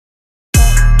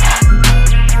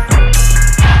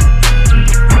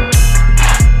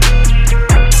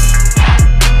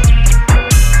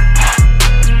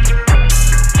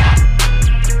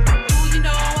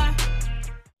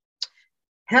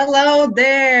Hello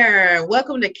there.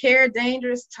 Welcome to Care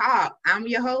Dangerous Talk. I'm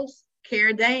your host,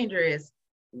 Care Dangerous.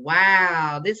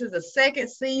 Wow, this is the second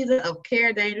season of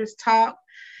Care Dangerous Talk.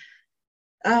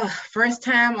 First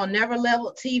time on Never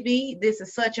Level TV. This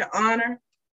is such an honor.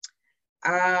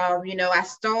 I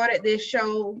started this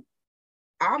show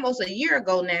almost a year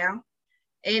ago now,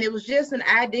 and it was just an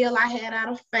ideal I had out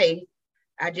of faith.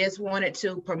 I just wanted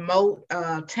to promote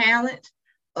talent,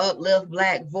 uplift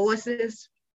Black voices,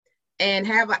 and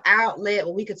have an outlet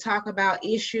where we could talk about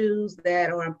issues that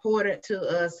are important to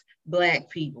us Black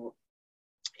people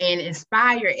and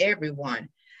inspire everyone.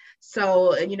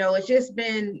 So, it's just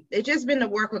been the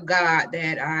work of God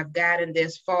that I've gotten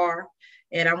this far.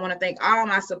 And I want to thank all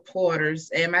my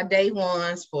supporters and my day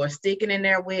ones for sticking in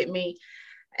there with me.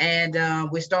 And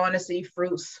we're starting to see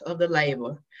fruits of the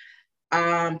labor.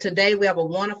 Today we have a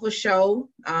wonderful show.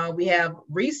 We have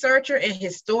researcher and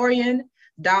historian,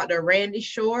 Dr. Randy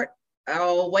Short.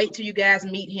 Oh, wait till you guys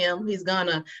meet him. He's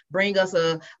gonna bring us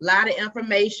a lot of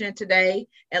information today.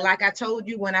 And like I told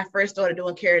you when I first started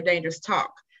doing Care Dangerous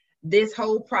Talk, this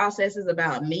whole process is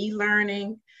about me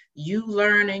learning, you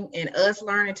learning, and us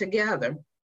learning together.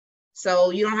 So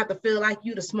you don't have to feel like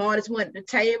you're the smartest one at the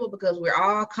table, because we're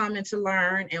all coming to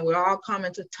learn and we're all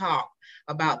coming to talk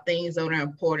about things that are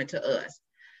important to us.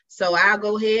 So I'll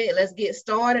go ahead, let's get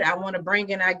started. I want to bring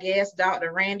in our guest,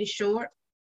 Dr. Randy Short.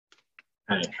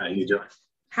 Hi, how you doing?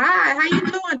 Hi, how you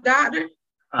doing, doctor?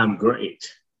 I'm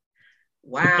great.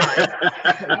 Wow,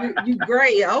 you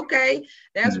great. Okay,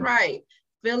 that's right.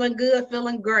 Feeling good,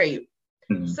 feeling great.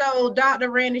 So, Dr.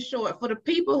 Randy Short, for the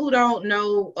people who don't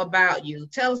know about you,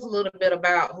 tell us a little bit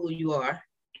about who you are.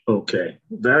 Okay,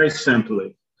 very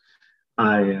simply,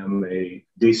 I am a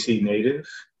DC native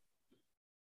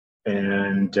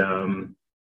and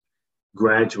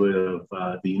graduate of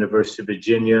the University of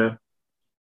Virginia,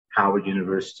 Howard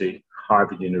University,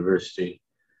 Harvard University.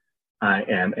 I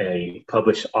am a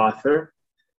published author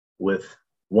with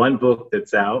one book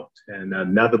that's out and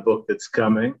another book that's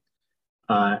coming.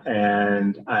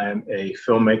 And I'm a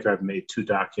filmmaker. I've made 2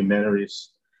 documentaries.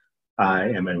 I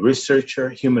am a researcher,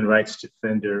 human rights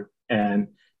defender, and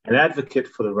an advocate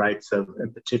for the rights of,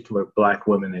 in particular, Black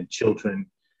women and children.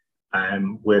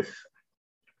 I'm with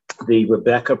the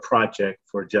Rebecca Project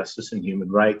for Justice and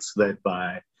Human Rights, led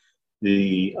by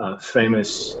the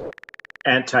famous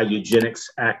anti-eugenics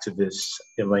activist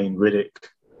Elaine Riddick.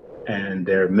 And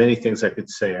there are many things I could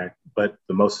say, but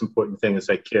the most important thing is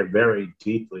I care very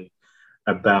deeply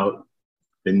about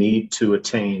the need to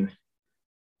attain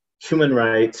human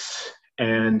rights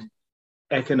and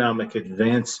economic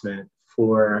advancement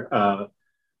for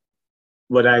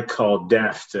what I call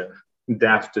DAFTA.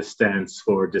 DAFTA stands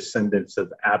for Descendants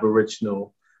of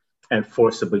Aboriginal and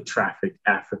Forcibly Trafficked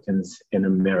Africans in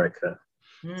America.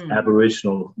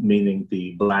 Aboriginal meaning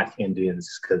the Black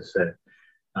Indians, because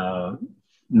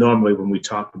normally when we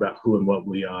talk about who and what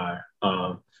we are,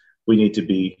 we need to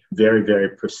be very,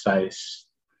 very precise.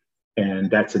 And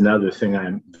that's another thing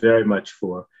I'm very much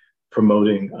for,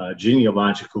 promoting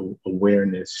genealogical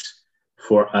awareness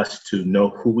for us to know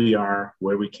who we are,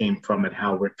 where we came from, and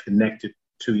how we're connected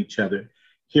to each other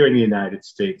here in the United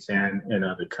States and in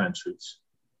other countries.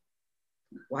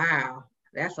 Wow,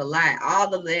 that's a lot.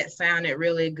 All of that sounded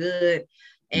really good.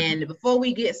 And before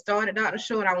we get started, Dr.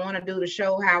 Short, I want to do the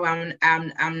show how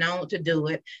I'm known to do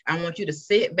it. I want you to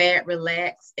sit back,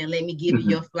 relax, and let me give you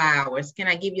your flowers. Can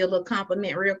I give you a little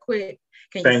compliment real quick?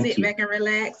 Can you sit back and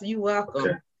relax? You're welcome.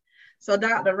 Okay. So,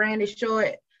 Dr. Randy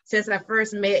Short, since I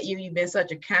first met you, you've been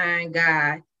such a kind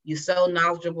guy. You're so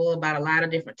knowledgeable about a lot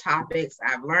of different topics.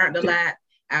 I've learned a lot.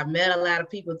 I've met a lot of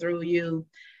people through you.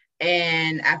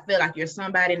 And I feel like you're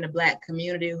somebody in the Black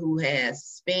community who has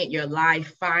spent your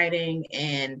life fighting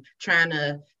and trying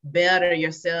to better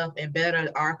yourself and better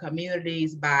our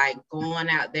communities by going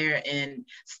out there and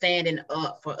standing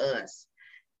up for us.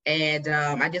 And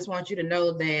I just want you to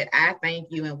know that I thank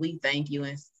you and we thank you.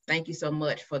 And thank you so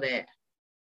much for that.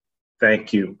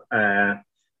 Thank you.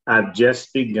 I've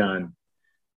just begun,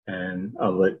 and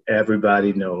I'll let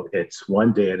everybody know it's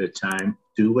one day at a time.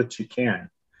 Do what you can.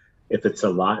 If it's a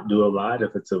lot, do a lot.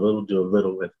 If it's a little, do a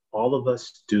little. If all of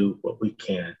us do what we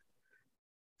can,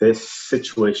 this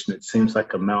situation, it seems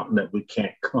like a mountain that we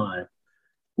can't climb,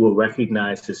 we'll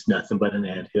recognize it's nothing but an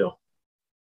anthill.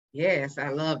 Yes,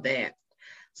 I love that.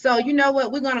 So you know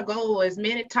what? We're going to go as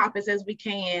many topics as we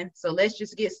can. So let's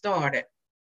just get started.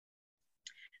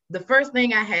 The first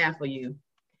thing I have for you.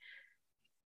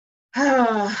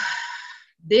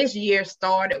 This year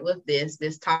started with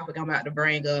this topic I'm about to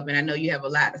bring up, and I know you have a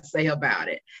lot to say about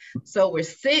it. So we're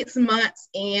 6 months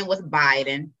in with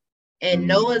Biden and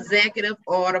no executive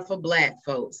order for Black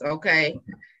folks, okay?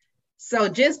 So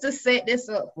just to set this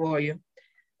up for you,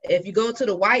 if you go to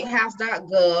the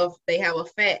whitehouse.gov, they have a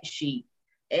fact sheet.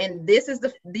 And these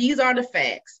are the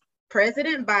facts.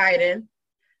 President Biden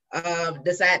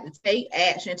decided to take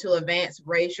action to advance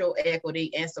racial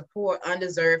equity and support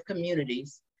undeserved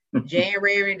communities.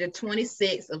 January the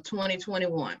 26th of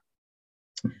 2021.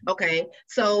 Okay,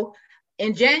 so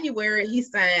in January, he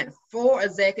signed 4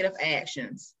 executive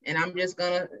actions, and I'm just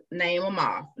gonna name them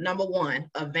off. Number 1,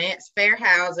 advance fair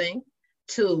housing.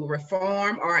 2,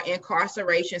 reform our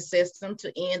incarceration system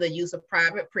to end the use of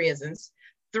private prisons.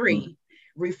 3,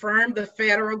 reaffirm the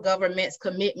federal government's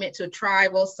commitment to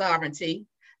tribal sovereignty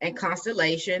and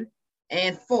constellation.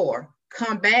 And 4,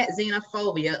 combat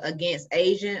xenophobia against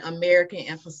Asian American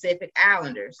and Pacific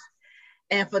Islanders.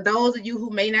 And for those of you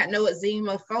who may not know what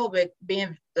xenophobic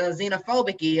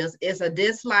is, it's a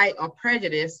dislike or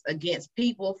prejudice against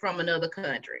people from another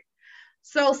country.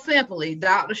 So simply,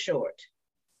 Dr. Short,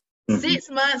 6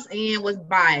 months in with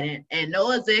Biden and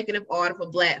no executive order for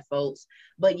Black folks,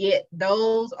 but yet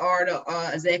those are the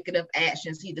executive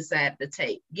actions he decided to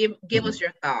take. Give us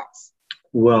your thoughts.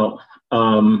 Well,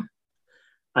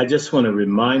 I just want to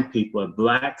remind people a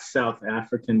Black South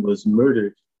African was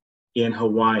murdered in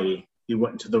Hawaii. He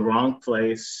went to the wrong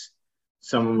place.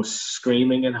 Someone was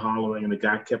screaming and hollering, and the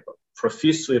guy kept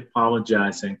profusely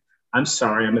apologizing. I'm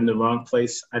sorry, I'm in the wrong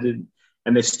place. I didn't,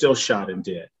 and they still shot him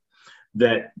dead.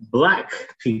 That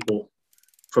Black people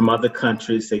from other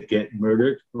countries that get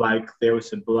murdered, like there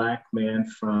was a Black man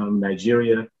from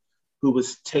Nigeria who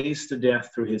was tased to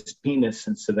death through his penis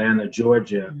in Savannah,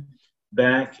 Georgia,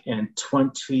 back in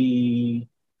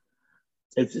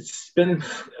it's been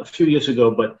a few years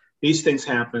ago, but these things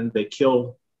happen. They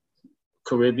kill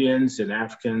Caribbeans and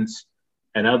Africans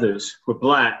and others who are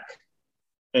Black,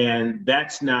 and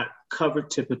that's not covered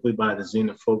typically by the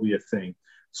xenophobia thing.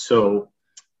 So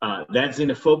that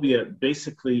xenophobia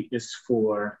basically is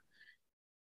for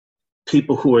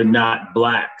people who are not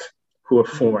Black, who are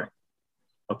foreign.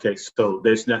 Okay, so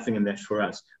there's nothing in that for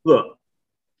us. Look,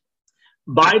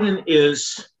 Biden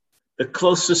is the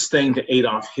closest thing to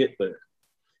Adolf Hitler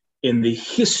in the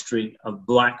history of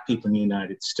Black people in the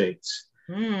United States.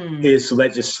 His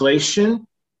legislation,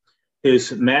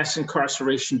 his mass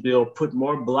incarceration bill put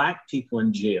more Black people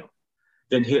in jail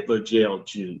than Hitler jailed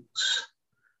Jews.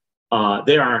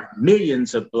 There are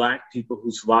millions of Black people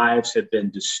whose lives have been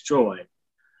destroyed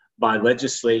by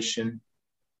legislation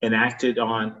enacted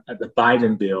on the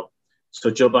Biden bill. So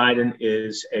Joe Biden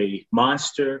is a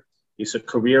monster. He's a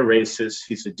career racist.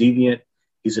 He's a deviant.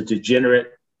 He's a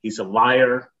degenerate. He's a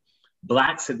liar.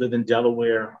 Blacks that live in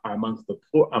Delaware are amongst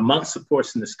the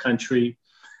poorest in this country.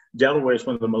 Delaware is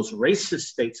one of the most racist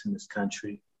states in this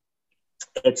country.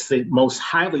 It's the most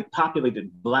highly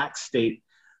populated Black state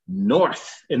in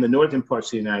the northern parts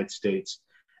of the United States.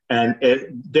 And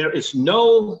there is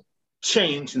no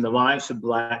change in the lives of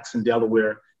Blacks in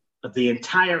Delaware of the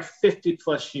entire 50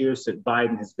 plus years that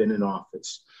Biden has been in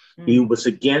office. He was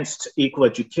against equal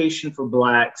education for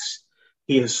Blacks.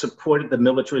 He has supported the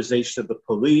militarization of the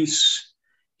police.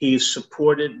 He's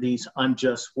supported these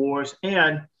unjust wars,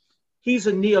 and he's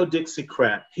a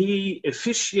neo-Dixiecrat. He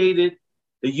officiated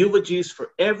the eulogies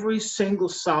for every single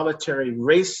solitary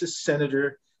racist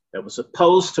senator that was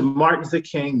opposed to Martin Luther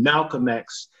King, Malcolm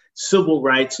X, civil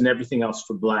rights, and everything else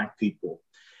for Black people.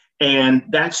 And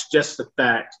that's just the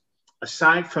fact,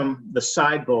 aside from the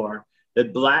sidebar,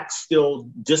 that Blacks still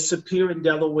disappear in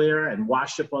Delaware and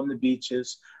wash up on the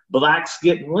beaches. Blacks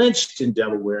get lynched in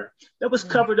Delaware. That was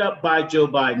covered up by Joe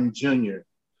Biden Jr.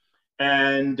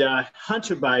 And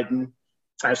Hunter Biden,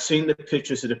 I've seen the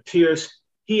pictures. It appears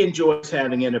he enjoys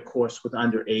having intercourse with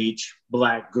underage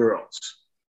Black girls.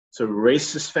 It's a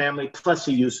racist family, plus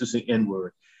he uses the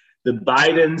N-word. The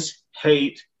Bidens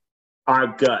hate our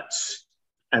guts.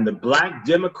 And the Black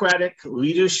Democratic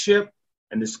leadership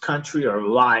in this country are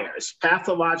liars,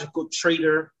 pathological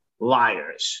traitor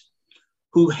liars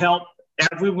who help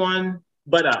everyone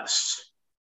but us.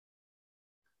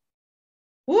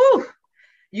 Woo!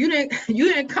 You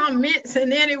didn't comment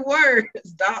in any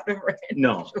words, Dr.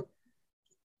 Randall. No,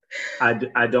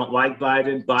 I don't like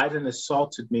Biden. Biden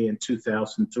assaulted me in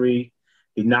 2003.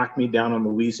 He knocked me down on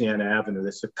Louisiana Avenue.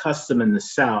 It's a custom in the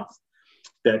South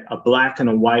that a Black and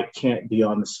a white can't be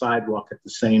on the sidewalk at the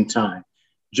same time.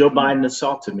 Joe Biden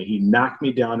assaulted me. He knocked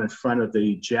me down in front of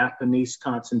the Japanese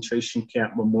concentration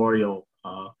camp memorial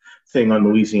thing on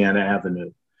Louisiana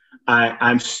Avenue.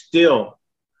 I'm still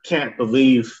can't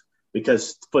believe,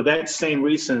 because for that same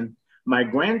reason, my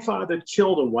grandfather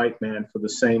killed a white man for the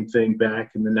same thing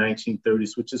back in the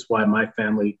 1930s, which is why my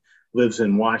family lives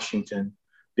in Washington,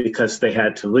 because they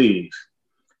had to leave.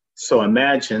 So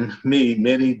imagine me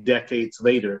many decades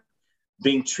later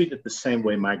being treated the same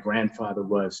way my grandfather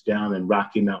was down in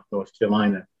Rocky Mount, North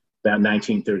Carolina, about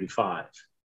 1935.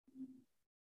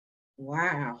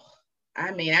 Wow.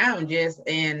 I mean, I'm just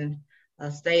in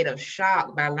a state of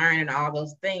shock by learning all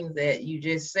those things that you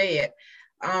just said.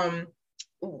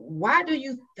 Why do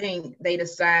you think they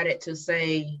decided to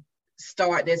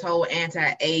start this whole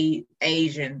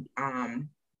anti-Asian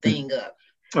thing up?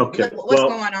 Okay. What's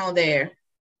going on there?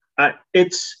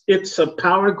 It's a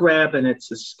power grab and it's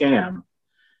a scam.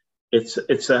 It's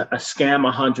a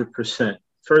scam 100%.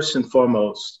 First and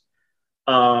foremost,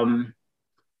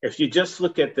 if you just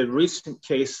look at the recent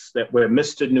case where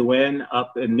Mr. Nguyen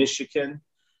up in Michigan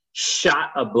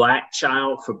shot a Black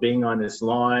child for being on his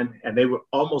lawn, and they were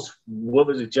almost, what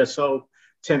was it, just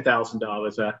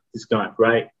 $10,000. He's gone,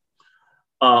 right?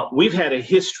 We've had a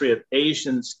history of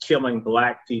Asians killing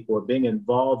Black people or being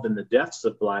involved in the deaths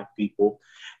of Black people,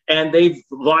 and they've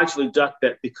largely ducked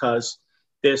that because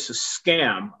there's a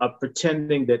scam of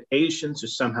pretending that Asians are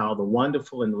somehow the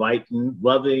wonderful, enlightened,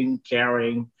 loving,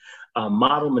 caring,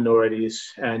 model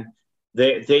minorities, and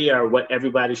they are what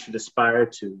everybody should aspire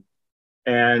to.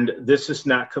 And this is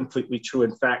not completely true.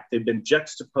 In fact, they've been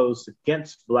juxtaposed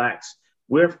against Blacks.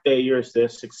 We're failures, they're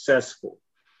successful.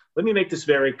 Let me make this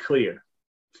very clear.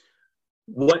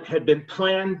 What had been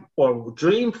planned or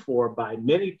dreamed for by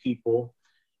many people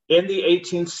in the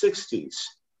 1860s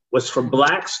was for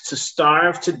Blacks to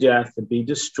starve to death and be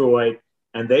destroyed,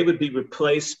 and they would be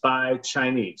replaced by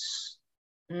Chinese.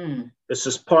 This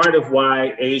is part of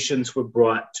why Asians were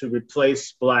brought to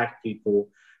replace Black people.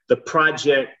 The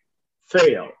project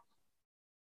failed.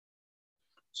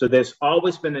 So there's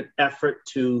always been an effort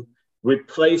to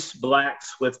replace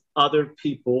Blacks with other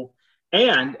people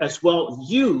and as well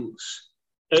use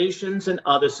Asians and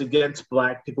others against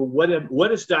Black people.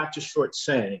 What is Dr. Short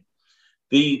saying?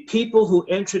 The people who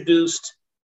introduced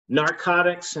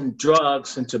narcotics and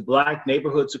drugs into Black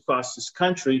neighborhoods across this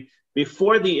country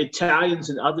before the Italians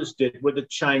and others did were the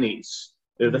Chinese.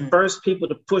 They're the first people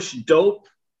to push dope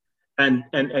and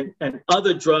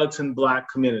other drugs in Black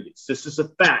communities. This is a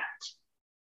fact.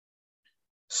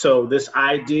 So this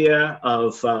idea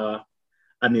of,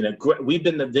 we've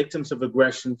been the victims of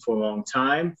aggression for a long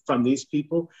time from these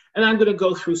people, and I'm going to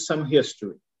go through some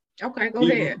history. Okay, go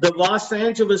ahead. The Los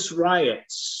Angeles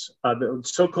riots, the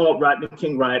so-called Rodney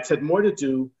King riots, had more to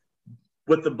do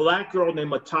with the Black girl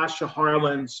named Latasha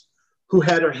Harlins, who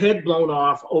had her head blown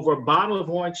off over a bottle of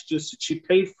orange juice that she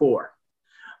paid for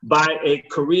by a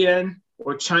Korean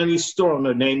or Chinese store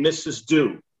owner named Mrs.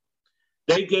 Du.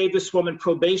 They gave this woman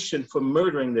probation for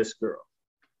murdering this girl.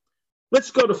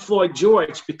 Let's go to Floyd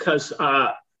George, because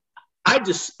I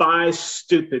despise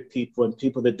stupid people and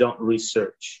people that don't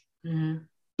research.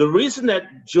 The reason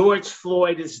that George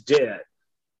Floyd is dead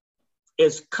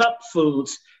is Cup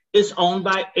Foods is owned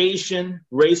by Asian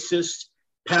racist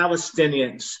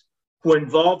Palestinians who are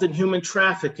involved in human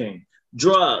trafficking,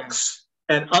 drugs,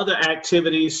 and other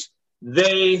activities.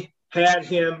 They had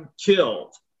him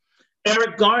killed.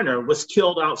 Eric Garner was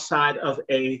killed outside of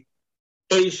an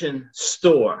Asian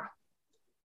store.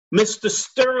 Mr.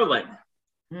 Sterling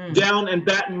down in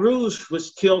Baton Rouge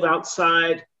was killed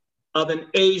outside of an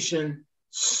Asian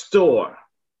store.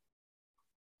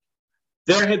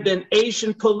 There have been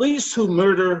Asian police who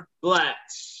murder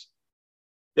Blacks.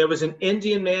 There was an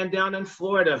Indian man down in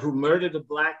Florida who murdered a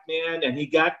Black man and he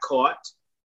got caught.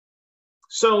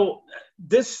 So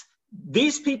these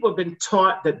people have been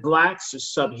taught that Blacks are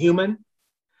subhuman,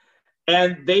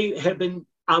 and they have been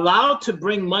allowed to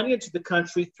bring money into the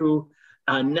country through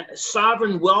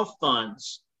sovereign wealth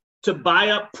funds to buy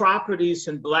up properties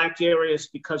in Black areas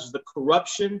because of the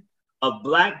corruption of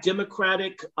Black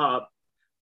Democratic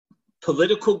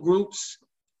political groups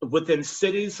within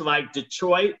cities like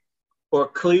Detroit or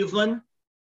Cleveland,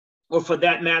 or for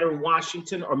that matter,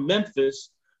 Washington or Memphis.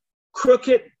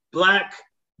 Crooked Black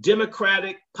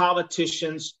Democratic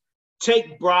politicians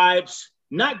take bribes,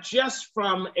 not just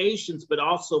from Asians, but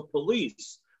also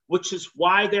police, which is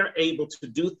why they're able to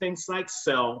do things like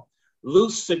sell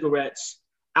loose cigarettes,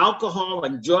 alcohol,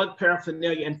 and drug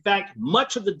paraphernalia. In fact,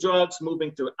 much of the drugs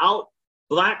moving throughout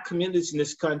Black communities in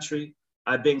this country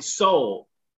are being sold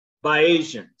by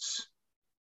Asians.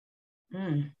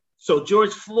 So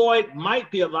George Floyd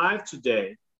might be alive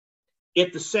today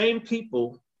if the same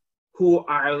people who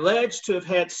are alleged to have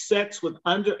had sex with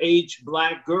underage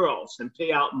Black girls and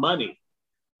pay out money,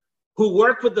 who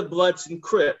work with the Bloods and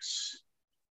Crips.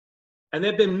 And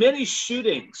there have been many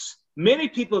shootings. Many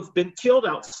people have been killed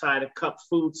outside of Cup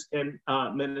Foods in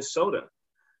Minnesota,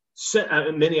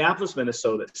 Minneapolis,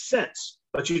 Minnesota, since,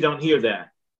 but you don't hear that.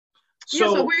 Yeah,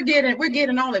 so So we're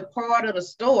getting only part of the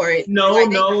story. no, Like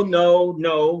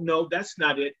no, that's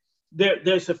not it.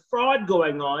 There's a fraud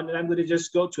going on, and I'm going to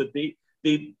just go to it.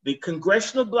 The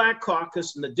Congressional Black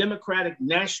Caucus and the Democratic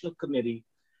National Committee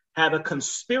have a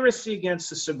conspiracy against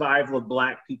the survival of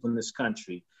Black people in this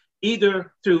country,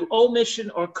 either through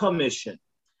omission or commission.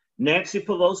 Nancy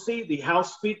Pelosi, the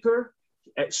House Speaker,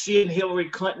 she and Hillary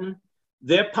Clinton,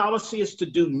 their policy is to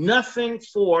do nothing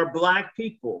for Black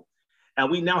people. And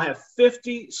we now have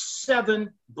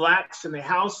 57 Blacks in the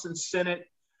House and Senate,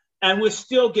 and we're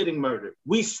still getting murdered.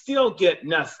 We still get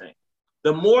nothing.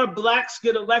 The more Blacks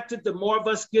get elected, the more of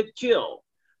us get killed.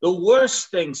 The worse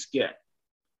things get.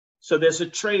 So there's a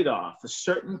trade-off. A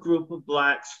certain group of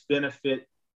Blacks benefit,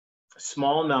 a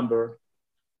small number,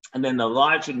 and then the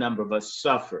larger number of us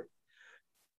suffer.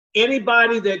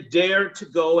 Anybody that dared to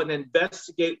go and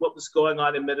investigate what was going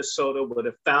on in Minnesota would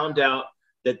have found out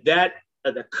that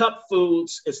the Cup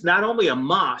Foods is not only a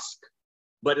mosque,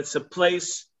 but it's a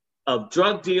place of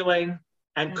drug dealing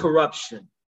and corruption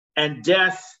and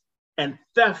death and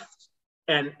theft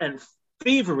and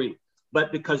thievery.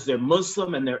 But because they're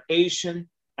Muslim and they're Asian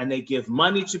and they give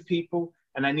money to people.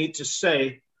 And I need to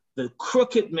say, the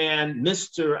crooked man,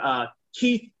 Mr.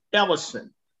 Keith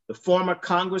Ellison, the former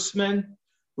congressman,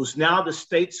 who's now the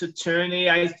state's attorney,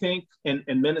 I think, in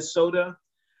Minnesota,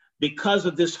 because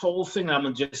of this whole thing, I'm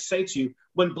gonna just say to you,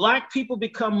 when Black people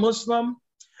become Muslim,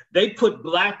 they put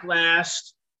Black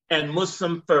last and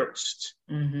Muslim first.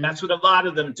 Mm-hmm. That's what a lot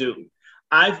of them do.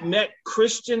 I've met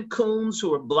Christian Coons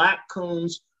who are Black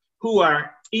Coons who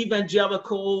are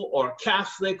evangelical or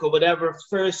Catholic or whatever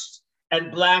first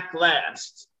and Black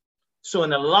last. So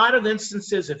in a lot of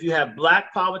instances, if you have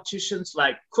Black politicians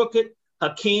like crooked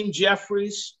Hakeem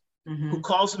Jeffries, who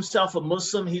calls himself a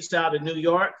Muslim, he's out of New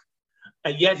York,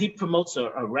 and yet he promotes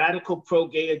a radical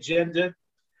pro-gay agenda.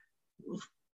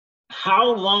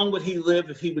 How long would he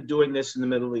live if he were doing this in the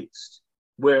Middle East,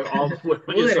 where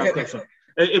Islam comes from?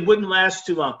 It wouldn't last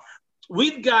too long.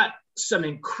 We've got some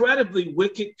incredibly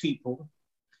wicked people,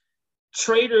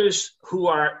 traitors who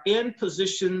are in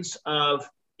positions of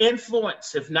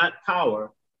influence, if not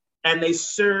power, and they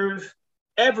serve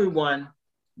everyone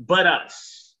but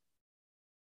us.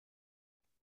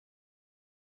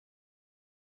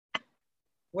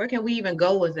 Where can we even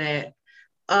go with that?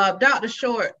 Dr.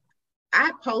 Short,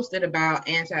 I posted about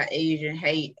anti-Asian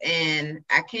hate, and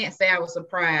I can't say I was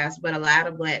surprised, but a lot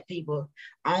of Black people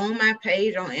on my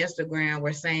page on Instagram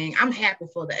were saying, I'm happy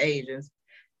for the Asians.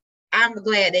 I'm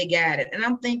glad they got it. And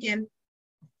I'm thinking,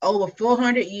 over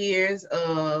 400 years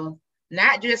of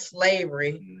not just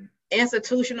slavery,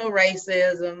 institutional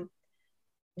racism,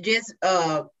 just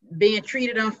being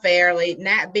treated unfairly,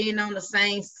 not being on the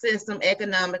same system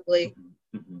economically.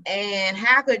 And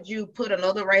how could you put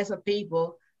another race of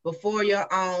people before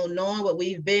your own, knowing what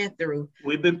we've been through?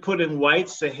 We've been putting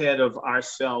whites ahead of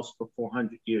ourselves for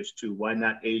 400 years too. Why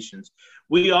not Asians?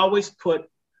 We always put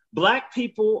Black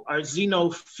people are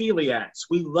xenophiliacs.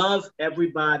 We love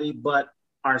everybody but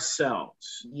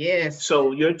ourselves. Yes.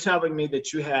 So you're telling me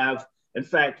that you have, in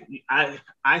fact,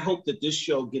 I hope that this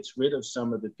show gets rid of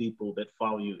some of the people that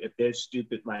follow you. If they're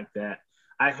stupid like that,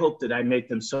 I hope that I make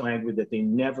them so angry that they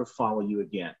never follow you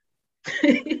again.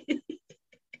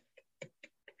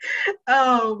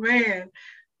 Oh man,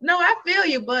 no, I feel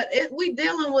you, but we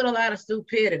dealing with a lot of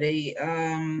stupidity.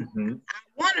 I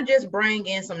want to just bring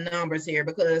in some numbers here,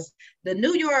 because the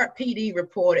New York PD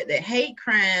reported that hate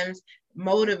crimes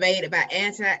motivated by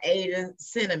anti-Asian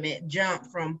sentiment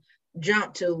jumped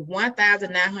to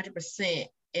 1,900%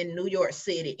 in New York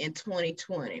City in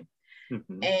 2020.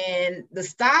 And the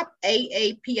Stop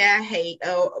AAPI Hate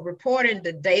reporting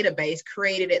the database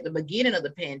created at the beginning of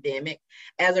the pandemic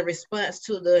as a response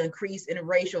to the increase in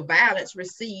racial violence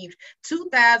received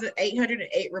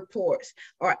 2,808 reports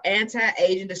or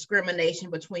anti-Asian discrimination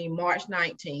between March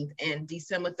 19th and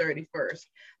December 31st.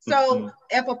 So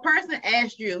if a person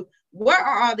asks you, where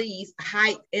are all these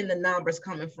height in the numbers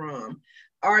coming from?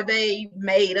 Are they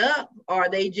made up? Are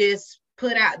they just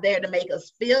put out there to make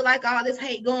us feel like all this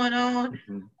hate going on?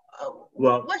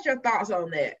 Well, what's your thoughts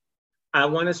on that? I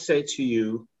want to say to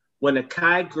you, when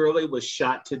Akai Gurley was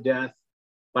shot to death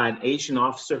by an Asian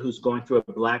officer who's going through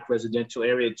a Black residential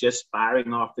area, just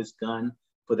firing off his gun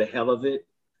for the hell of it,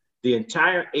 the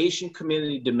entire Asian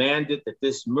community demanded that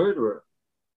this murderer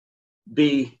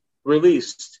be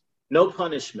released. No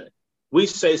punishment. We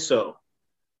say so.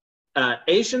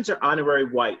 Asians are honorary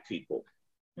white people.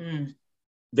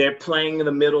 They're playing in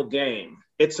the middle game.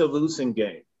 It's a losing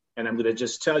game. And I'm going to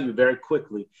just tell you very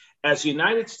quickly, as the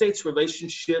United States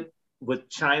relationship with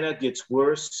China gets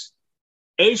worse,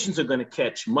 Asians are going to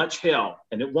catch much hell,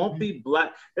 and it won't be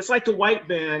black. It's like the white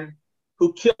man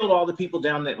who killed all the people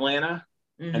down in Atlanta,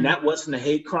 and that wasn't a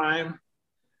hate crime.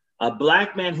 A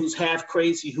black man who's half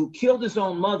crazy who killed his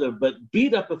own mother but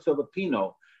beat up a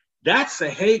Filipino, that's a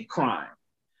hate crime.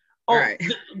 Oh, right.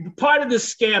 Part of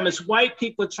this scam is white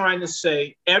people trying to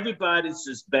say everybody's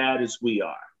as bad as we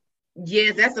are.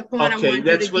 Yes, that's the point I want you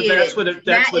to get.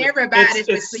 Not everybody's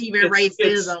receiving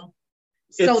racism.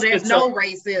 So there's no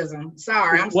racism.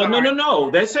 Sorry, I'm sorry. Well,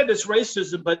 no. They said it's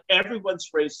racism, but everyone's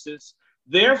racist.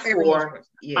 Therefore,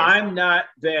 yes. I'm not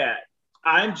that.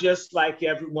 I'm just like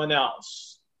everyone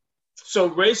else. So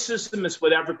racism is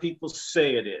whatever people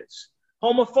say it is.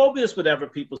 Homophobia is whatever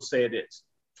people say it is.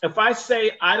 If I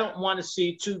say I don't want to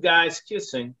see two guys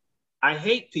kissing, I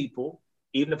hate people,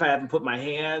 even if I haven't put my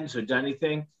hands or done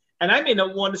anything. And I may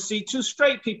not want to see two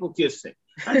straight people kissing.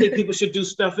 I think people should do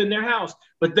stuff in their house,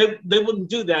 but they wouldn't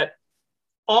do that.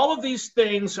 All of these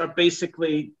things are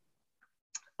basically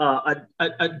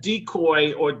a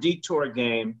decoy or detour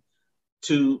game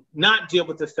to not deal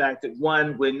with the fact that,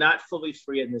 one, we're not fully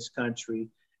free in this country,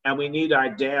 and we need our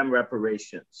damn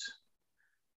reparations.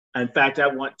 In fact, I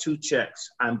want 2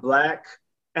 checks. I'm Black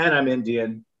and I'm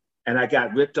Indian, and I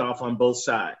got ripped off on both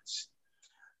sides.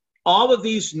 All of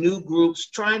these new groups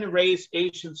trying to raise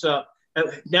Asians up.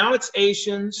 Now it's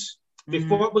Asians.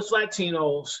 Before it was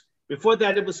Latinos. Before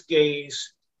that, it was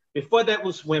gays. Before that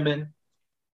was women.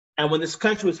 And when this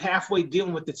country was halfway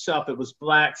dealing with itself, it was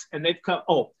Blacks. And they've come,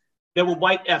 there were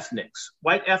white ethnics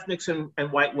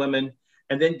and white women,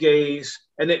 and then gays.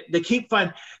 And they keep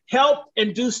finding help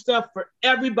and do stuff for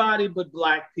everybody but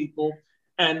Black people.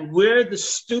 And we're the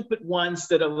stupid ones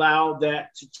that allow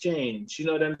that to change. You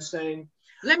know what I'm saying?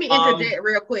 Let me interject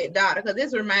real quick, Doctor, because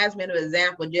this reminds me of an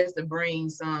example just to bring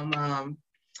some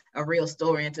a real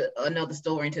story into another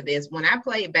story into this. When I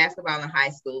played basketball in high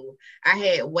school, I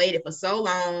had waited for so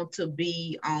long to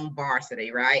be on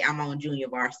varsity, right? I'm on junior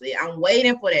varsity. I'm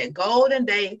waiting for that golden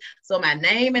day so my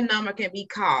name and number can be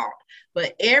called.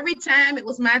 But every time it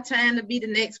was my time to be the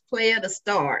next player to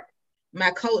start, my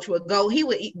coach would go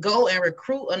and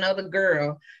recruit another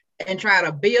girl and try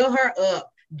to build her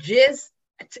up just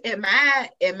in my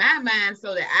mind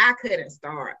so that I couldn't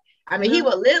start. I mean, he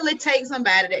would literally take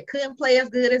somebody that couldn't play as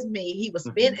good as me. He would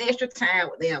spend extra time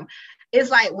with them. It's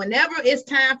like whenever it's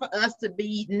time for us to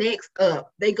be next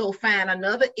up, they go find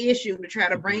another issue to try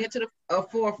to bring it to the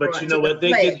forefront. But you know what?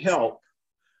 They get help.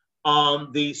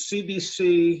 The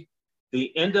CBC,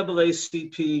 the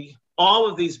NAACP, all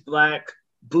of these Black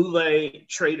boule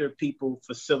trader people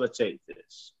facilitate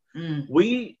this.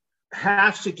 We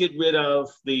have to get rid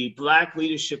of the Black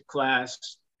leadership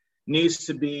class. Needs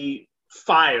to be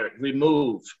fired,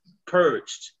 removed,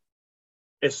 purged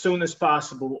as soon as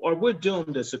possible, or we're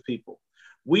doomed as a people.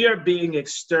 We are being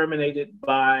exterminated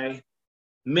by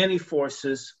many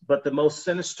forces, but the most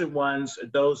sinister ones are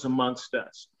those amongst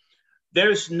us.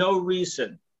 There's no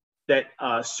reason that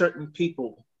certain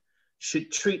people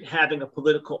should treat having a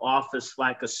political office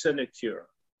like a sinecure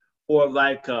or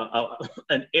like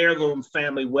an heirloom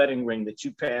family wedding ring that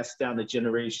you pass down the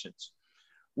generations.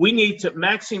 We need to,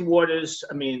 Maxine Waters,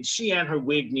 I mean, she and her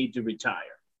wig need to retire.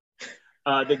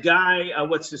 The guy,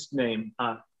 what's his name?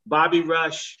 Bobby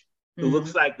Rush, who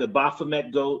looks like the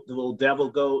Baphomet goat, the little devil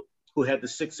goat, who had the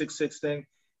 666 thing.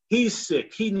 He's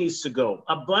sick, he needs to go.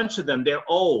 A bunch of them, they're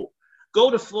old.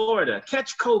 Go to Florida,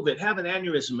 catch COVID, have an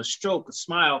aneurysm, a stroke, a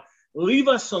smile, leave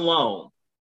us alone.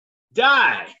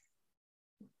 Die.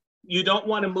 You don't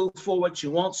want to move forward, you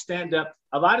won't stand up.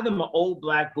 A lot of them are old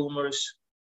Black boomers.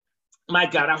 My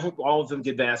God, I hope all of them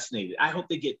get vaccinated. I hope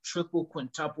they get triple,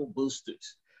 quintuple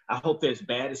boosters. I hope they're as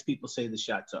bad as people say the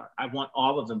shots are. I want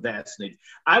all of them vaccinated.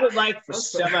 I would like for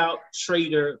sellout,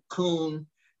 traitor, coon,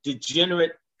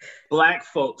 degenerate Black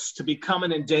folks to become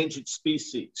an endangered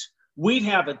species. We'd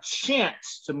have a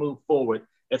chance to move forward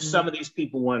if some of these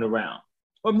people weren't around.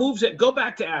 Or go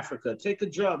back to Africa, take a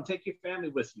drum, take your family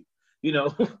with you. You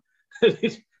know,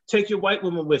 take your white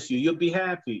woman with you. You'll be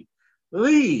happy.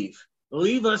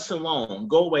 Leave us alone,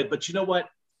 go away. But you know what?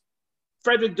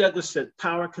 Frederick Douglass said,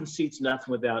 power concedes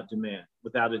nothing without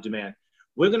a demand.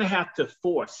 We're gonna have to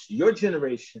force your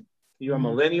generation, you're a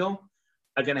millennial,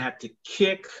 are gonna have to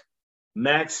kick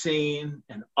Maxine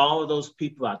and all of those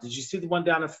people out. Did you see the one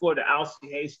down in Florida,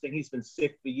 Alcee Hastings? He's been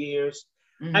sick for years.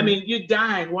 I mean, you're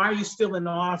dying. Why are you still in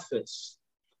office?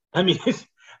 I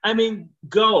mean,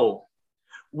 go.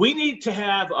 We need to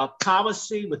have a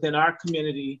policy within our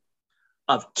community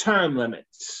of term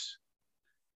limits,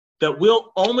 that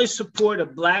we'll only support a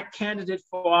Black candidate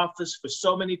for office for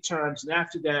so many terms. And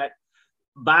after that,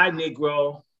 bye,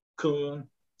 Negro, coon,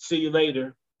 see you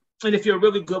later. And if you're a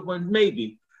really good one,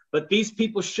 maybe. But these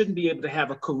people shouldn't be able to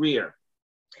have a career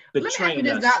betraying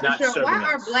us, not serving why us.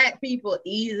 are Black people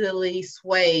easily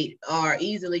swayed or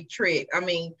easily tricked? I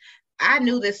mean, I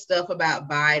knew this stuff about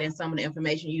Biden, some of the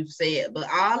information you've said, but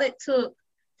all it took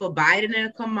for Biden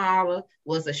and Kamala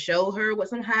was to show her with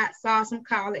some hot sauce, some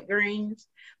collard greens,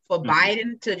 for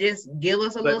Biden to just give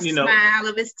us a little smile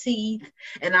of his teeth,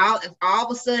 and all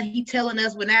of a sudden he telling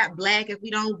us we're not Black if we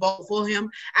don't vote for him.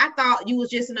 I thought you was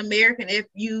just an American if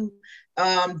you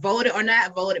voted or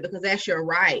not voted, because that's your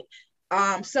right.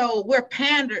 So we're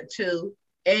pandered to,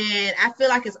 and I feel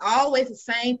like it's always the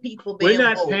same people being We're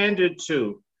not voted. pandered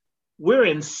to. We're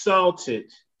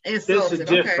insulted. There's a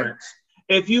difference.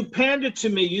 Okay. If you pander to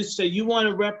me, you say you want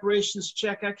a reparations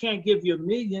check. I can't give you $1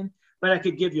 million, but I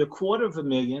could give you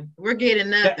 $250,000. We're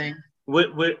getting nothing.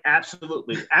 We're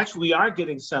absolutely. Actually, we are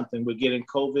getting something. We're getting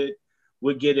COVID.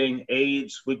 We're getting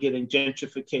AIDS. We're getting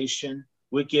gentrification.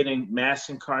 We're getting mass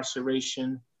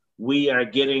incarceration. We are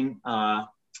getting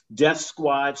death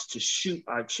squads to shoot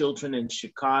our children in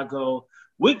Chicago.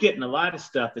 We're getting a lot of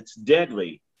stuff that's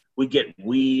deadly. We get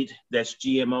weed that's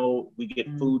GMO. We get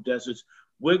food deserts.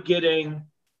 We're getting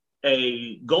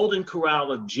a golden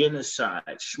corral of genocide,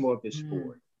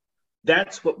 smorgasbord.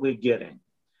 That's what we're getting.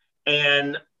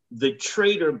 And the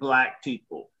traitor Black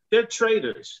people, they're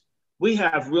traitors. We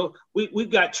have we've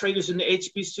got traitors in the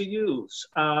HBCUs.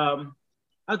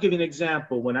 I'll give you an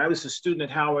example. When I was a student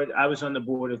at Howard, I was on the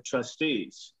board of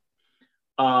trustees.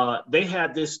 They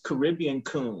had this Caribbean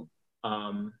coon.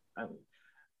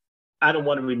 I don't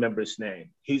want to remember his name.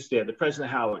 He's there, the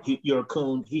president of Howard. You're a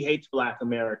coon. He hates Black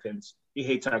Americans. He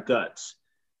hates our guts.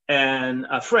 And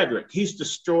Frederick, he's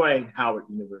destroying Howard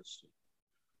University.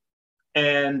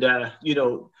 And,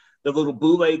 the little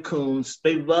boule coons,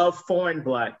 they love foreign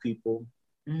Black people,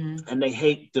 and they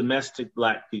hate domestic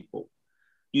Black people.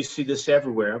 You see this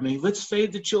everywhere. I mean, let's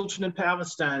save the children in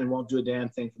Palestine and won't do a damn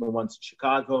thing for the ones in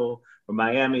Chicago or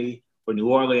Miami or New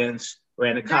Orleans.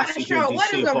 Dr. Short,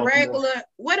 what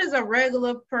is a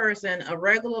regular person, a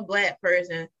regular Black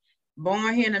person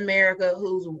born here in America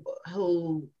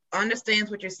who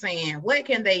understands what you're saying? What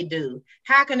can they do?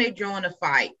 How can they join the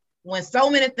fight when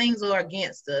so many things are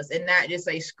against us, and not just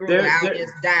say screw it, I'll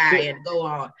just die and go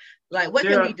on? Like, what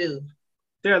can we do?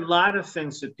 There are a lot of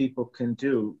things that people can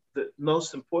do. The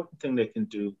most important thing they can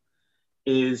do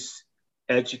is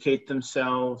educate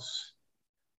themselves,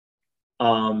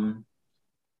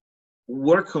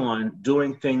 work on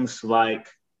doing things like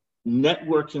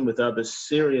networking with other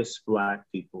serious Black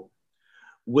people,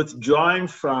 withdrawing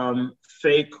from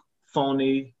fake,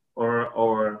 phony,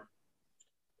 or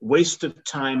waste of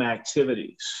time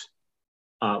activities,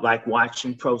 like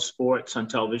watching pro sports on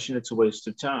television. It's a waste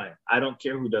of time. I don't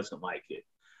care who doesn't like it.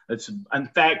 In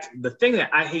fact, some of the things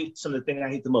I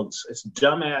hate the most is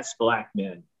dumbass Black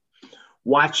men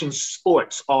watching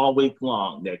sports all week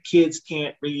long. Their kids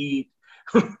can't read.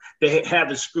 They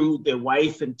haven't screwed their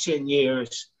wife in 10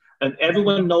 years. And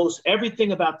everyone knows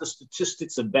everything about the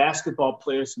statistics of basketball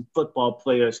players and football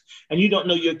players. And you don't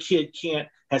know your kid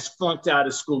has flunked out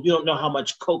of school. You don't know how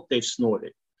much coke they've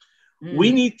snorted.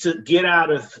 We need to get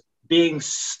out of being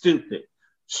stupid.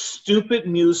 Stupid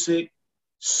music,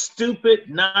 stupid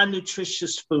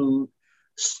non-nutritious food,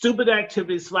 stupid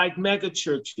activities like mega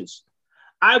churches.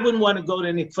 I wouldn't want to go to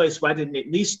any place where I didn't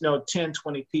at least know 10,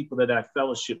 20 people that I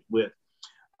fellowship with.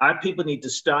 Our people need to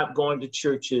stop going to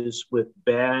churches with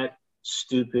bad,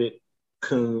 stupid,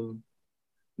 coon,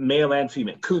 male and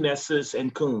female, Coonesses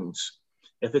and Coons.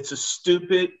 If it's a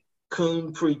stupid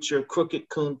coon preacher, crooked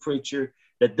coon preacher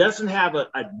that doesn't have a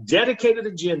dedicated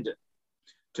agenda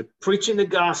to preaching the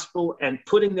gospel and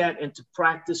putting that into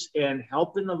practice and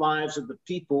helping the lives of the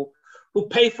people who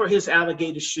pay for his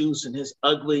alligator shoes and his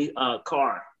ugly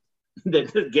car,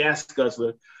 the gas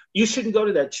guzzler, you shouldn't go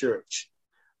to that church.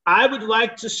 I would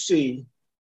like to see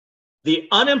the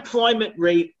unemployment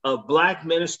rate of Black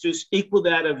ministers equal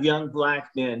that of young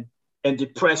Black men in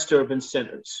depressed urban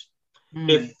centers.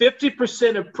 If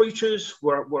 50% of preachers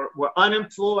were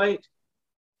unemployed,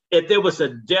 if there was a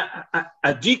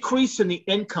decrease in the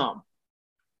income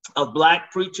of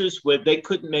Black preachers where they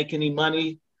couldn't make any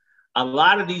money, a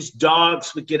lot of these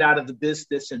dogs would get out of the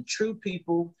business, and true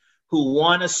people who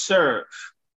want to serve.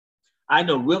 I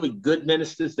know really good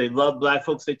ministers, they love Black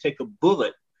folks, they take a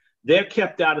bullet. They're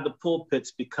kept out of the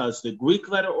pulpits because the Greek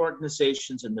letter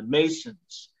organizations and the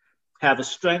Masons have a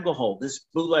stranglehold. This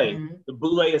boule, the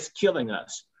boule is killing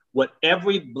us. What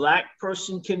every Black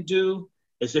person can do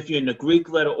is, if you're in the Greek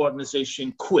letter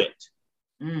organization, quit.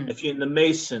 If you're in the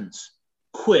Masons,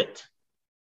 quit.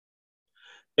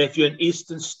 If you're an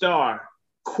Eastern Star,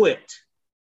 quit.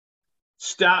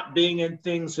 Stop being in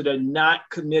things that are not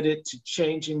committed to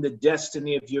changing the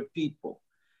destiny of your people.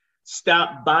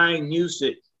 Stop buying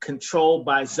music controlled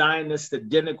by Zionists that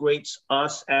denigrates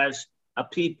us as a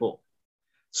people.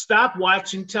 Stop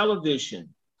watching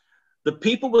television. The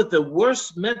people with the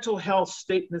worst mental health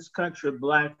state in this country are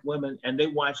Black women, and they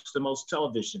watch the most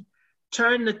television.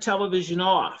 Turn the television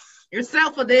off.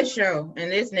 Yourself for this show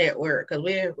and this network, because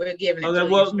we're giving it Okay, to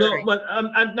well, you no, straight. but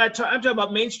I'm talking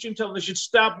about mainstream television.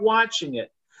 Stop watching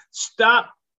it.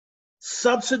 Stop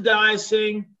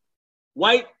subsidizing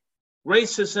white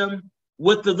racism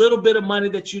with the little bit of money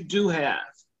that you do have.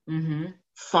 Mm-hmm.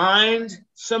 Find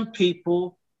some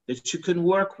people that you can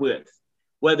work with,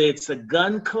 whether it's a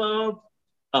gun club,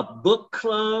 a book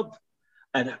club,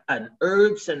 an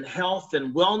herbs and health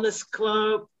and wellness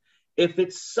club. If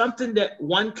it's something that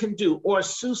one can do, or a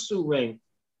susu ring,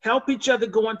 help each other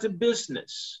go into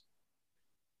business.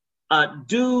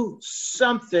 Do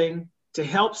something to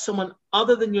help someone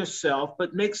other than yourself,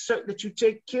 but make certain that you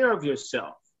take care of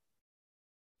yourself.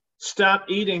 Stop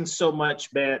eating so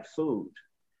much bad food.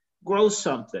 Grow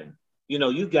something. You know,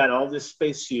 you got all this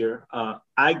space here.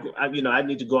 I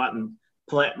need to go out and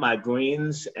plant my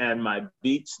greens and my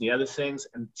beets and the other things,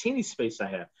 and teeny space I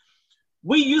have.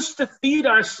 We used to feed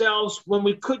ourselves when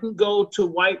we couldn't go to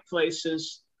white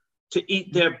places to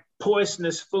eat their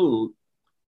poisonous food.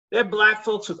 There are Black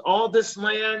folks with all this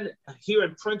land here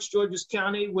in Prince George's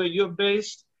County, where you're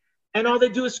based, and all they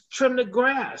do is trim the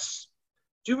grass.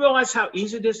 Do you realize how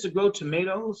easy it is to grow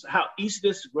tomatoes, how easy it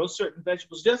is to grow certain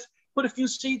vegetables? Just put a few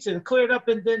seeds in, clear it up,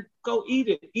 and then go eat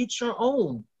it. Eat your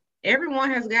own. Everyone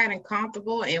has gotten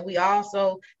comfortable, and we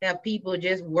also have people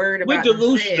just worried about We're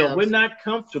delusional. themselves. We're not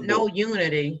comfortable. No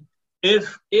unity.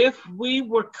 If we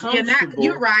were comfortable,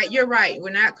 You're right. We're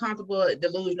not comfortable.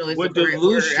 Delusional is we're the correct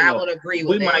word. I would agree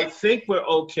with we that. We might think we're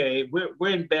okay. We're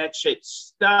in bad shape.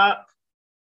 Stop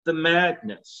the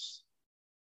madness,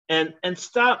 and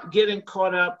stop getting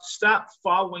caught up. Stop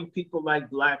following people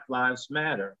like Black Lives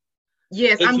Matter.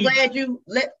 Yes, I'm glad you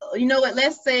know what.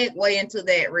 Let's segue into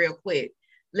that real quick.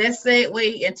 Let's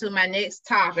segue into my next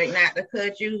topic. Not to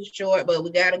cut you short, but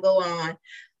we got to go on.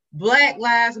 Black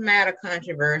Lives Matter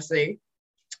controversy.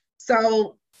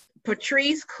 So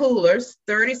Patrice Cullors,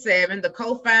 37, the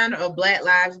co-founder of Black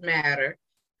Lives Matter,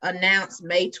 announced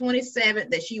May 27th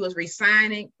that she was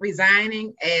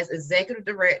resigning as executive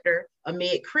director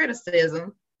amid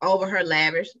criticism over her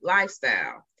lavish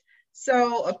lifestyle.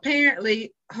 So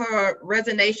apparently her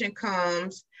resignation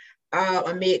comes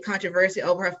amid controversy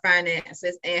over her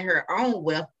finances and her own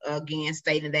wealth, again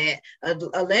stating that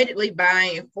allegedly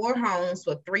buying 4 homes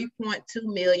for $3.2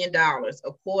 million,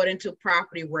 according to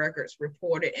property records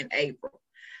reported in April.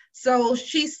 So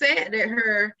she said that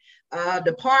her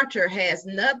departure has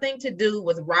nothing to do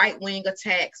with right-wing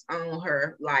attacks on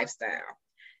her lifestyle.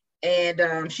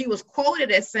 And she was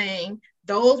quoted as saying,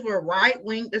 "Those were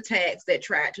right-wing attacks that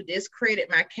tried to discredit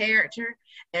my character,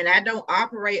 and I don't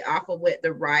operate off of what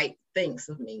the right thinks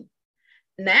of me."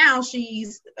 Now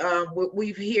she's,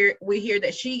 we hear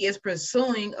that she is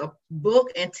pursuing a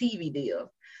book and TV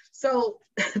deal. So,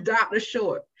 Dr.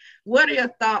 Short, what are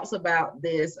your thoughts about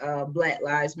this Black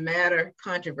Lives Matter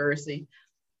controversy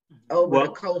over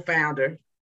the co-founder?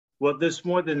 Well, there's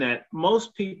more than that.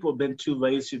 Most people have been too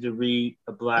lazy to read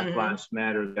the Black Lives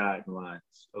Matter guidelines,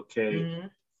 okay?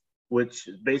 Which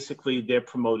basically they're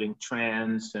promoting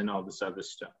trans and all this other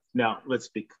stuff. Now, let's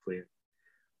be clear.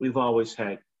 We've always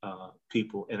had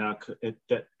people in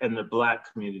the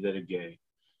Black community that are gay,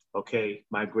 okay?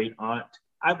 My great aunt,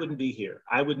 I wouldn't be here.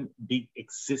 I wouldn't be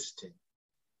existing.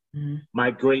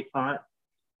 My great aunt,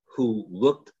 who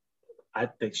looked, I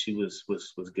think she was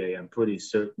gay, I'm pretty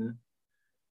certain,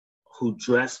 who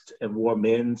dressed and wore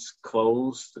men's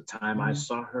clothes. The time I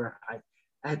saw her, I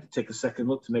had to take a second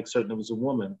look to make certain it was a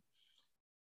woman.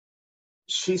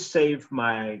 She saved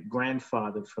my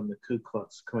grandfather from the Ku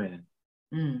Klux Klan.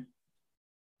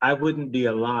 I wouldn't be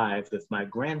alive if my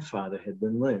grandfather had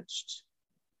been lynched,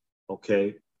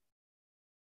 okay?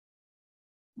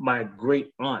 My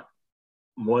great aunt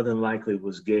more than likely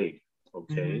was gay,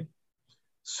 okay?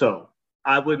 So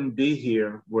I wouldn't be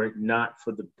here were it not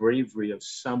for the bravery of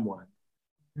someone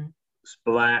who's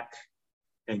Black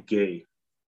and gay.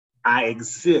 I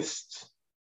exist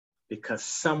because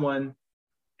someone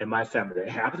in my family that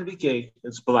happened to be gay,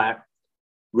 is Black,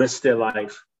 risked their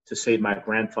life to save my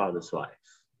grandfather's life.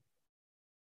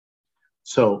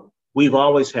 So we've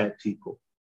always had people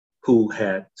who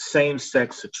had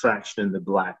same-sex attraction in the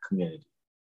Black community,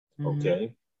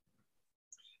 okay?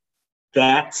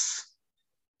 That's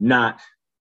not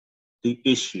the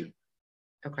issue.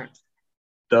 Okay.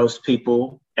 Those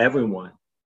people, everyone,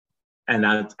 And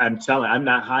I'm telling, I'm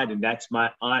not hiding. That's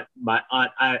my aunt. My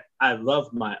aunt, I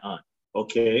love my aunt,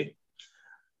 okay?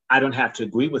 I don't have to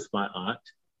agree with my aunt.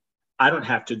 I don't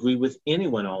have to agree with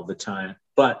anyone all the time,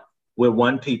 but we're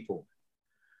one people.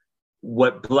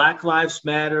 What Black Lives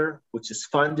Matter, which is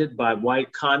funded by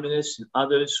white communists and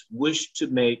others, wish to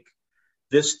make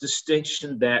this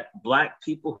distinction that Black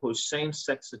people who are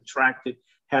same-sex attracted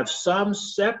have some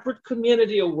separate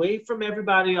community away from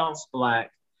everybody else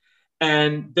Black.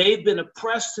 And they've been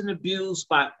oppressed and abused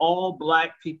by all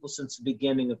Black people since the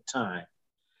beginning of time.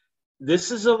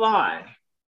 This is a lie.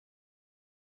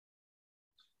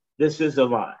 This is a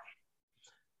lie.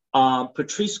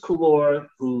 Patrice Cullors,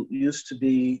 who used to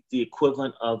be the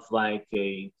equivalent of like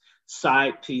a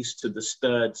side piece to the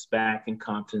Studs back in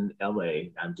Compton,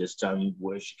 LA. I'm just telling you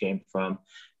where she came from.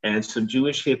 And some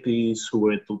Jewish hippies who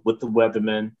were with the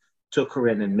Weathermen took her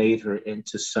in and made her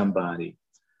into somebody.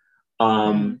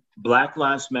 Black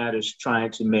Lives Matter is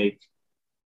trying to make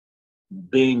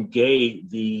being gay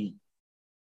the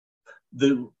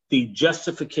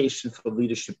justification for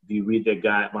leadership. If you read their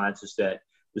guidelines, is that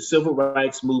the civil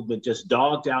rights movement just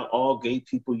dogged out all gay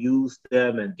people, used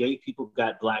them, and gay people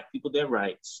got Black people their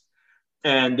rights.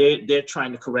 And they're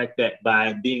trying to correct that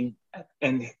by being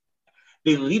and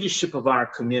the leadership of our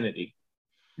community.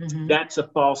 Mm-hmm. That's a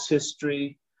false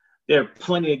history. There are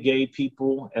plenty of gay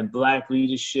people and Black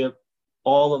leadership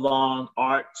all along,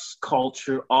 arts,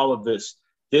 culture, all of this.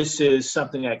 This is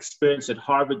something I experienced at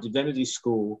Harvard Divinity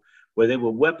School, where they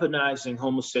were weaponizing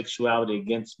homosexuality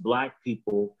against Black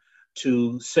people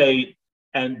to say,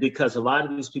 and because a lot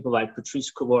of these people like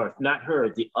Patrice Cullors, not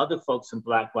her, the other folks in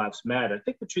Black Lives Matter, I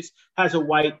think Patrice has a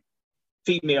white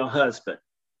female husband.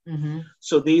 Mm-hmm.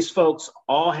 So these folks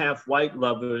all have white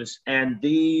lovers, and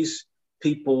these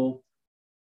people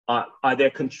are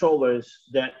their controllers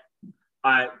that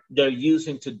they're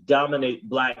using to dominate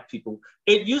Black people.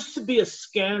 It used to be a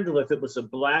scandal if it was a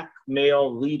Black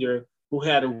male leader who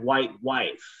had a white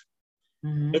wife.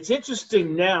 Mm-hmm. It's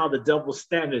interesting now, the double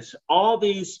standards. All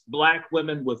these Black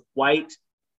women with white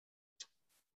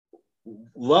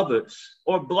lovers,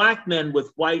 or Black men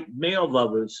with white male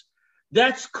lovers,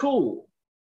 that's cool.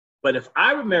 But if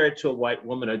I were married to a white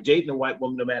woman or dating a white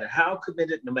woman, no matter how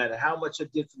committed, no matter how much I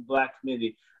did for the Black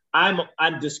community, I'm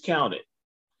discounted.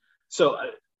 So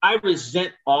I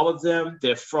resent all of them.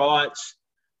 They're frauds.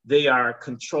 They are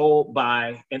controlled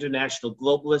by international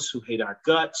globalists who hate our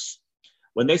guts.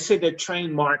 When they say they're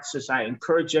trained Marxists, I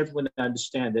encourage everyone to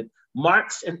understand that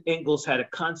Marx and Engels had a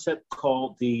concept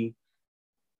called the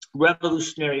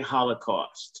Revolutionary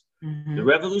Holocaust. Mm-hmm. The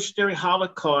Revolutionary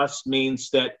Holocaust means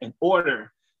that in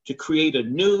order to create a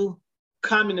new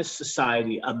communist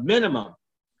society, a minimum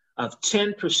of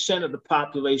 10% of the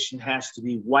population has to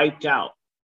be wiped out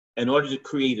in order to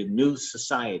create a new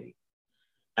society.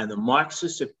 And the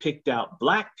Marxists have picked out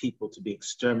Black people to be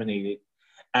exterminated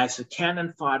as a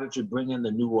cannon fodder to bring in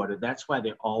the new order. That's why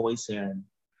they're always in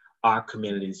our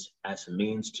communities as a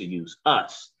means to use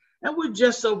us. And we're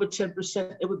just over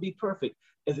 10%. It would be perfect.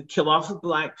 If you kill off the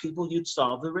Black people, you'd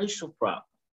solve the racial problem.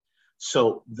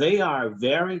 So they are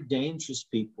very dangerous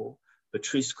people.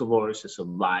 Patrice Cullors is a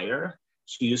liar.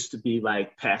 She used to be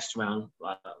like passed around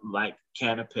like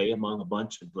canapé among a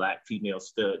bunch of Black female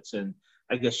studs. And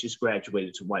I guess she's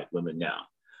graduated to white women now.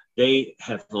 They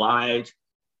have lied.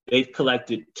 They've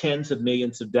collected tens of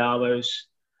millions of dollars.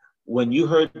 When you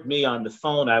heard me on the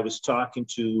phone, I was talking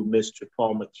to Mr.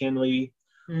 Paul McKinley,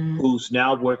 who's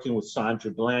now working with Sandra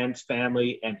Bland's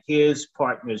family, and his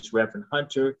partner is Reverend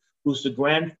Hunter, who's the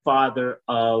grandfather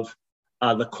of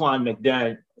Laquan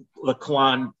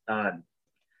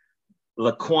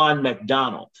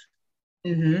McDonald.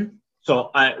 Mm-hmm.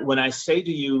 So when I say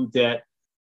to you that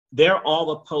they're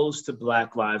all opposed to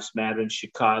Black Lives Matter in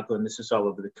Chicago, and this is all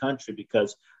over the country,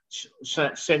 because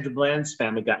Sandra Bland's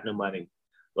family got no money.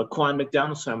 Laquan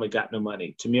McDonald's family got no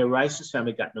money. Tamir Rice's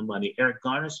family got no money. Eric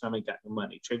Garner's family got no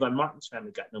money. Trayvon Martin's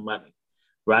family got no money.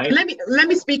 Right? Let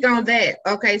me speak on that.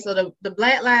 Okay, so the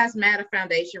Black Lives Matter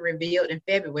Foundation revealed in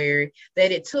February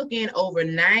that it took in over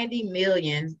 $90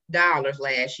 million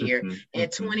last year in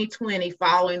 2020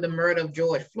 following the murder of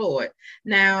George Floyd.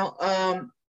 Now,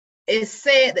 it's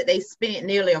said that they spent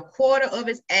nearly a quarter of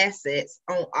its assets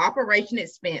on operation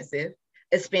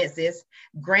expenses,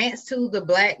 grants to the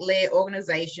Black-led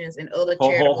organizations and other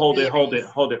charitable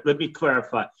Hold it. Let me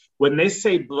clarify. When they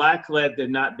say Black-led, they're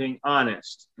not being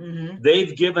honest. Mm-hmm.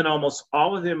 They've given almost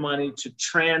all of their money to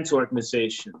trans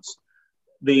organizations.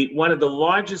 One of the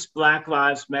largest Black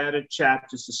Lives Matter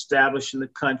chapters established in the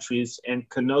country is in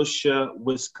Kenosha,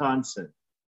 Wisconsin.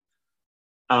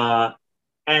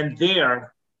 And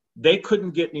there, they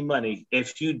couldn't get any money.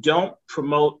 If you don't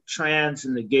promote trans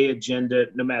and the gay agenda,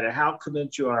 no matter how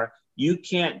committed you are, you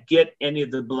can't get any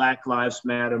of the Black Lives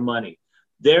Matter money.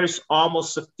 There's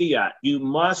almost a fiat. You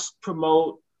must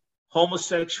promote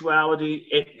homosexuality.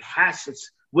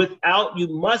 You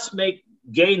must make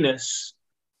gayness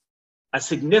a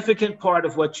significant part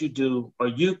of what you do, or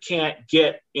you can't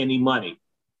get any money.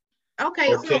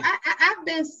 Okay. So I've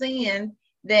been seeing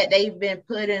that they've been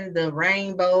putting the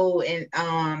rainbow and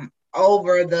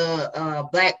over the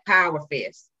Black Power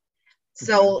Fest.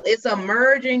 So it's a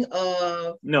merging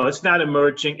of. No, it's not a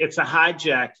merging. It's a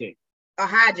hijacking. A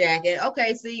hijacking.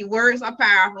 Okay, see, words are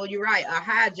powerful. You're right. A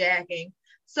hijacking.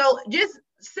 So just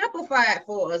simplify it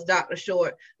for us, Dr.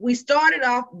 Short. We started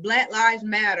off Black Lives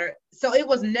Matter. So it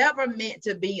was never meant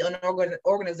to be an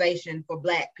organization for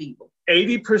Black people.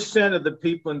 80% of the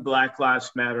people in Black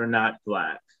Lives Matter are not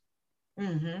Black.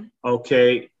 Mm-hmm.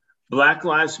 Okay. Black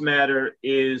Lives Matter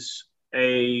is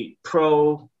a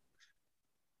pro-Marxist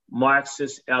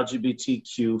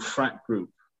LGBTQ front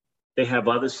group. They have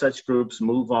other such groups,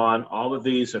 Move On. All of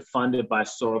these are funded by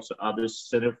Soros or others,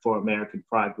 Center for American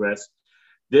Progress.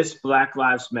 This Black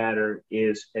Lives Matter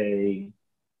is a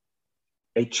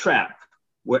trap.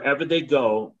 Wherever they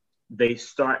go, they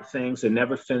start things and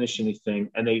never finish anything.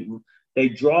 And they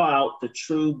draw out the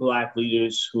true Black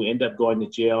leaders who end up going to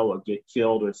jail or get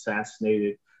killed or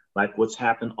assassinated, like what's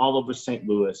happened all over St.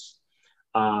 Louis.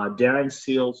 Darren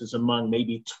Seals is among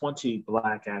maybe 20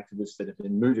 Black activists that have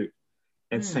been murdered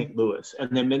in St. Louis.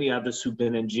 And there are many others who've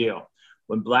been in jail.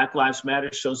 When Black Lives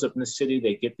Matter shows up in the city,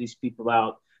 they get these people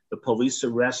out. The police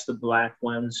arrest the Black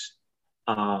ones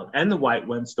and the white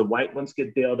ones. The white ones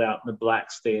get bailed out and the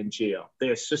Blacks stay in jail. They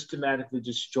are systematically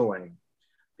destroying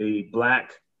the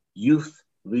Black youth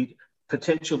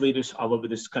potential leaders all over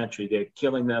this country. They're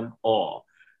killing them all.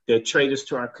 They're traitors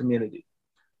to our community.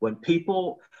 When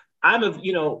people, there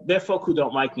are folk who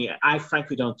don't like me. I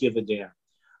frankly don't give a damn.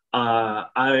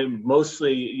 I'm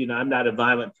mostly, I'm not a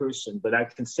violent person, but I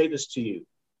can say this to you.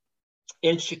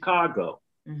 In Chicago,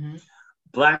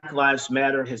 Black Lives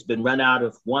Matter has been run out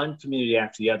of one community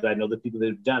after the other. I know the people that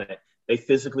have done it. They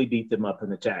physically beat them up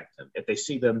and attack them. If they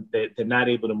see them, they're not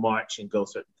able to march and go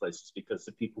certain places because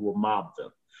the people will mob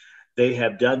them. They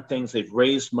have done things. They've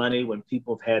raised money when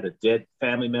people have had a dead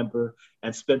family member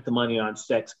and spent the money on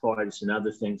sex parties and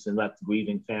other things and left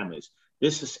grieving families.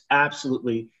 This is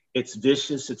absolutely, it's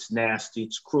vicious, it's nasty,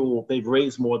 it's cruel. They've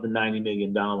raised more than $90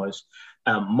 million.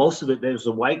 Most of it, there's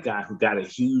a white guy who got a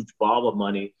huge ball of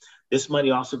money. This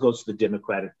money also goes to the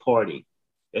Democratic Party.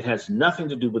 It has nothing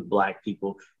to do with Black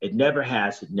people. It never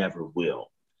has, it never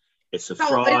will. It's a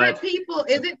fraud.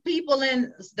 Is it people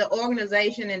in the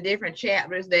organization in different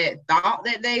chapters that thought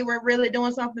that they were really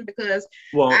doing something? Because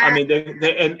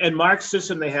in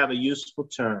Marxism, they have a useful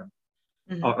term,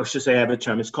 or should say have a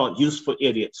term. It's called useful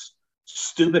idiots,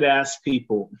 stupid ass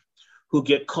people who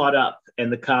get caught up in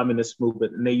the communist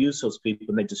movement, and they use those people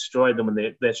and they destroy them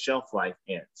when their shelf life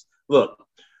ends. Look,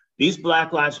 these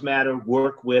Black Lives Matter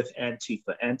work with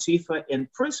Antifa. Antifa in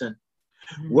prison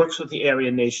works with the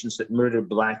Aryan nations that murder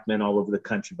Black men all over the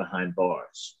country behind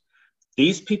bars.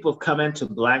 These people have come into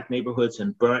Black neighborhoods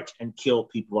and burnt and killed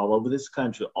people all over this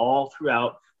country all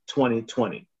throughout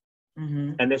 2020.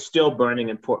 And they're still burning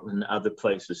in Portland and other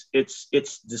places. It's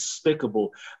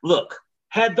despicable. Look,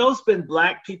 had those been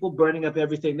Black people burning up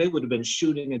everything, they would have been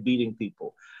shooting and beating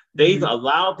people. They've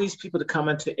allowed these people to come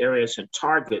into areas and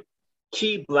target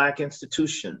key Black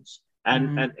institutions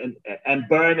and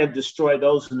burn and destroy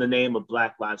those in the name of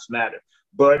Black Lives Matter.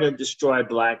 Burn and destroy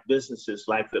Black businesses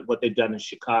like what they've done in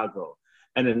Chicago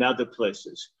and in other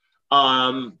places.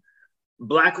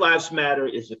 Black Lives Matter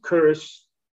is a curse.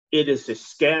 It is a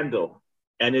scandal,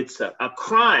 and it's a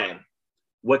crime.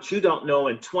 What you don't know,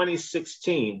 in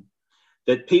 2016,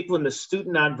 that people in the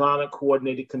Student Nonviolent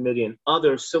Coordinating Committee and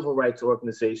other civil rights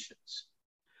organizations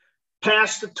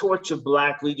passed the torch of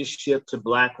Black leadership to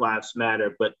Black Lives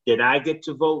Matter. But did I get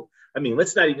to vote? I mean,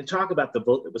 let's not even talk about the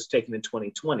vote that was taken in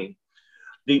 2020.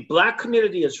 The Black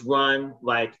community is run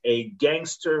like a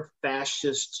gangster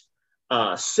fascist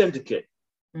syndicate.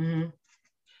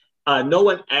 No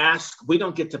one asked. We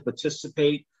don't get to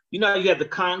participate. You have the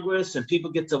Congress and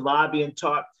people get to lobby and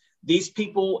talk. These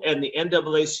people and the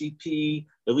NAACP,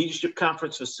 the Leadership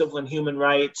Conference for Civil and Human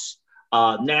Rights,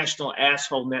 National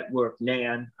Asshole Network,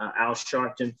 NAN, Al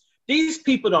Sharpton. These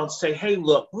people don't say, hey,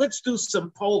 look, let's do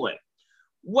some polling.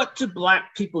 What do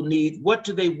Black people need? What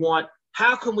do they want?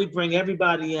 How can we bring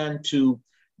everybody in to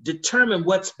determine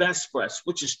what's best for us,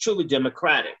 which is truly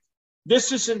democratic?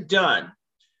 This isn't done.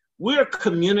 We're a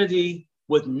community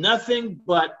with nothing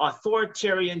but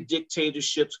authoritarian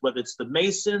dictatorships, whether it's the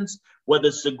Masons, whether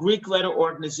it's the Greek letter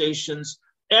organizations,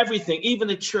 everything, even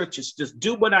the churches, just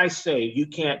do what I say. You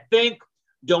can't think,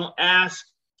 don't ask.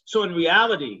 So in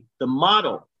reality, the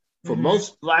model for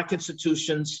most Black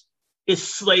institutions is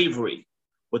slavery,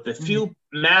 with a few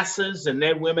masses and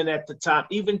their women at the top,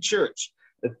 even church.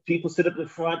 The people sit up in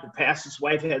front, the pastor's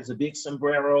wife has a big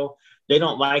sombrero. They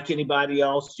don't like anybody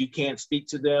else. You can't speak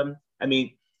to them. I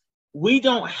mean, we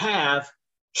don't have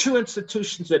true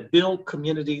institutions that build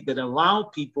community, that allow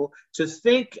people to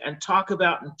think and talk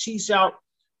about and tease out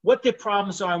what their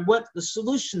problems are and what the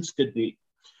solutions could be.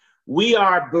 We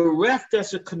are bereft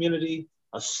as a community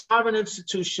of sovereign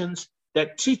institutions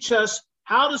that teach us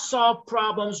how to solve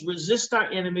problems, resist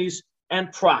our enemies,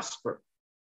 and prosper.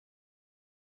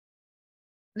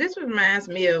 This reminds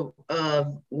me of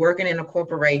working in a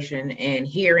corporation and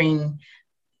hearing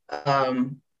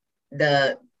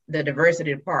the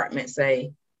diversity department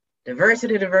say,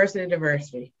 diversity, diversity,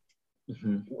 diversity.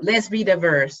 Let's be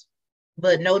diverse,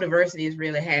 but no diversity is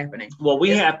really happening. Well,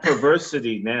 we have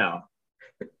perversity now.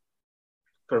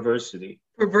 Perversity.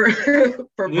 Perversity.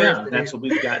 Yeah, that's what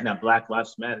we've got now. Black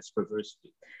Lives Matter is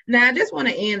perversity. Now, I just want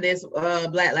to end this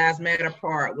Black Lives Matter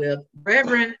part with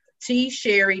Reverend T.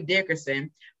 Sherry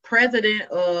Dickerson, president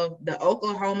of the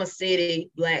Oklahoma City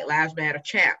Black Lives Matter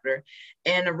chapter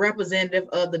and a representative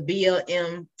of the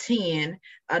BLM 10,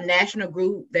 a national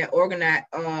group that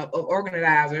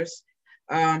organizers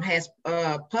has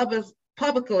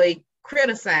publicly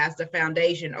criticized the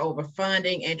foundation over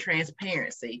funding and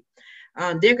transparency.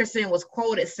 Dickerson was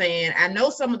quoted saying, "I know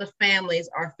some of the families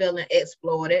are feeling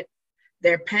exploited,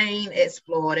 their pain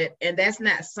exploited, and that's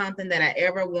not something that I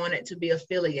ever wanted to be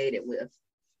affiliated with."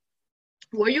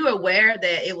 Were you aware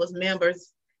that it was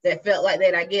members that felt like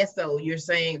that? I guess so. You're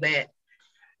saying that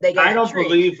they got I don't tricked.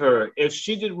 believe her. If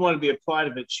she didn't want to be a part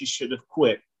of it, she should have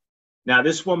quit. Now,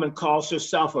 this woman calls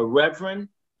herself a reverend.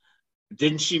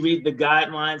 Didn't she read the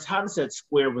guidelines? How does that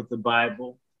square with the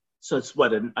Bible? So it's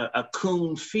what, a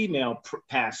coon female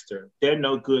pastor. They're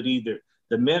no good either.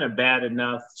 The men are bad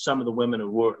enough. Some of the women are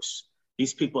worse.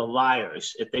 These people are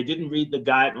liars. If they didn't read the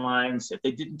guidelines, if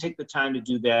they didn't take the time to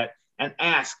do that and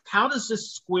ask, how does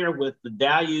this square with the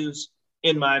values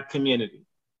in my community?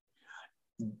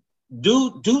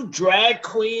 Do drag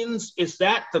queens, is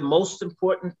that the most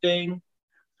important thing?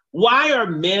 Why are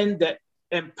men that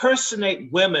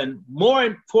impersonate women more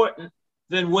important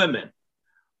than women?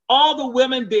 All the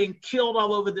women being killed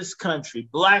all over this country,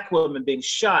 Black women being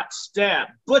shot,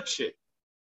 stabbed, butchered.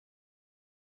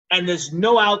 And there's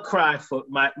no outcry for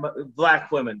my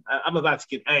Black women. I'm about to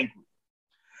get angry.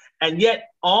 And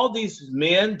yet all these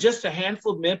men, just a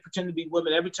handful of men pretend to be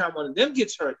women every time one of them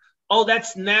gets hurt. Oh,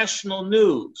 that's national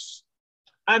news.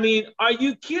 I mean, are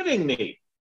you kidding me?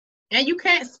 And you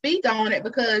can't speak on it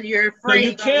because you're afraid you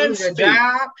you're going to lose your speak.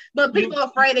 job. But people are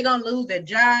afraid they're going to lose their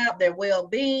job, their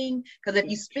well-being. Because if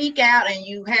you speak out and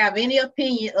you have any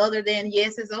opinion other than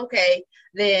yes, it's okay,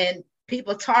 then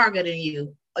people targeting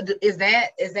you. Is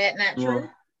that not true?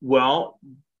 Well,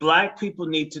 Black people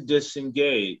need to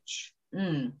disengage.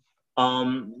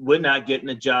 We're not getting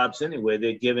the jobs anyway.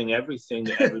 They're giving everything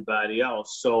to everybody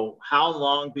else. So how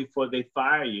long before they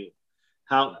fire you?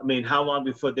 How long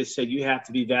before they say you have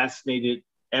to be vaccinated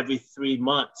every 3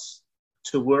 months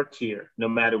to work here, no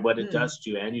matter what it does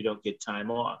to you, and you don't get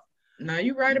time off? No,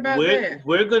 you're right about that.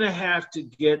 We're going to have to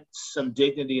get some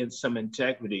dignity and some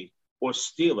integrity, or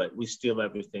steal it. We steal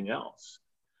everything else,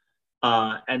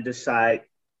 and decide,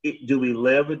 do we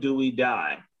live or do we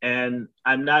die? And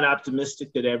I'm not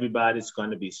optimistic that everybody's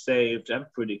going to be saved. I'm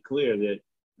pretty clear that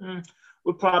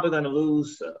we're probably going to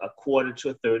lose a quarter to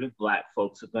a third of Black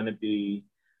folks are going to be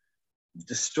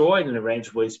destroyed in a range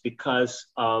of ways because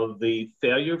of the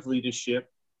failure of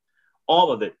leadership,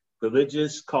 all of it,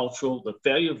 religious, cultural, the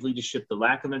failure of leadership, the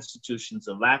lack of institutions,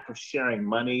 the lack of sharing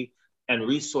money and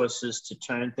resources to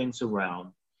turn things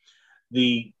around,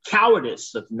 the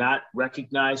cowardice of not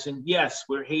recognizing, yes,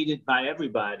 we're hated by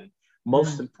everybody.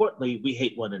 Most importantly, we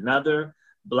hate one another.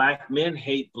 Black men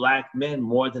hate Black men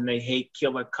more than they hate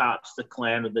killer cops, the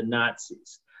Klan, or the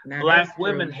Nazis. Now, Black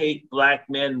women hate Black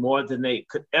men more than they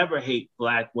could ever hate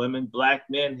Black women. Black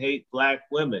men hate Black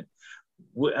women.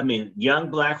 I mean, young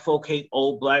Black folk hate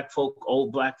old Black folk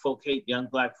hate young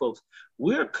Black folks.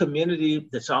 We're a community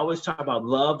that's always talking about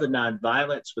love and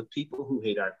nonviolence with people who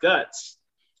hate our guts,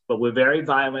 but we're very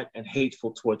violent and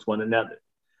hateful towards one another.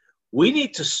 We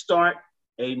need to start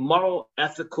a moral,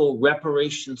 ethical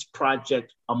reparations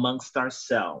project amongst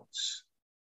ourselves.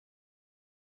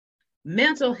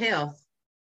 Mental health,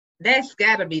 that's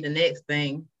got to be the next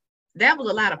thing. that was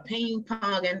a lot of ping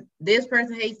pong, and this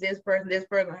person hates this person, this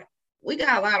person. We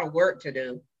got a lot of work to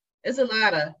do. It's a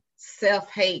lot of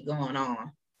self-hate going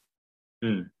on.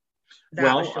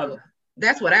 Well,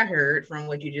 that's what I heard from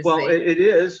what you just well, said. it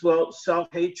is. Well,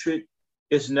 self-hatred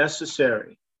is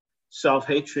necessary.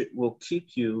 Self-hatred will keep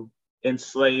you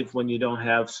enslaved when you don't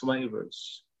have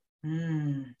slavers.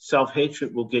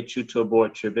 Self-hatred will get you to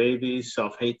abort your babies.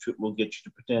 Self-hatred will get you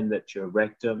to pretend that your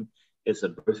rectum is a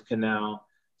birth canal.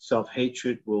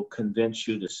 Self-hatred will convince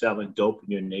you that selling dope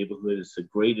in your neighborhood is the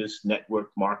greatest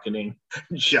network marketing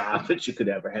job that you could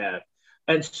ever have,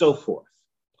 and so forth.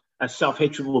 And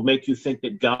self-hatred will make you think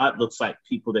that God looks like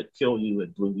people that kill you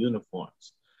in blue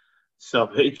uniforms.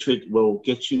 Self-hatred will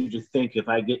get you to think, if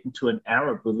I get into an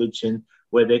Arab religion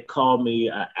where they call me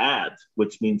Abd,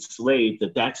 which means slave,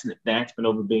 that's an advancement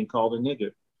over being called a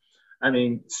nigger. I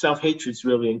mean, self-hatred is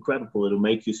really incredible. It'll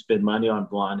make you spend money on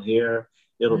blonde hair.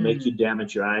 It'll make you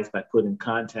damage your eyes by putting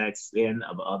contacts in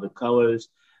of other colors.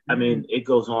 I mean, it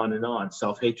goes on and on.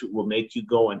 Self-hatred will make you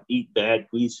go and eat bad,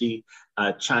 greasy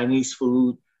Chinese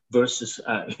food versus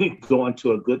going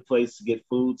to a good place to get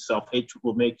food. Self-hatred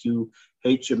will make you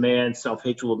hate your man.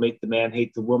 Self-hatred will make the man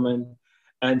hate the woman,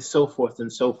 and so forth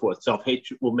and so forth.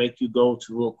 Self-hatred will make you go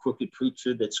to a little crooked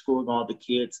preacher that's screwing all the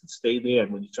kids and stay there.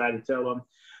 And when you try to tell them,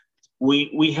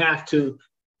 we have to,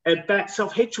 in fact,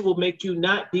 self-hatred will make you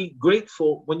not be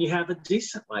grateful when you have a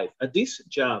decent life, a decent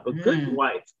job, a good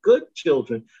wife, good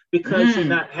children, because you're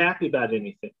not happy about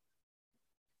anything.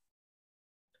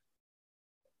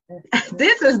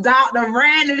 This is Dr.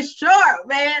 Brandon Short,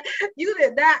 man. You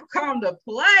did not come to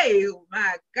play.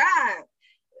 My God.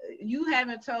 You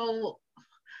haven't told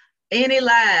any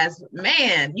lies.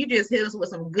 Man, you just hit us with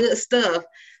some good stuff.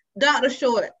 Dr.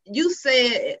 Short, you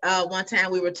said one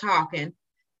time we were talking,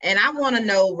 and I want to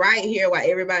know right here while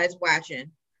everybody's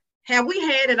watching, have we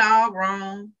had it all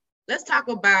wrong? Let's talk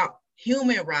about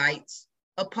human rights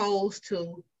opposed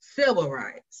to civil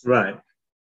rights. Right.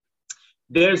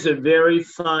 There's a very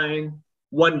fine,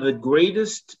 one of the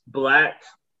greatest Black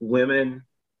women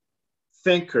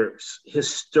thinkers,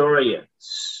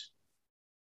 historians,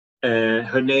 and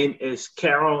her name is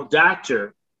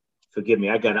Dr. Forgive me,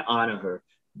 I got to honor her,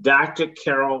 Dr.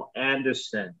 Carol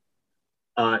Anderson.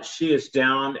 She is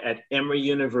down at Emory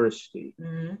University.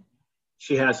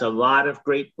 She has a lot of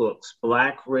great books,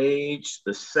 Black Rage,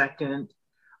 The Second,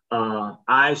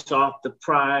 Eyes Off the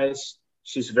Prize.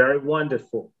 She's very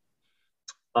wonderful.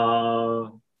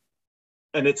 And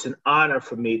it's an honor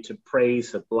for me to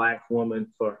praise a Black woman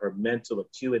for her mental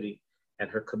acuity and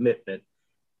her commitment.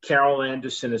 Carol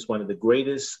Anderson is one of the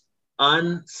greatest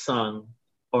unsung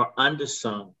or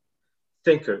undersung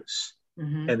thinkers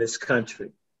in this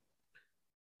country.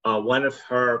 One of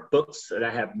her books that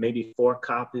I have maybe 4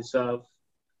 copies of,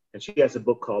 and she has a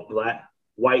book called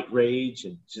White Rage,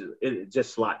 and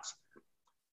just lots.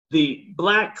 The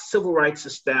Black civil rights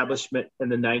establishment in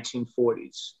the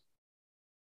 1940s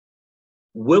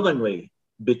willingly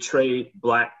betrayed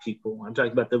Black people. I'm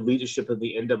talking about the leadership of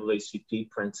the NAACP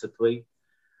principally,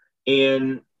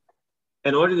 in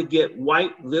order to get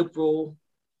white liberal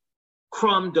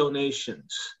crumb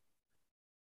donations.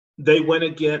 They went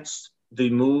against the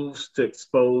moves to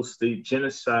expose the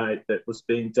genocide that was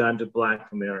being done to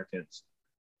Black Americans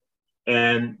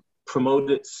and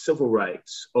promoted civil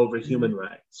rights over human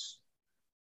rights.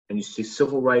 And you see,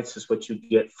 civil rights is what you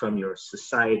get from your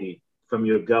society, from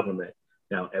your government.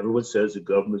 Now, everyone says the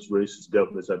government's racist,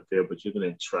 government's unfair, but you're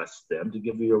going to trust them to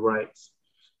give you your rights.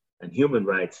 And human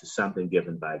rights is something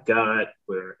given by God,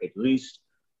 where at least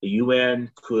the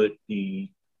UN could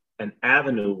be an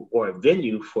avenue or a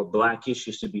venue for Black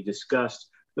issues to be discussed.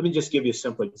 Let me just give you a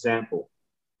simple example.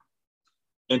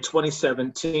 In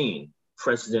 2017,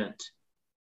 President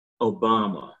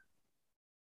Obama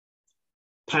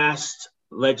passed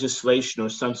legislation or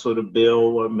some sort of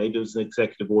bill, or maybe it was an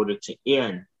executive order, to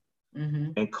end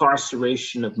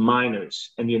incarceration of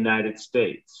minors in the United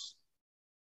States.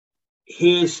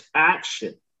 His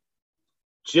action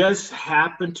just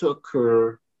happened to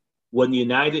occur when the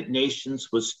United Nations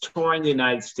was touring the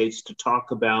United States to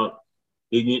talk about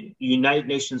the United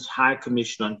Nations High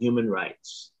Commission on Human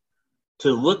Rights,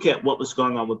 to look at what was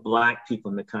going on with Black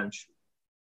people in the country.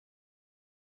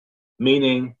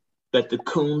 Meaning that the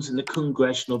Coons and the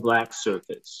Congressional Black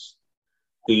Circus,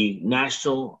 the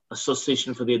National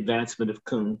Association for the Advancement of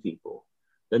Coon People,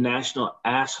 the National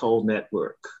Asshole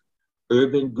Network,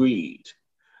 Urban Greed,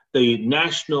 the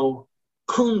National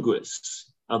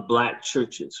Congress of Black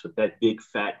Churches with that big,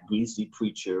 fat, greasy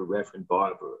preacher, Reverend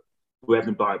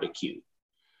Barbecue.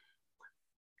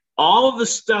 All of the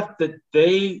stuff that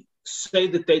they say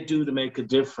that they do to make a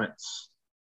difference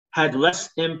had less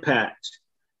impact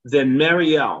than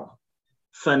Marielle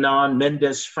Fanon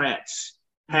Mendez France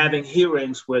having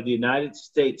hearings where the United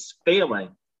States failing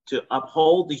to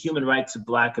uphold the human rights of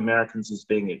Black Americans is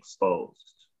being exposed.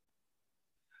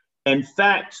 In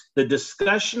fact, the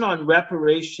discussion on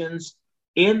reparations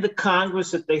in the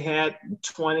Congress that they had in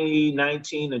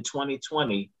 2019 and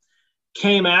 2020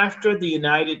 came after the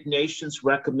United Nations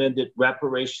recommended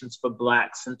reparations for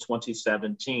Blacks in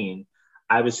 2017.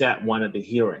 I was at one of the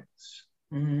hearings.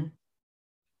 Mm-hmm.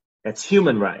 That's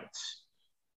human rights.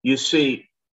 You see,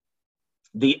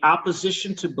 the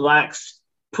opposition to Blacks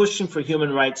pushing for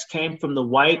human rights came from the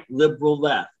white liberal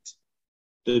left,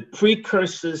 the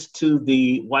precursors to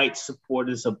the white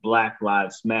supporters of Black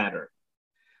Lives Matter,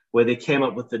 where they came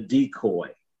up with the decoy.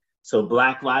 So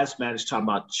Black Lives Matter is talking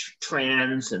about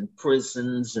trans and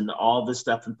prisons and all this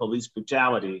stuff and police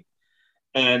brutality.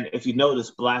 And if you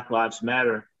notice, Black Lives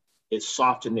Matter is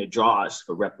soft in their draws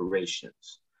for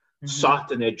reparations,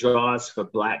 soft in their draws for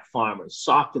Black farmers,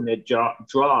 soft in their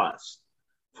draws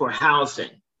for housing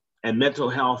and mental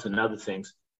health and other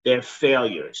things. They're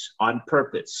failures on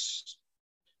purpose.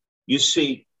 You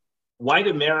see, white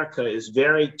America is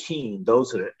very keen,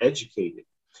 those that are educated,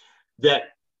 that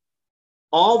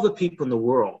all the people in the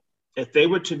world, if they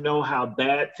were to know how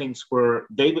bad things were,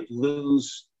 they would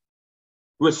lose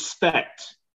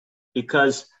respect,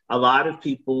 because a lot of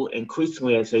people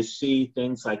increasingly, as they see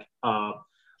things like all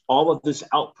of this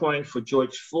outpouring for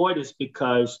George Floyd, is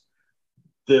because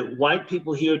the white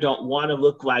people here don't want to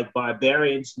look like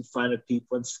barbarians in front of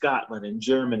people in Scotland and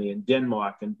Germany and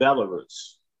Denmark and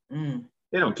Belarus.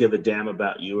 They don't give a damn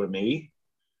about you or me.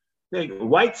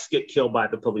 Whites get killed by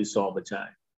the police all the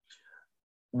time.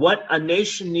 What a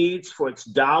nation needs for its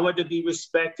dollar to be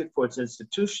respected, for its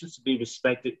institutions to be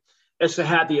respected, is to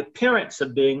have the appearance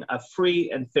of being a free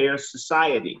and fair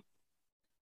society.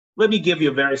 Let me give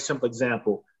you a very simple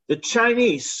example. The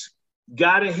Chinese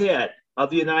got ahead of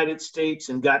the United States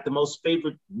and got the most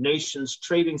favored nation's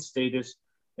trading status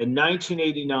in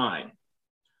 1989.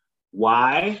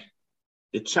 Why?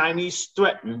 The Chinese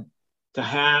threatened to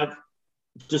have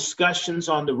discussions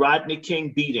on the Rodney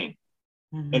King beating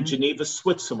in Geneva,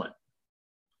 Switzerland.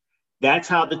 That's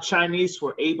how the Chinese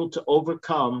were able to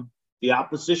overcome the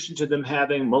opposition to them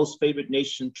having most favored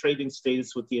nation trading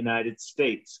status with the United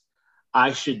States.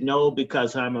 I should know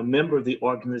because I'm a member of the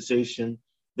organization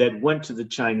that went to the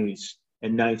Chinese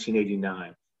in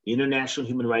 1989, the International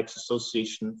Human Rights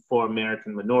Association for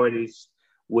American Minorities,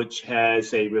 which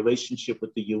has a relationship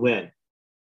with the UN.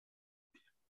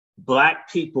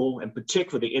 Black people, in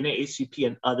particular the NAACP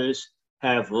and others,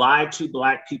 have lied to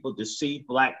Black people, deceived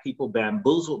Black people,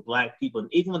 bamboozled Black people. And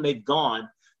even when they've gone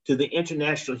to the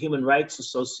International Human Rights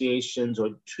Associations or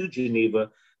to Geneva,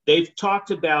 they've talked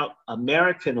about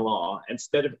American law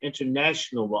instead of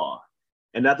international law.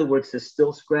 In other words, they're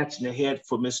still scratching their head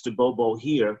for Mr. Bobo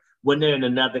here when they're in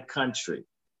another country.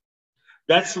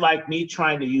 That's like me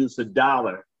trying to use the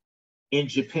dollar in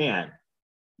Japan.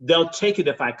 They'll take it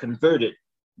if I convert it,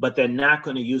 but they're not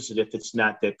going to use it if it's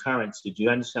not their currency. Do you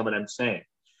understand what I'm saying?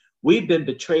 We've been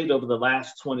betrayed over the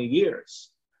last 20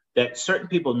 years, that certain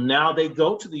people now they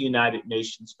go to the United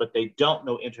Nations, but they don't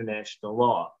know international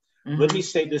law. Let me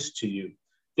say this to you.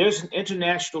 There's an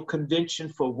international convention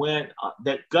for when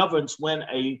that governs when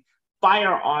a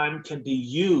firearm can be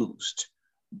used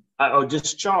or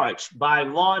discharged by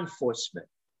law enforcement.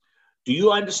 Do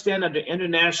you understand under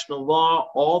international law,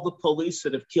 all the police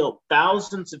that have killed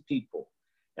thousands of people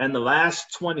in the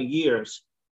last 20 years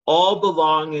all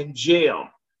belong in jail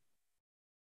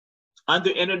under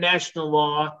international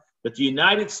law that the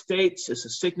United States is a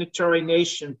signatory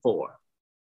nation for?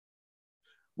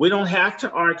 We don't have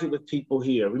to argue with people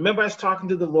here. Remember, I was talking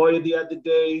to the lawyer the other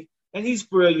day, and he's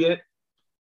brilliant,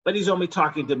 but he's only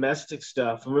talking domestic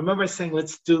stuff. And remember saying,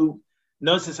 let's do,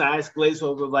 notice his eyes glaze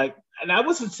over like, and I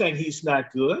wasn't saying he's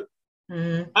not good.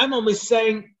 I'm only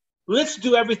saying, let's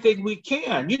do everything we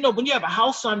can. You know, when you have a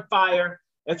house on fire,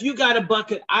 if you got a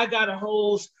bucket, I got a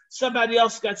hose, somebody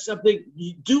else got something,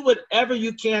 you do whatever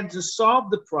you can to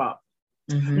solve the problem.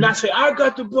 Not say, I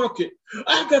got the bucket,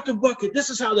 I got the bucket. This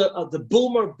is how the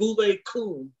boomer boule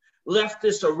coon,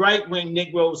 leftist or right-wing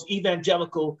Negroes,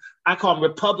 evangelical, I call them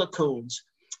Republicans.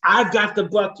 I've got the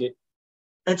bucket.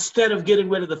 Instead of getting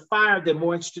rid of the fire, they're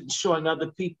more interested in showing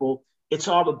other people it's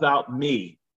all about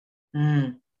me.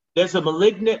 There's a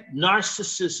malignant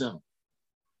narcissism,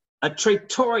 a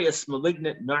traitorous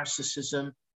malignant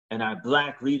narcissism in our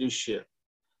Black leadership.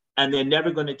 And they're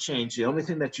never going to change. The only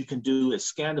thing that you can do is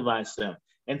scandalize them.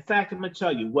 In fact, I'm going to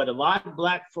tell you what a lot of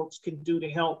Black folks can do to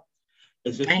help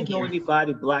is if you know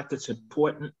anybody Black that's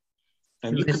important,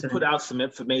 And you can put out some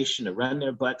information to run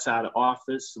their butts out of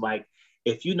office. Like,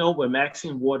 if you know where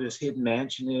Maxine Waters' hidden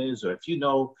mansion is, or if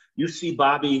you see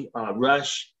Bobby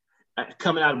Rush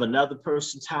coming out of another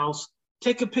person's house,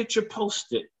 take a picture,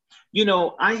 post it.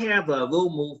 I have a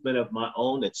little movement of my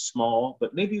own that's small,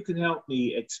 but maybe you can help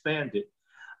me expand it.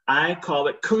 I call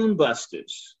it Coon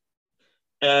Busters.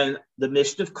 And the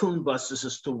mission of Coon Busters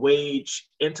is to wage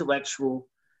intellectual,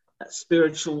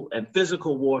 spiritual, and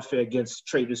physical warfare against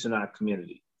traitors in our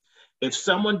community. If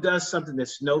someone does something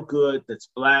that's no good, that's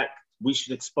Black, we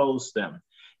should expose them.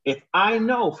 If I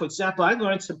know, for example, I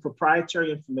learned some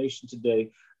proprietary information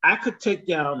today, I could take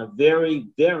down a very,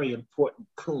 very important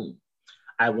coon.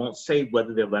 I won't say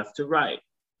whether they're left or right.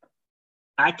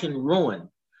 I can ruin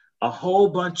a whole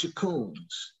bunch of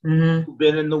coons who've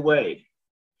been in the way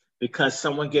because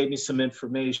someone gave me some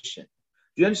information.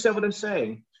 Do you understand what I'm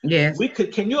saying? Yes.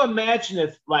 Can you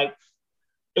imagine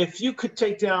if you could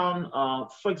take down,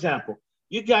 for example,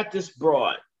 you got this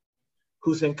broad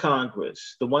who's in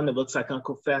Congress, the one that looks like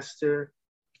Uncle Fester.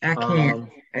 I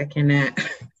cannot.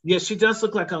 Yes, she does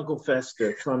look like Uncle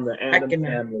Fester from the Adams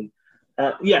family.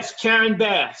 Yes, Karen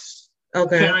Bass.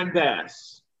 Okay. Karen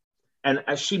Bass. And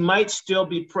she might still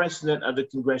be president of the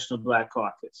Congressional Black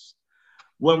Caucus.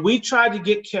 When we tried to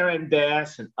get Karen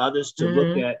Bass and others to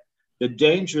look at the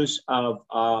dangers of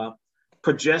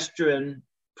progesterone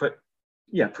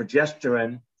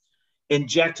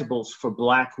injectables for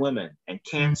Black women and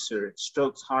cancer,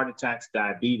 strokes, heart attacks,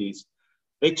 diabetes,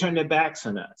 they turned their backs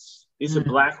on us. These are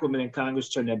Black women in Congress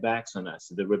turned their backs on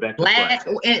us. The Rebecca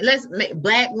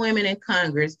Black women in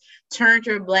Congress turned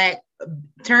their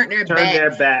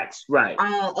backs right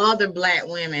on other Black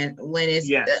women when it's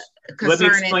concerning Let me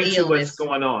explain illness. to you what's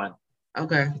going on.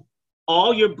 Okay.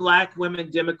 All your Black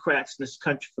women Democrats in this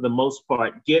country, for the most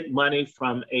part, get money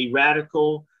from a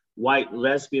radical white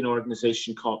lesbian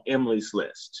organization called Emily's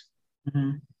List.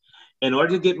 In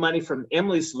order to get money from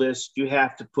Emily's List, you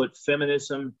have to put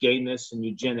feminism, gayness, and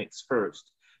eugenics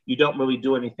first. You don't really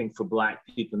do anything for Black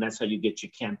people, and that's how you get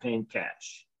your campaign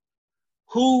cash.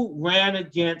 Who ran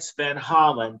against Van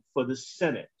Hollen for the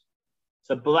Senate?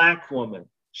 It's a Black woman.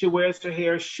 She wears her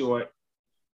hair short,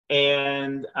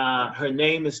 and her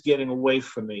name is getting away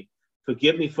from me.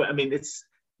 Forgive me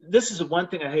this is the one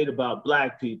thing I hate about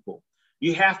Black people.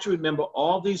 You have to remember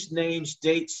all these names,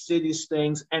 dates, cities,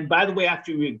 things. And by the way,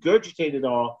 after you regurgitate it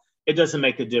all, it doesn't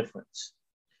make a difference.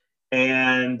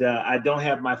 And I don't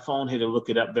have my phone here to look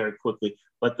it up very quickly.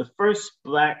 But the first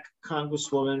Black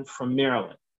Congresswoman from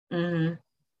Maryland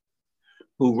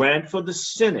who ran for the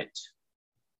Senate,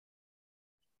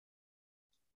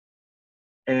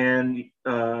 and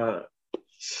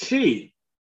she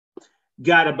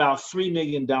got about $3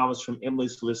 million from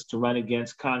Emily's List to run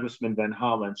against Congressman Van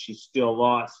Hollen. She still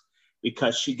lost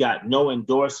because she got no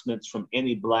endorsements from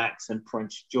any Blacks in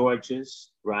Prince George's,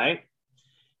 right?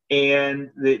 And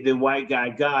the white guy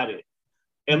got it.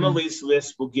 Emily's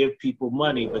List will give people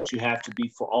money, but you have to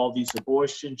be for all these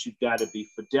abortions. You've got to be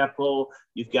for DEPO.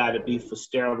 You've got to be for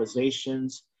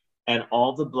sterilizations. And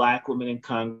all the Black women in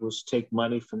Congress take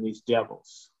money from these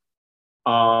devils.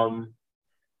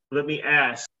 Let me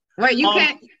ask. Wait, you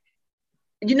can't.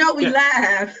 We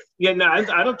live. Yeah, no,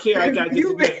 I don't care. I got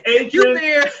you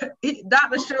there,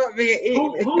 Dr.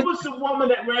 Shortman. Who was the woman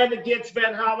that ran against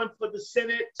Van Hollen for the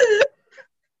Senate?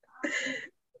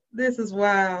 This is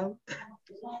wild.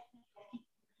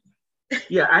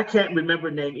 Yeah, I can't remember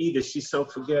her name either. She's so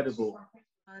forgettable.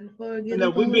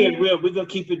 Unforgettable. We're being real. We're gonna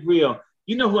keep it real.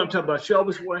 You know who I'm talking about? She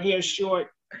always wore hair short.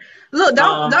 Look,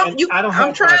 I'm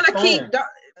trying to keep.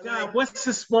 God, what's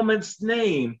this woman's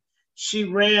name? She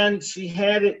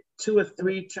had it 2 or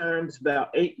 3 terms, about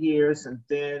 8 years, and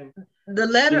then the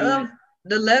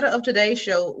letter of today's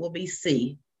show will be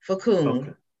C for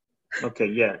Coon. Okay,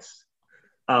 yes.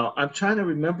 I'm trying to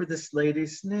remember this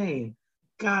lady's name.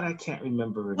 God, I can't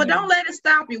remember her name. Well, don't let it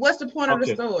stop you. What's the point of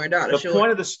the story, Dr. The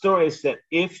point of the story is that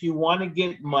if you want to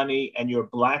get money and you're a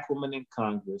Black woman in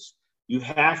Congress, you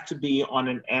have to be on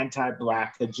an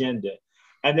anti-Black agenda.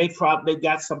 And they probably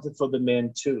got something for the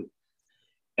men too.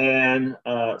 And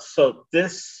so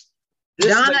this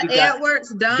Donna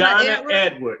Edwards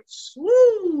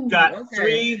Woo, got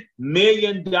 $3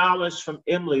 million from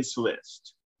Emily's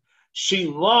List. She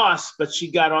lost, but she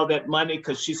got all that money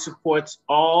because she supports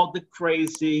all the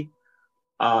crazy,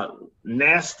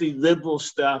 nasty liberal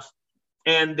stuff.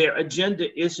 And their agenda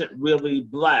isn't really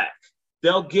Black.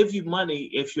 They'll give you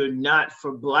money if you're not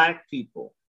for Black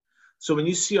people. So when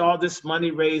you see all this money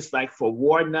raised, like for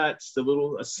War Nuts, the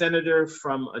little senator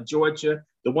from Georgia,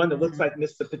 the one that looks like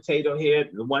Mr. Potato Head,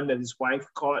 the one that his wife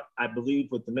caught, I believe,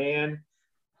 with the man,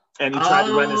 and he tried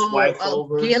to run his wife oh,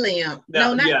 over. Gilliam.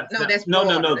 No, That's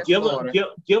Florida. no. That's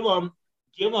Florida.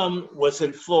 Gilliam was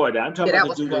in Florida. I'm talking Yeah,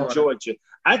 about the dude Florida. in Georgia.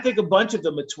 I think a bunch of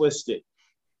them are twisted.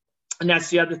 And that's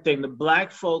the other thing. The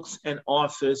black folks in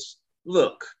office,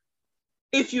 look,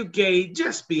 if you're gay,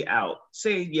 just be out.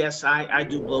 Say, yes, I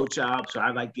do blowjobs, or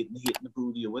I like getting hit in the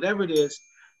booty, or whatever it is,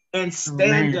 and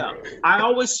stand up. I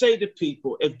always say to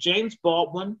people, if James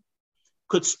Baldwin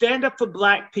could stand up for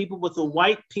black people with a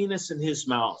white penis in his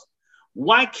mouth,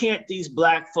 why can't these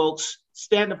black folks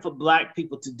stand up for black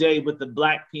people today with the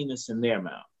black penis in their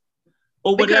mouth?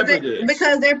 Or whatever it is.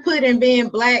 Because they're putting being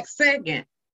black second.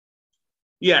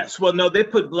 Yes, well, no, they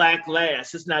put black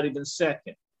last. It's not even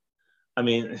second. I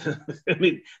mean,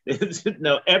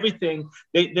 no, everything.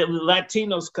 The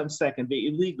Latinos come second.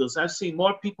 The illegals. I've seen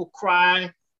more people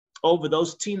cry over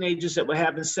those teenagers that were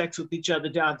having sex with each other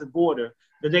down at the border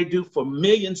than they do for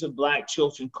millions of black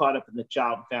children caught up in the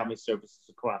child and family services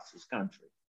across this country.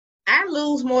 I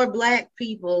lose more black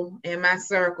people in my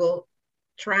circle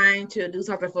trying to do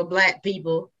something for black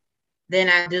people than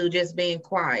I do just being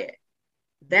quiet.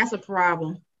 That's a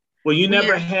problem. Well, you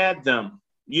never had them.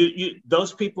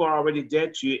 Those people are already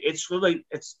dead to you.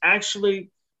 It's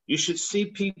actually, you should see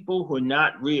people who are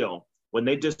not real. When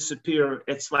they disappear,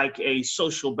 it's like a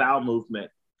social bowel movement.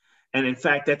 And in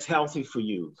fact, that's healthy for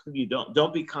you. You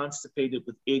don't be constipated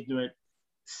with ignorant,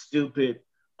 stupid,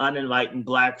 unenlightened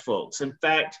black folks. In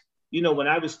fact, when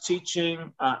I was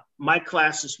teaching, my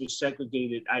classes were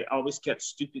segregated. I always kept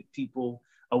stupid people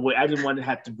away. I didn't want to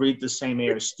have to breathe the same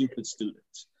air as stupid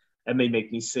students. That may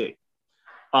make me sick.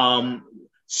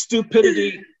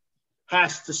 Stupidity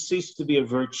has to cease to be a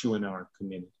virtue in our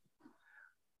community.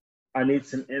 I need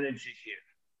some energy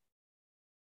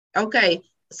here. Okay,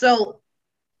 so,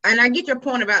 and I get your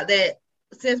point about that.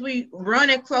 Since we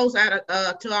running close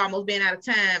to almost being out of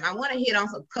time, I want to hit on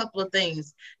a couple of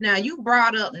things. Now, you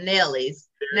brought up Nellies.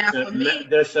 Now, for me,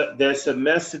 there's a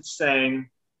message saying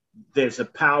there's a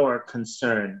power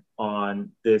concern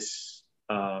on this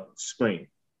screen.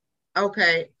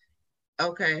 Okay.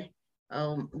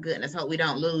 Oh goodness, hope we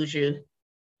don't lose you.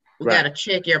 We got to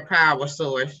check your power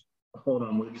source. Hold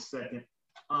on, wait a second.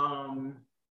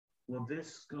 Will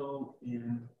this go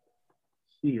in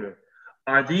here?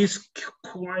 Are these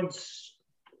cords?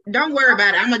 Don't worry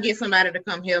about it. I'm gonna get somebody to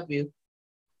come help you.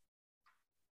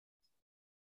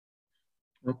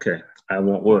 Okay, I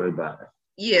won't worry about it.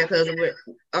 Yeah, because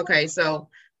okay. So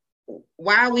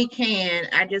while we can,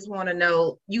 I just want to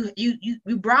know, you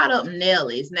brought up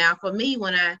Nellies. Now, for me,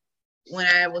 when I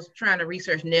was trying to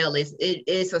research Nellies,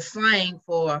 it's a slang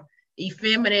for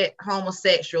effeminate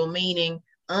homosexual, meaning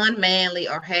unmanly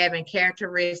or having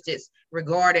characteristics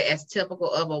regarded as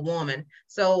typical of a woman.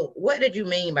 So what did you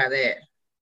mean by that?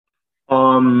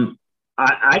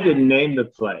 I didn't name the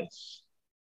place.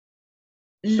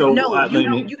 So no,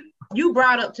 you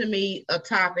brought up to me a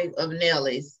topic of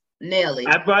Nellies.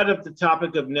 I brought up the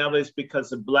topic of Nellies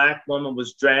because a black woman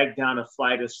was dragged down a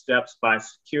flight of steps by a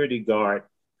security guard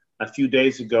a few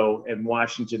days ago in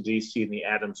Washington, D.C., in the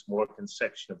Adams Morgan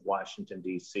section of Washington,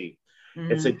 D.C.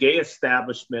 Mm-hmm. It's a gay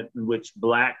establishment in which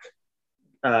black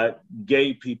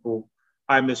gay people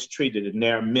are mistreated, and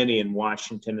there are many in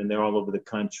Washington, and they're all over the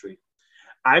country.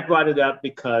 I brought it up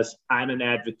because I'm an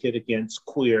advocate against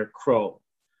queer crow.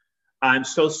 I'm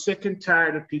so sick and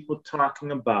tired of people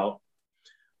talking about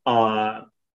the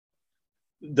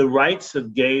rights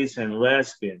of gays and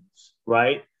lesbians,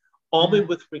 right? Only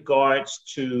with regards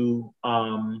to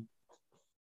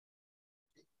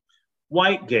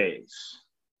white gays.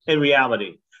 In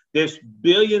reality, there's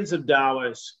billions of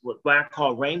dollars, what Black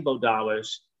call rainbow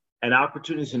dollars, and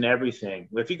opportunities in everything.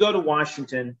 If you go to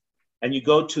Washington and you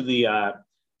go to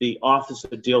the office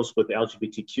that deals with the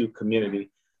LGBTQ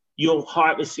community, you'll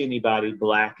hardly see anybody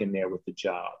black in there with a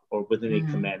job or with any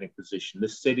commanding position. The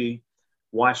city,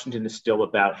 Washington, is still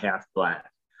about half black.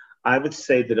 I would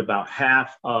say that about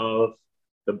half of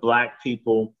the black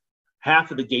people, half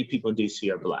of the gay people in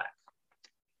DC are black,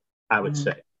 I would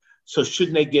say. So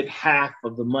shouldn't they get half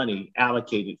of the money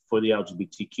allocated for the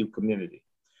LGBTQ community?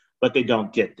 But they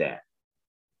don't get that,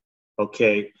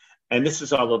 okay? And this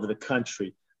is all over the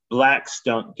country. Blacks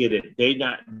don't get it. They're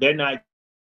not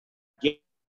getting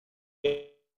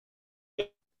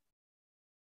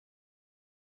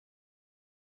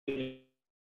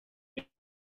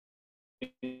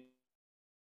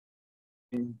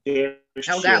their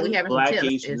God, we having black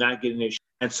gays are not getting their share.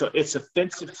 And so it's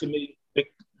offensive to me.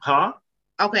 Huh?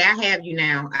 Okay, I have you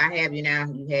now.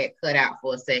 You had cut out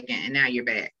for a second, and now you're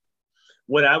back.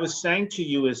 What I was saying to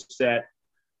you is that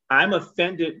I'm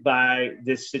offended by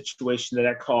this situation that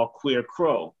I call queer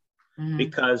crow.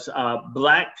 because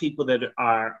Black people that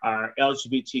are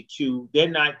LGBTQ, they're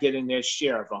not getting their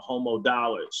share of the homo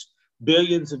dollars.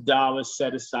 Billions of dollars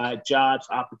set aside, jobs,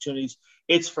 opportunities.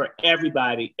 It's for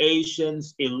everybody,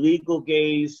 Asians, illegal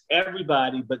gays,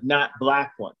 everybody, but not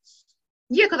Black ones.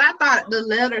 Yeah, because I thought the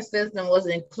letter system was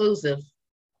inclusive.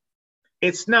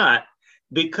 It's not,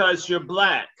 because you're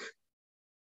Black.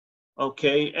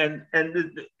 Okay,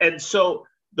 and so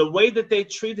the way that they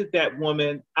treated that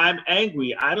woman, I'm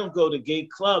angry. I don't go to gay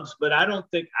clubs, but I don't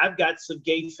think I've got some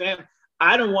gay family.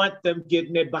 I don't want them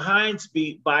getting their behinds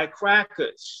beat by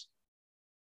crackers.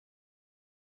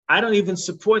 I don't even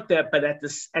support that, but at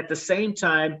the same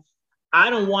time, I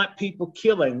don't want people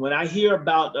killing. When I hear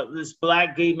about this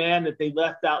Black gay man that they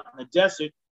left out in the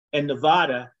desert in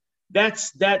Nevada,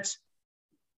 that's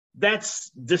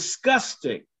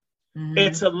disgusting. Mm-hmm.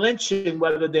 It's a lynching,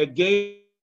 whether they're gay.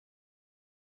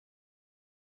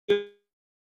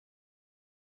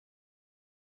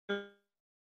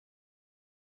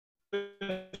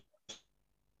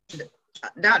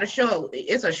 Dr. Shaw,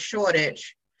 it's a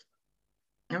shortage.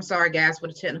 I'm sorry, guys, for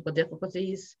the technical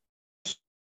difficulties.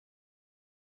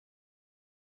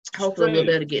 Hopefully we'll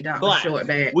be able to get Dr. Short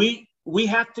back. We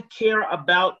have to care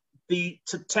about the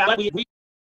totality.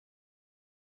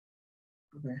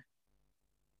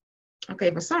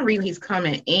 Okay, for some reason he's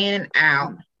coming in and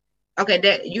out. Okay,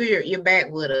 that you're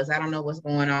back with us. I don't know what's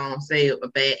going on. Say a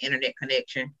bad internet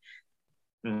connection.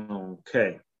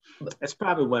 Okay, that's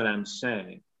probably what I'm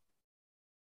saying.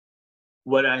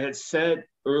 What I had said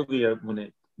earlier,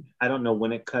 I don't know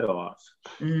when it cut off.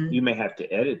 Mm-hmm. You may have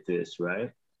to edit this,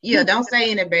 right? Yeah, don't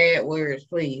say any bad words,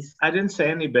 please. I didn't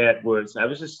say any bad words. I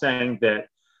was just saying that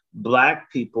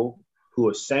Black people who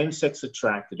are same-sex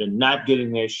attracted are not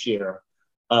getting their share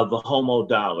of the homo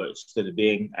dollars that are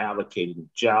being allocated,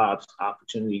 jobs,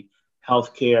 opportunity,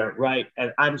 healthcare, right?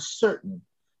 And I'm certain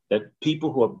that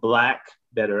people who are Black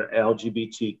that are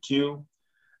LGBTQ,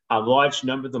 a large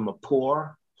number of them are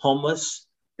poor, homeless.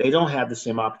 They don't have the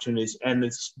same opportunities. And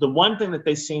it's the one thing that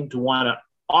they seem to want to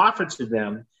offer to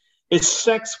them is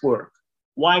sex work.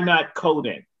 Why not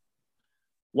coding?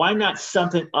 Why not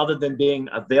something other than being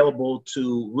available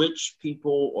to rich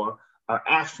people or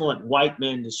affluent white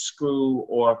men to screw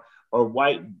or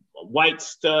white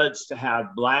studs to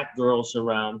have Black girls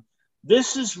around?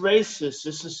 This is racist.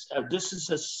 This is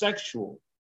a sexual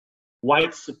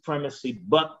white supremacy,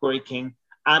 buck breaking.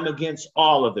 I'm against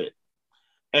all of it.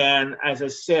 And as I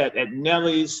said, at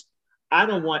Nellie's, I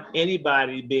don't want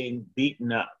anybody being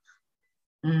beaten up.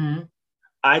 Mm-hmm.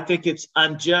 I think it's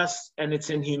unjust and it's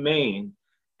inhumane.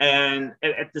 And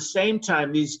at the same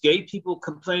time, these gay people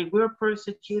complain, we're a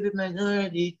persecuted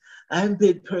minority. I've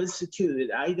been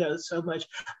persecuted. I know so much.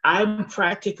 I'm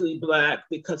practically Black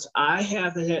because I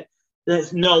haven't had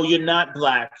this. No, you're not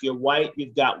Black. You're white.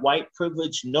 You've got white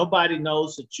privilege. Nobody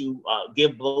knows that you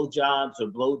give blowjobs or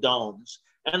blow domes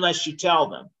unless you tell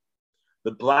them.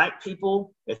 The Black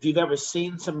people, if you've ever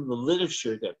seen some of the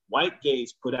literature that white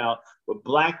gays put out, where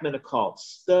Black men are called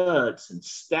studs and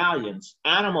stallions,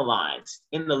 animalized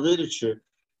in the literature,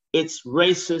 it's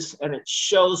racist and it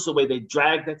shows the way they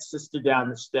dragged that sister down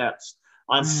the steps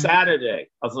on Saturday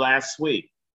of last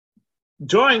week.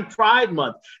 During Pride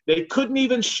Month, they couldn't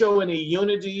even show any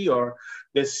unity or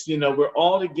this, we're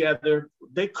all together.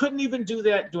 They couldn't even do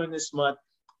that during this month.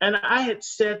 And I had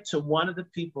said to one of the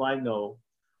people I know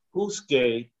who's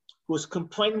gay, who's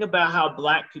complaining about how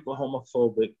Black people are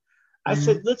homophobic, I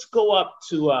said, let's go up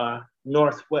to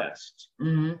Northwest.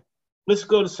 Mm-hmm. Let's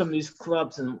go to some of these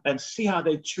clubs and see how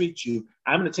they treat you.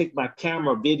 I'm going to take my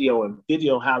camera and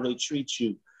video how they treat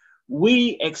you.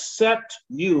 We accept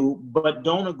you, but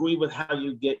don't agree with how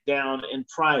you get down in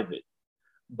private.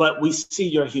 But we see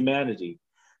your humanity.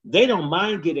 They don't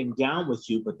mind getting down with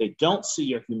you, but they don't see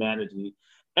your humanity.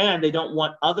 And they don't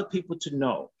want other people to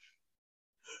know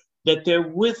that they're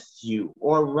with you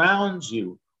or around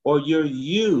you or you're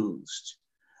used.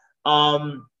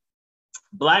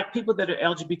 Black people that are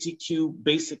LGBTQ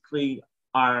basically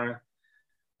are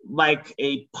like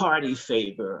a party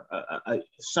favor,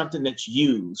 something that's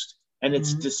used and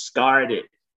it's discarded.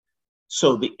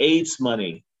 So the AIDS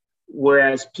money,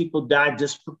 whereas people die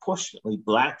disproportionately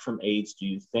Black from AIDS, do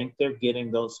you think they're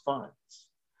getting those funds?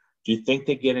 Do you think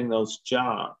they're getting those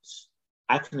jobs?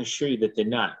 I can assure you that they're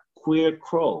not. Queer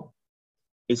crow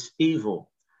is evil.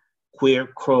 Queer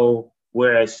crow,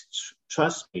 whereas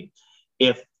trust me,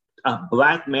 if a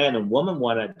Black man and woman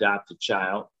want to adopt a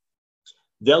child,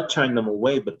 they'll turn them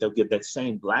away, but they'll give that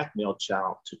same Black male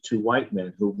child to two white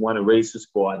men who want to raise this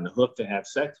boy on the hook to have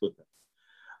sex with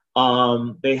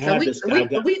them. They have this guy.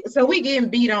 So we getting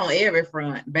beat on every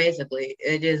front, basically.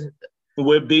 It just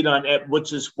We're beat on it,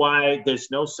 which is why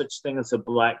there's no such thing as a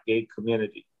Black gay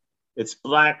community. It's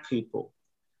Black people.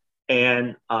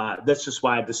 And that's just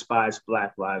why I despise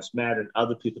Black Lives Matter and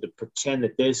other people to pretend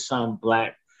that there's some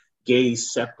Black gay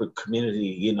separate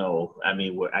community, you know. I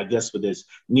mean, I guess where there's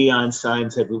neon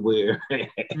signs everywhere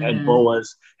and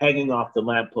boas hanging off the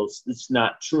lampposts. It's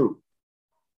not true.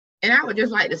 And I would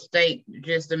just like to state,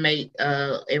 just to make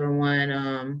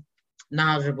everyone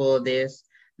knowledgeable of this,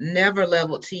 Never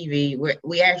Level TV,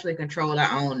 we actually control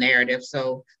our own narrative.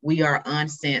 So we are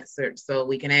uncensored, so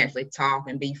we can actually talk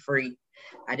and be free.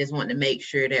 I just wanted to make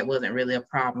sure that wasn't really a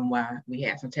problem while we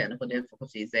had some technical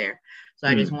difficulties there. So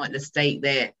I just wanted to state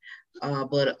that.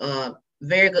 But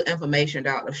very good information,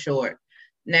 Dr. Short.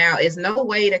 Now, it's no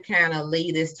way to kind of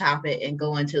leave this topic and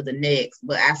go into the next,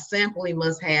 but I simply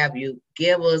must have you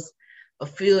give us a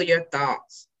few of your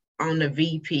thoughts on the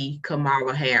VP,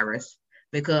 Kamala Harris,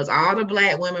 because all the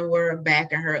Black women were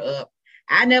backing her up.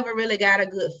 I never really got a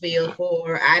good feel for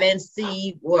her. I didn't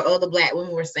see what other Black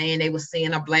women were saying. They were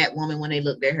seeing a Black woman when they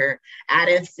looked at her. I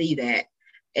didn't see that.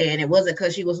 And it wasn't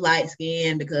because she was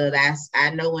light-skinned, because I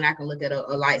know when I can look at a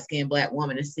light-skinned Black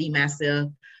woman and see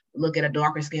myself, look at a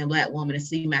darker-skinned Black woman and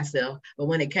see myself. But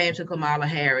when it came to Kamala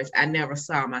Harris, I never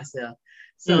saw myself.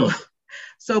 So,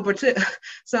 so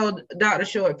Dr.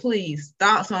 Short, please,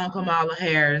 thoughts on Kamala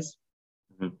Harris?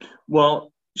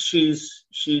 Well, she's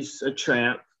a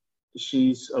tramp.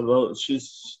 She's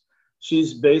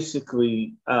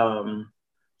basically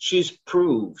she's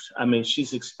proved. I mean,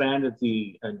 she's expanded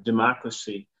the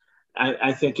democracy.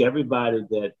 I think everybody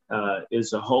that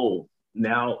is a whole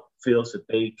now feels that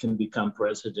they can become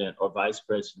president or vice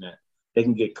president. They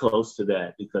can get close to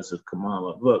that because of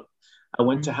Kamala. Look, I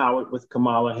went to Howard with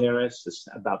Kamala Harris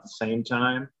about the same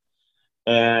time.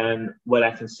 And what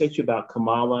I can say to you about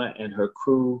Kamala and her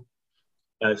crew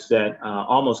is that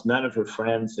almost none of her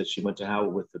friends that she went to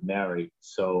Howard with are married.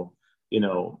 So, you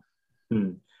know,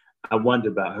 I wonder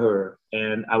about her.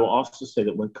 And I will also say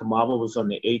that when Kamala was on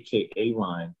the AKA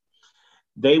line,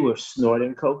 they were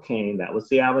snorting cocaine. That was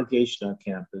the allegation on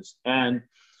campus. And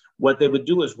what they would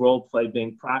do is role play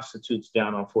being prostitutes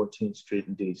down on 14th Street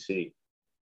in DC.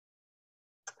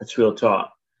 It's real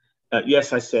talk.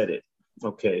 Yes, I said it.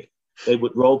 Okay. They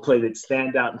would role play, they'd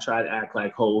stand out and try to act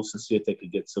like hoes and see if they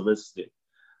could get solicited.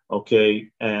 Okay.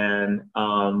 And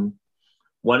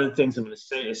one of the things I'm going to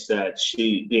say is that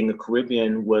she, being a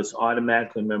Caribbean, was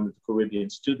automatically a member of the Caribbean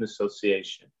Student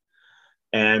Association.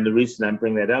 And the reason I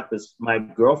bring that up is my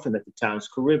girlfriend at the time was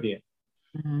Caribbean.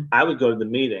 I would go to the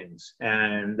meetings,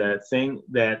 and the thing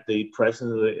that the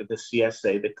president of the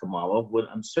CSA, that Kamala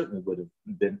certainly would have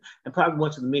been, and probably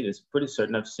went to the meetings, pretty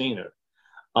certain I've seen her.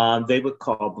 They would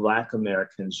call Black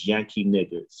Americans Yankee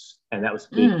niggers. And that was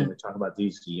big when we talk about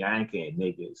these Yankee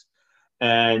niggers.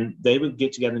 And they would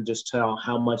get together and just tell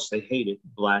how much they hated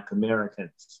Black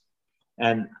Americans.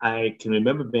 And I can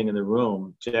remember being in the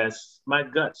room, just my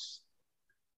guts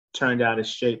turned out of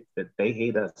shape that they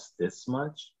hate us this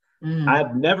much.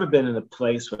 I've never been in a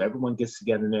place where everyone gets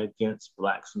together and they're against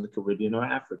Blacks from the Caribbean or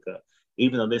Africa,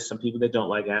 even though there's some people that don't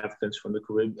like Africans from the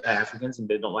Caribbean, Africans, and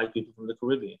they don't like people from the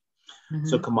Caribbean.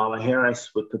 So Kamala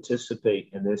Harris would participate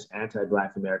in this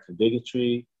anti-Black American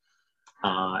bigotry.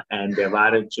 And there are a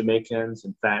lot of Jamaicans,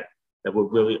 in fact, that were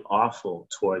really awful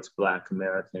towards Black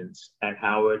Americans at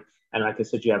Howard. And like I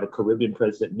said, you have a Caribbean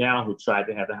president now who tried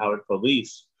to have the Howard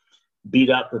police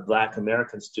beat up the Black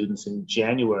American students in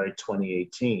January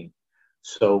 2018.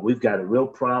 So we've got a real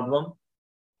problem.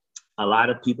 A lot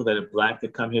of people that are Black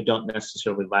that come here don't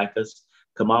necessarily like us.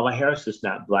 Kamala Harris is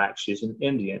not Black, she's an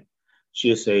Indian. She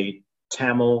is a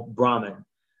Tamil Brahmin.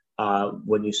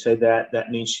 When you say that, that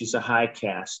means she's a high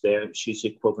caste. She's the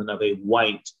equivalent of a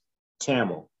white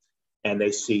Tamil. And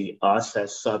they see us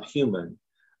as subhuman.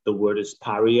 The word is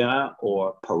pariah,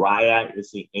 or pariah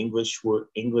is the English word,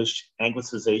 English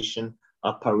anglicization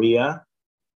of pariah,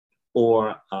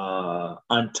 or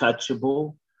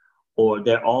untouchable, or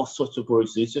there are all sorts of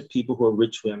words. These are people who are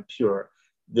ritually impure.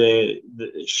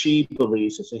 She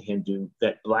believes, as a Hindu,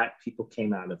 that Black people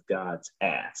came out of God's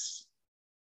ass.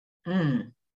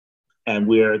 And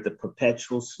we're the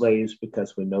perpetual slaves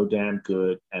because we're no damn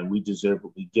good and we deserve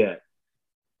what we get.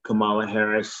 Kamala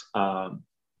Harris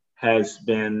has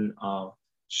been,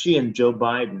 she and Joe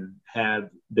Biden have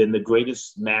been the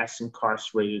greatest mass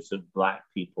incarcerators of Black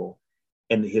people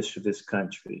in the history of this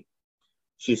country.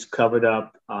 She's covered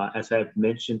up, as I've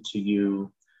mentioned to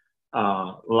you,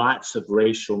 lots of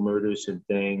racial murders and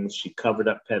things. She covered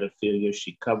up pedophilia.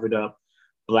 She covered up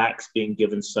Blacks being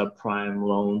given subprime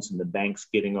loans and the banks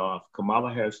getting off.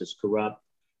 Kamala Harris is corrupt.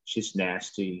 She's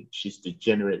nasty. She's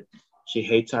degenerate. She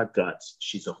hates our guts.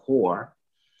 She's a whore.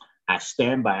 I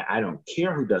stand by it. I don't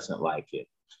care who doesn't like it.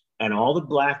 And all the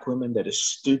Black women that are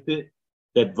stupid,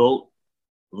 that vote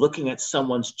looking at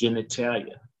someone's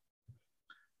genitalia.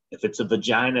 If it's a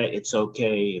vagina, it's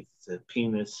okay. If it's a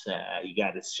penis, you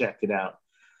got to check it out.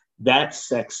 That's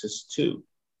sexist too.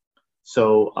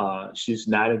 So she's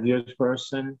not a good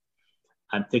person.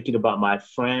 I'm thinking about my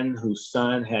friend whose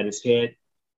son had his head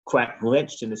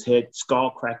lynched, and his head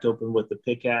skull cracked open with a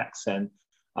pickaxe, and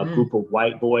a group of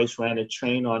white boys ran a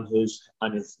train on his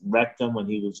rectum when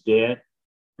he was dead.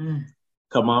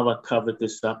 Kamala covered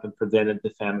this up and prevented the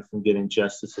family from getting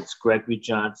justice. It's Gregory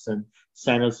Johnson,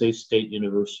 San Jose State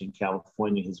University in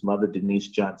California. His mother, Denise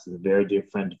Johnson, is a very dear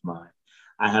friend of mine.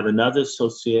 I have another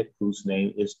associate whose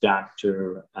name is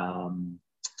Dr.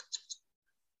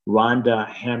 Rhonda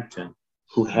Hampton,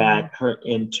 who had her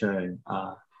intern,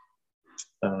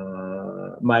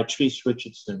 Maitrice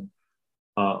Richardson,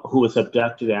 who was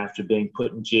abducted after being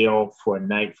put in jail for a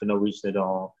night for no reason at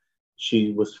all.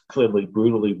 She was clearly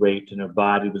brutally raped and her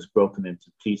body was broken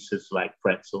into pieces like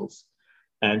pretzels.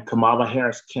 And Kamala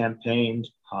Harris campaigned.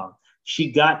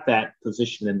 She got that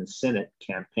position in the Senate,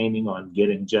 campaigning on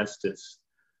getting justice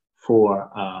for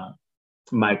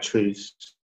Maitrice.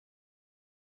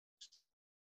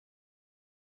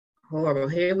 Horrible.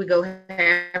 Here we go,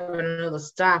 having another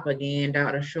stop again,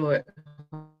 Dr. Short.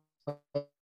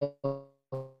 A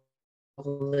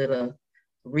little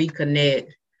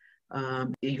reconnect.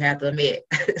 You have to admit,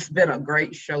 it's been a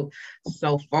great show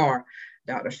so far.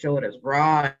 Dr. Short is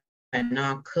raw and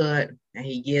non-cut, and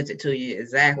he gives it to you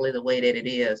exactly the way that it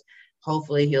is.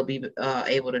 Hopefully, he'll be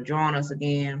able to join us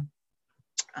again.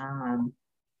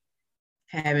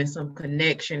 Having some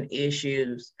connection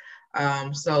issues.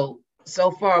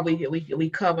 So far, we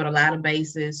covered a lot of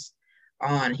bases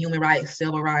on human rights,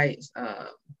 civil rights,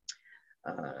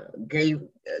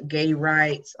 gay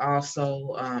rights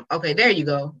also. Okay, there you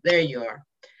go. There you are.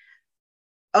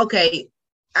 Okay,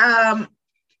 a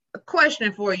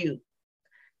question for you.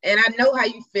 And I know how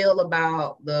you feel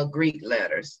about the Greek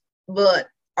letters, but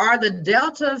are the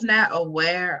Deltas not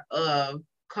aware of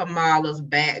Kamala's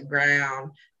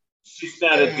background? She's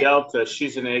not a Delta.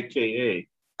 She's an AKA.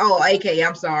 Oh, AKA.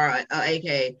 I'm sorry.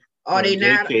 AKA. Are they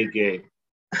not? AKA.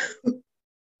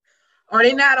 Are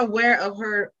they not aware of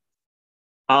her?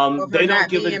 They don't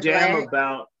give a damn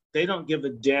about. They don't give a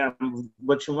damn.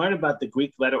 What you learn about the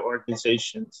Greek letter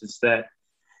organizations is that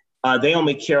they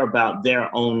only care about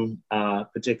their own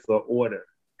particular order,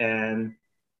 and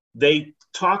they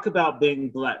talk about being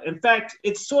Black. In fact,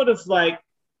 it's sort of like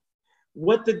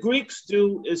what the Greeks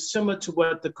do is similar to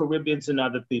what the Caribbeans and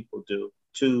other people do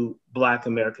to Black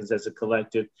Americans as a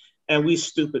collective, and we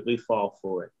stupidly fall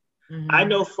for it. Mm-hmm. I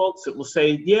know folks that will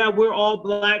say, yeah, we're all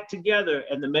Black together,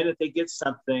 and the minute they get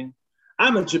something,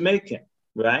 I'm a Jamaican,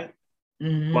 right?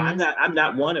 Mm-hmm. Well, I'm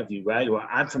not one of you, right? Or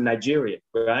I'm from Nigeria,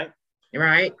 right?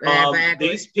 Right. Exactly.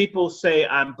 These people say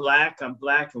I'm Black, and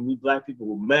we Black people,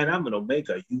 well, man, I'm an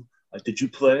Omega. Did you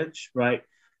pledge, right?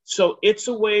 So it's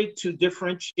a way to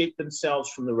differentiate themselves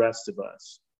from the rest of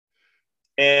us.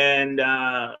 And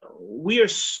we are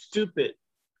stupid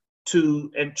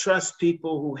to entrust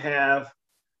people who have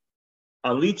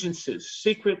allegiances,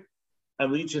 secret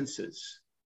allegiances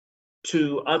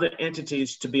to other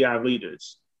entities to be our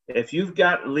leaders. If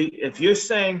you're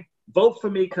saying, vote for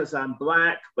me because I'm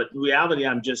Black, but in reality,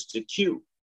 I'm just a Q,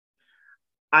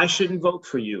 I shouldn't vote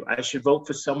for you. I should vote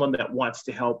for someone that wants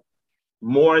to help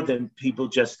more than people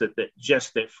just their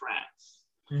friends.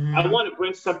 Mm-hmm. I want to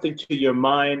bring something to your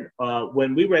mind.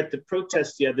 When we were at the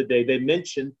protest the other day, they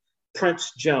mentioned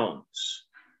Prince Jones.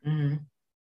 Mm-hmm.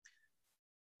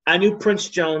 I knew Prince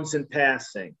Jones in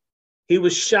passing. He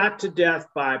was shot to death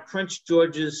by Prince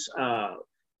George's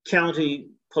County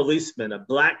policeman, a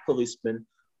Black policeman,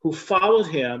 who followed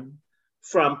him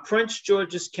from Prince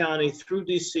George's County through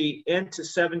DC into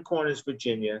Seven Corners,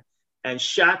 Virginia, and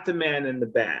shot the man in the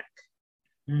back.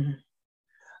 Mm-hmm.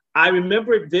 I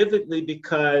remember it vividly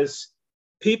because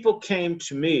people came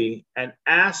to me and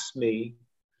asked me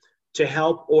to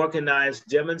help organize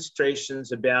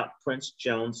demonstrations about Prince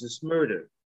Jones's murder.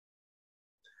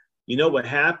 You know what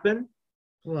happened?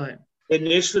 What?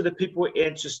 Initially, the people were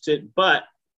interested, but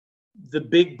the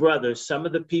big brother, some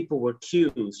of the people were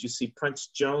Qs. You see, Prince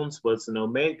Jones was an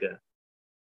Omega,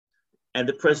 and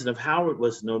the president of Howard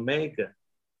was an Omega.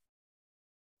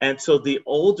 And so the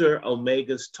older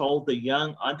Omegas told the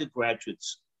young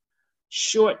undergraduates,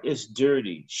 short is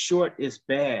dirty, short is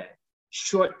bad,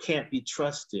 short can't be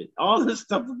trusted. All this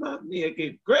stuff about me,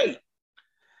 okay, great.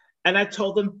 And I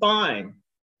told them, fine.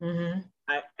 Mm-hmm.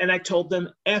 I told them,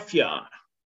 F y'all.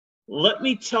 Let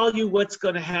me tell you what's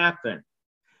going to happen.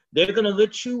 They're going to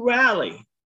let you rally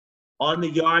on the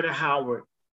yard of Howard,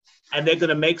 and they're going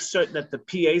to make certain that the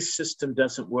PA system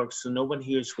doesn't work so no one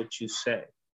hears what you say.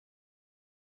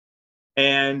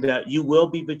 And you will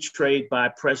be betrayed by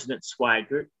President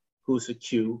Swigert, who's a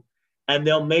Q, and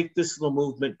they'll make this little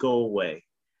movement go away.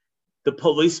 The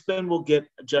policeman will get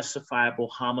a justifiable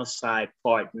homicide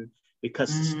pardon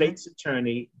because the state's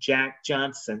attorney, Jack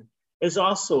Johnson, is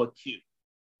also a Q.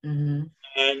 And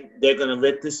they're going to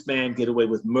let this man get away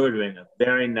with murdering a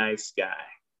very nice guy.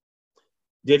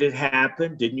 Did it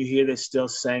happen? Didn't you hear they still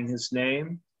sang his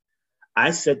name?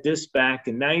 I said this back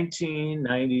in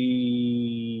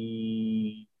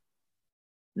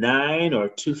 1999 or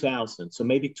 2000, so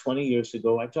maybe 20 years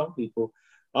ago. I told people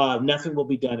nothing will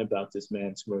be done about this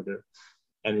man's murder.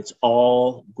 And it's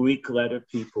all Greek letter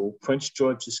people. Prince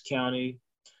George's County,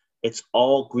 it's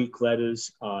all Greek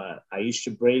letters.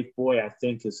 Aisha Brave Boy, I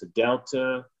think, is a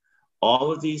Delta.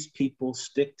 All of these people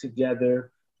stick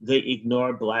together. They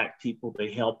ignore Black people.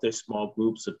 They help their small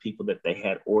groups of people that they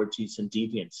had orgies and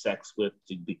deviant sex with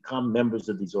to become members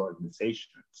of these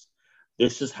organizations.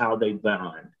 This is how they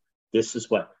bond. This is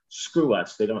what, screw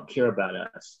us, they don't care about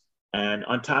us. And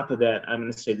on top of that, I'm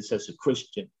going to say this as a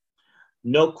Christian.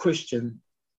 No Christian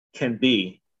can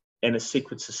be in a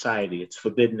secret society. It's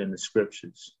forbidden in the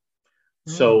scriptures.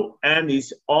 So, and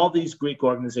all these Greek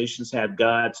organizations have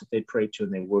gods that they pray to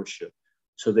and they worship.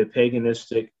 So they're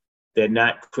paganistic. They're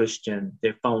not Christian.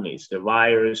 They're phonies. They're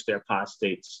liars. They're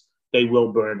apostates. They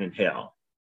will burn in hell.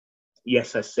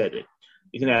 Yes, I said it.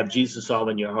 You can have Jesus all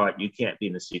in your heart. You can't be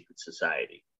in a secret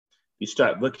society. You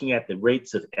start looking at the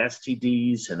rates of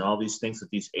STDs and all these things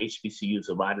with these HBCUs.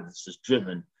 A lot of this is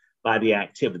driven by the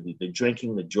activity, the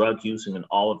drinking, the drug using, and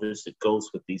all of this that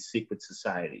goes with these secret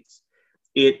societies.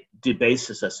 It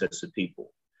debases us as a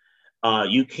people.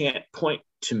 You can't point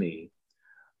to me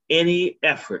any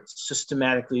effort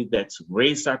systematically that's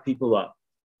raised our people up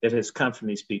that has come from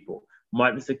these people.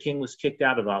 Martin Luther King was kicked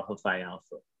out of Alpha Phi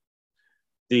Alpha.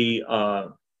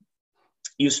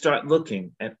 You start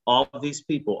looking at all of these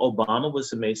people. Obama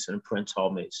was a Mason and Prince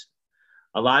Hall Mason.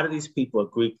 A lot of these people are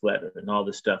Greek letter and all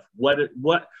this stuff. What is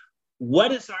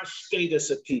our status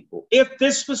of people? If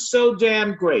this was so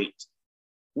damn great,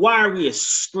 why are we as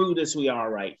screwed as we are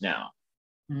right now?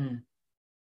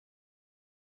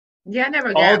 Yeah, I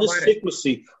never got all the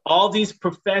secrecy, all these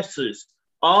professors,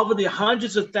 all of the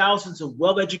hundreds of thousands of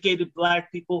well-educated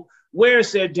Black people,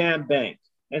 where's their damn bank?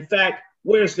 In fact,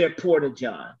 where's their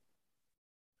porta-john?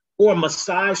 Or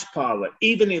massage parlor?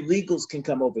 Even illegals can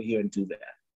come over here and do that.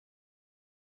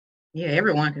 Yeah,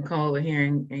 everyone can come over here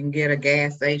and get a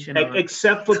gas station.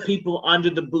 Except for people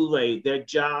under the boule. Their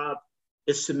job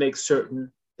is to make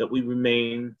certain that we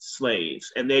remain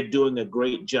slaves, and they're doing a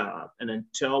great job. And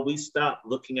until we stop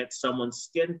looking at someone's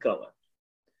skin color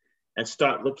and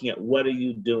start looking at what are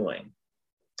you doing?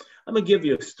 I'm gonna give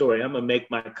you a story. I'm gonna make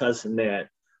my cousin mad.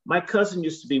 My cousin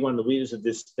used to be one of the leaders of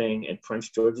this thing in Prince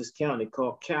George's County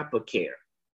called Kappa Care.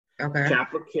 Okay.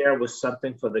 Kappa Care was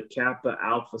something for the Kappa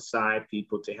Alpha Psi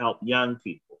people to help young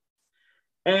people.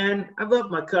 And I love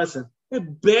my cousin. They're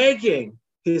begging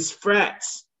his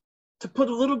frats to put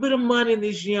a little bit of money in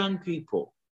these young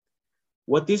people.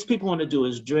 What these people want to do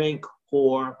is drink,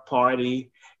 whore,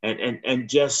 party, and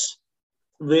just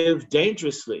live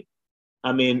dangerously.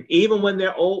 I mean, even when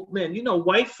they're old men, you know,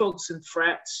 white folks in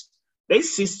frats, they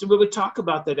cease to really talk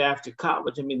about that after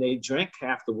college. I mean, they drink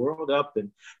half the world up and,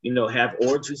 you know, have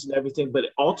orgies and everything, but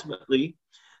ultimately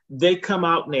they come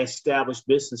out and they establish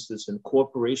businesses and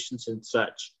corporations and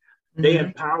such. They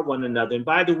empower one another. And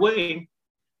by the way,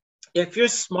 if you're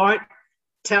smart,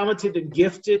 talented, and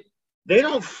gifted, they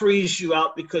don't freeze you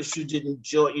out because you didn't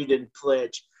join, you didn't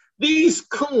pledge. These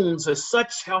coons are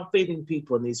such health-hating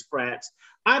people in these frats.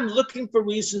 I'm looking for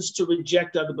reasons to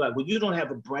reject other Black. Well, you don't have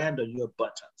a brand on your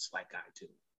buttocks like I do.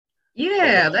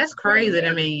 Yeah, that's crazy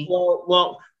to me.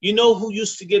 Well, you know who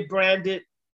used to get branded?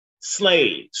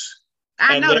 Slaves.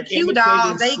 I know the Q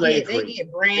dolls, they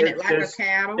get branded like a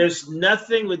cattle. There's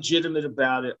nothing legitimate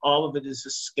about it. All of it is a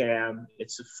scam.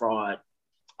 It's a fraud.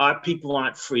 Our people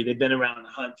aren't free. They've been around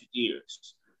 100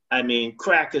 years. I mean,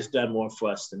 crack has done more for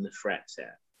us than the frats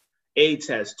have. AIDS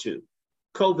has too.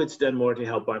 COVID's done more to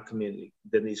help our community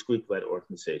than these Greek-led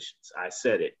organizations. I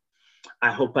said it.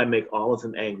 I hope I make all of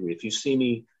them angry. If you see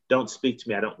me, don't speak to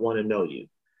me. I don't want to know you.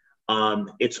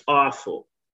 It's awful.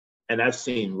 And I've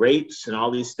seen rapes and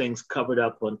all these things covered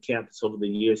up on campus over the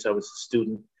years I was a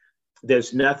student.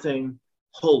 There's nothing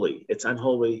holy. It's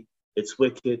unholy. It's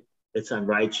wicked. It's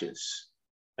unrighteous.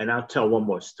 And I'll tell one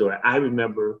more story. I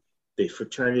remember the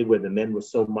fraternity where the men were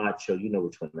so macho. You know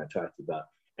which one I talked about.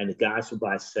 And the guys were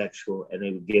bisexual, and they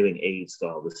were giving AIDS to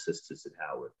all the sisters at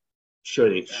Howard. Sure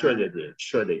they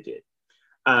did.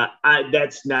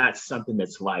 That's not something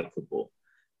that's likable.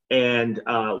 And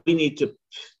we need to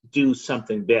do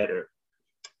something better.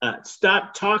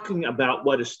 Stop talking about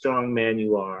what a strong man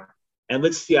you are, and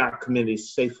let's see our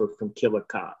communities safer from killer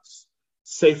cops,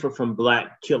 safer from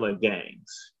Black killer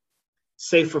gangs,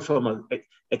 safer from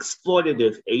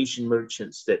exploitative Asian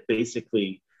merchants that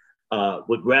basically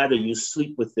would rather you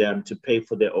sleep with them to pay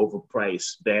for their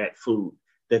overpriced bad food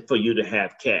than for you to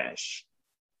have cash.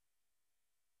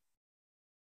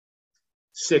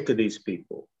 Sick of these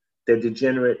people. They're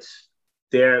degenerates.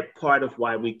 They're part of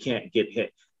why we can't get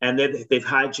hit. And they've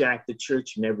hijacked the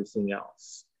church and everything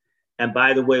else. And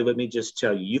by the way, let me just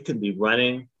tell you, you can be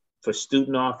running for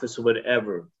student office or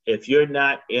whatever. If you're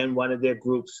not in one of their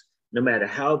groups, no matter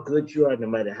how good you are, no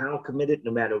matter how committed,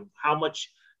 no matter how much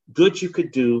good you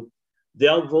could do,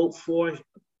 they'll vote for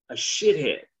a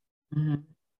shithead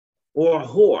or a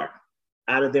whore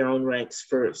out of their own ranks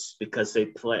first because they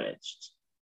pledged.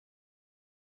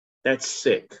 That's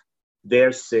sick.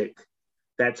 They're sick.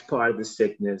 That's part of the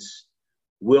sickness.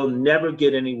 We'll never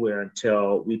get anywhere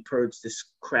until we purge this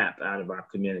crap out of our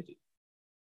community.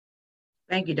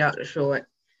 Thank you, Dr. Short.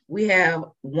 We have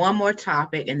one more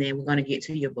topic and then we're going to get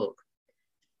to your book.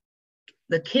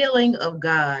 The killing of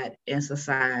God in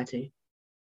society.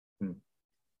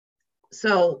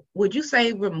 So would you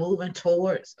say we're moving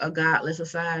towards a godless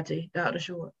society, Dr.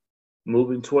 Short?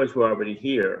 Moving towards, we're already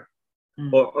here.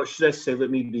 Or should I say, let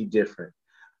me be different.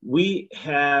 We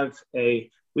don't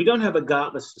have a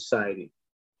godless society.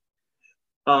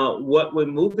 What we're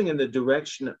moving in the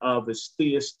direction of is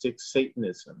theistic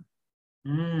Satanism.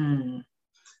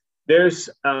 There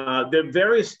are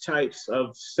various types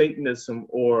of Satanism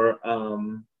or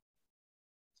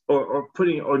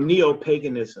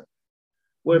neo-paganism,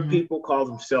 where people call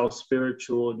themselves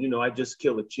spiritual. You know, I just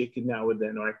kill a chicken now and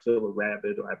then, or I kill a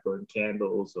rabbit, or I burn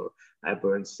candles, or I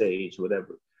burn sage,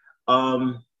 whatever.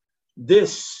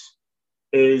 This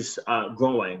is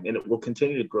growing, and it will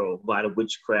continue to grow. A lot of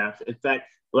witchcraft. In fact,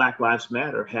 Black Lives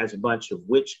Matter has a bunch of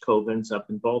witch covens up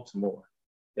in Baltimore.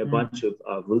 They're a bunch of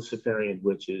Luciferian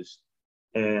witches.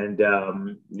 And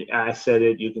I said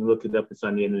it, you can look it up, it's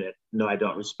on the internet. No, I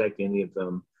don't respect any of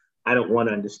them. I don't want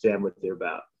to understand what they're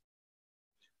about.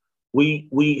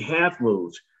 We have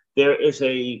moved. There is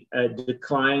a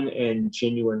decline in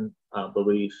genuine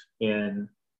belief in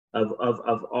of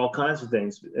all kinds of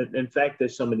things. In fact,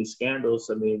 there's so many scandals.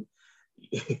 I mean,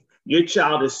 your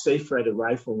child is safer at a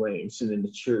rifle range than in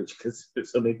the church because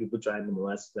there's so many people trying to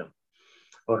molest them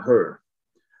or her.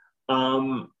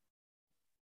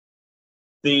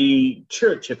 The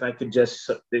church, if I could just,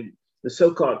 the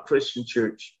so-called Christian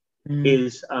church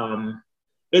is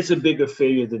it's a bigger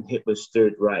failure than Hitler's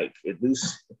Third Reich. At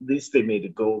least they made a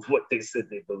go of what they said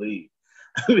they believe.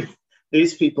 I mean,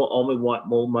 these people only want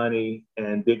more money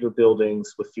and bigger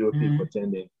buildings with fewer people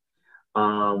attending.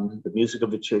 The music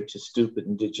of the church is stupid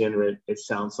and degenerate. It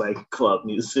sounds like club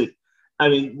music. I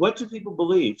mean, what do people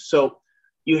believe? So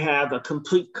you have a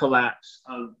complete collapse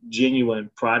of genuine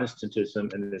Protestantism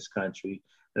in this country.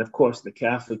 And of course, the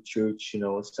Catholic Church, you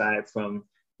know, aside from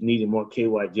needing more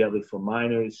KY jelly for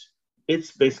minors,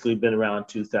 it's basically been around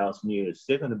 2,000 years.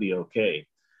 They're going to be okay.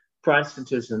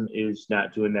 Protestantism is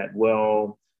not doing that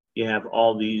well. You have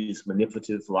all these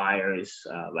manipulative liars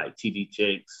like T.D.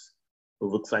 Jakes, who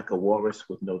looks like a walrus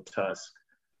with no tusk.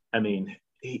 I mean,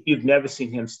 you've never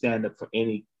seen him stand up for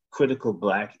any critical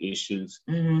Black issues.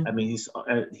 I mean,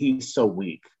 he's so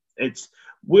weak.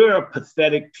 We're a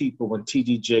pathetic people when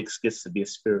T.D. Jakes gets to be a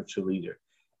spiritual leader.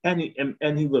 And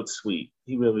he looks sweet.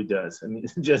 He really does. I mean,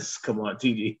 just come on,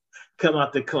 T.D. Come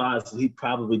out the closet. He'd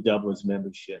probably double his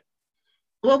membership.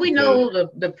 Well, we know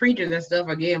the preachers and stuff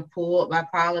are getting pulled by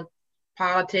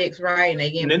politics, right?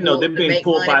 And they're being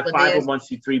pulled by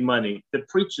 501c3 money. The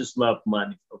preachers love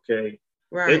money, okay?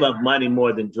 Right. They love money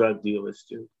more than drug dealers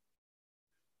do.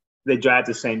 They drive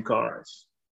the same cars.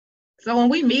 So when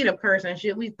we meet a person,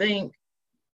 should we think,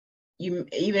 even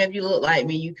if you look like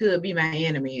me, you could be my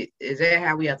enemy? Is that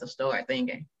how we have to start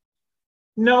thinking?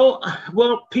 No,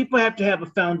 well, people have to have a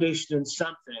foundation in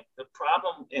something. The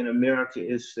problem in America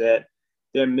is that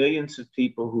there are millions of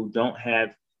people who don't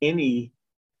have any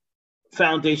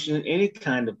foundation in any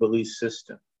kind of belief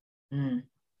system.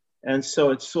 And so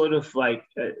it's sort of like,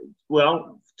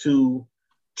 to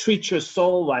treat your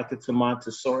soul like it's a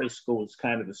Montessori school is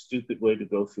kind of a stupid way to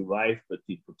go through life, but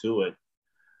people do it.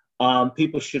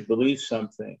 People should believe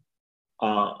something.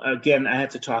 Again, I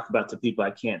have to talk about the people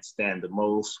I can't stand the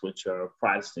most, which are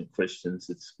Protestant Christians.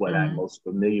 It's what I'm most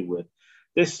familiar with.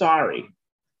 They're sorry.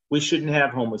 We shouldn't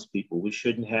have homeless people. We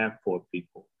shouldn't have poor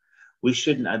people. We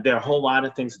shouldn't. There are a whole lot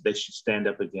of things that they should stand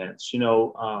up against. You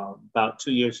know, about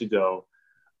 2 years ago,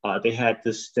 they had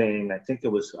this thing, I think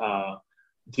it was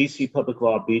DC Public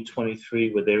Law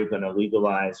B23, where they were going to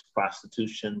legalize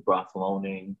prostitution, brothel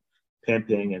owning,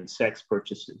 pimping, and sex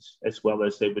purchases, as well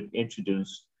as they would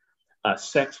introduce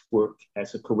sex work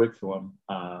as a curriculum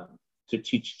to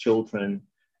teach children,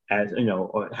 as you know,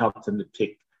 or help them to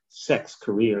pick sex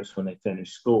careers when they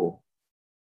finish school.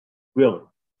 Really.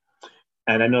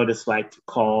 And I noticed, like, to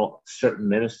call certain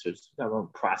ministers,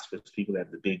 prosperous people that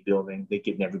have the big building, they're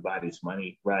getting everybody's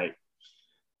money, right?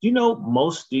 You know,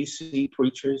 most DC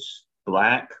preachers,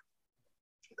 Black,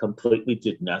 completely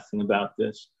did nothing about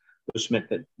this, which meant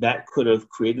that that could have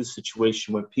created a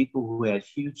situation where people who had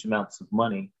huge amounts of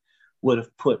money would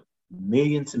have put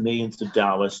millions and millions of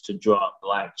dollars to draw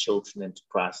Black children into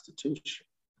prostitution,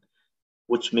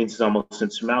 which means it's almost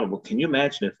insurmountable. Can you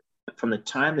imagine if from the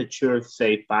time that you're,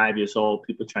 say, 5 years old,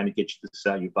 people trying to get you to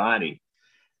sell your body,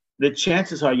 the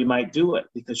chances are you might do it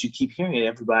because you keep hearing it.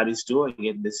 Everybody's doing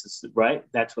it. This is right.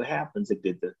 That's what happens.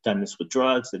 They've done this with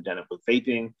drugs. They've done it with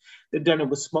vaping. They've done it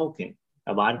with smoking.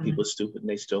 A lot of people are stupid and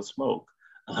they still smoke.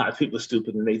 A lot of people are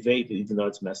stupid and they vape, even though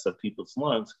it's messed up people's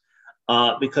lungs,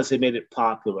 because they made it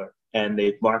popular and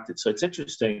they've marketed. So it's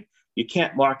interesting. You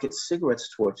can't market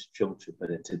cigarettes towards children, but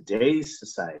in today's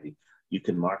society, you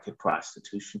can market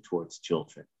prostitution towards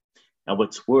children. And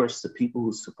what's worse, the people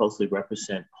who supposedly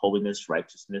represent holiness,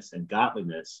 righteousness, and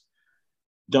godliness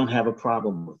don't have a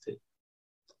problem with it.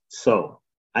 So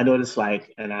I noticed,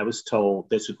 like, and I was told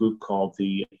there's a group called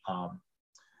the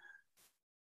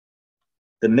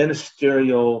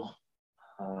Ministerial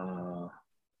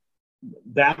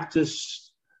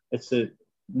Baptist, it's a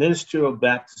Ministerial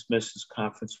Baptist Ministers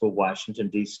Conference for Washington,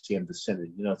 D.C. and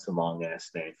vicinity. You know, it's a long ass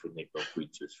name for Negro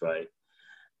preachers, right?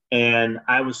 And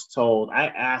I was told, I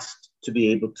asked to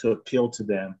be able to appeal to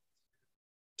them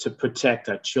to protect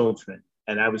our children.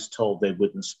 And I was told they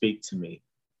wouldn't speak to me.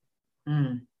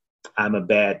 I'm a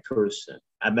bad person.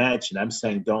 Imagine, I'm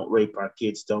saying, don't rape our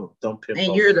kids, don't pimp.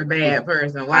 And you're the bad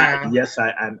person. Wow. Yes,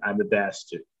 I'm a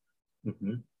bastard.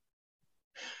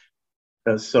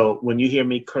 So when you hear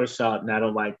me curse out, and I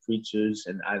don't like preachers,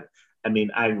 and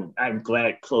I'm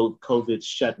glad COVID's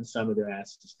shutting some of their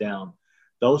asses down.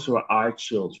 Those were our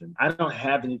children. I don't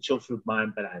have any children of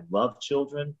mine, but I love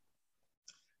children.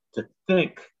 To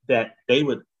think that they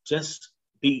would just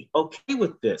be okay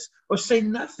with this or say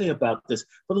nothing about this,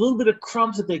 but a little bit of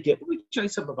crumbs that they get. Let me tell you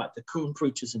something about the Coon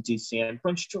preachers in DC and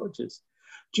Prince George's.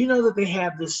 Do you know that they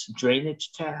have this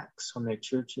drainage tax on their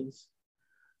churches?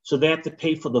 So they have to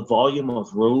pay for the volume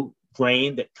of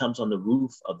rain that comes on the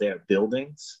roof of their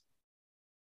buildings.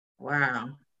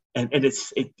 Wow. And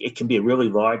it can be a really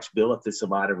large bill if there's a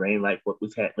lot of rain, like what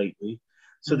we've had lately.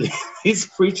 So these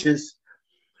preachers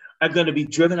are going to be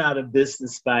driven out of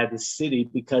business by the city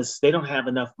because they don't have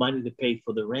enough money to pay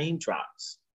for the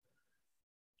raindrops.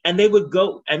 And they would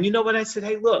go, and you know what I said?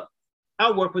 Hey, look,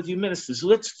 I'll work with you ministers.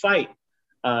 Let's fight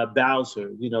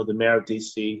Bowser, you know, the mayor of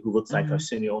DC, who looks like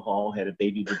Arsenio Hall, had a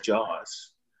baby with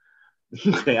jaws.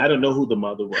 Okay, I don't know who the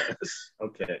mother was.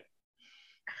 Okay.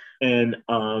 And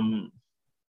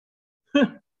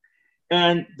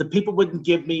and the people wouldn't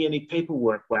give me any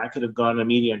paperwork where I could have gone to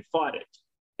media and fought it.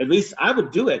 At least I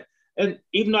would do it. And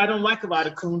even though I don't like a lot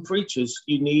of Coon preachers,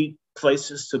 you need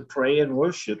places to pray and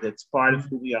worship. It's part of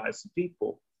who we are as a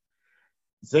people.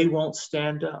 They won't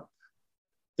stand up.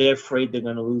 They're afraid they're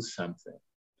going to lose something.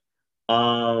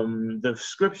 The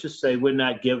scriptures say we're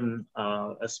not given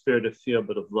a spirit of fear,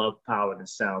 but of love, power, and a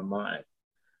sound mind,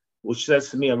 which says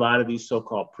to me a lot of these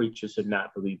so-called preachers are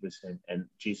not believers in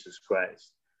Jesus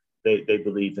Christ. They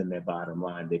believe in their bottom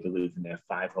line. They believe in their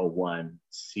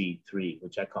 501c3,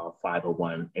 which I call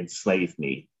 501 enslave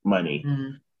me money.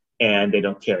 And they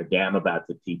don't care a damn about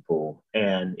the people.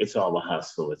 And it's all a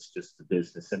hustle. It's just a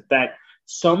business. In fact,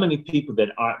 so many people that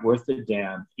aren't worth a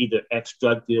damn, either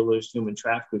ex-drug dealers, human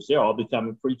traffickers, they're all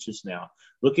becoming preachers now.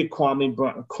 Look at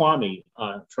Kwame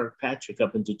Kirkpatrick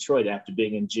up in Detroit after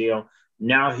being in jail.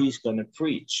 Now he's going to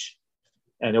preach.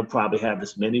 And he'll probably have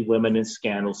as many women in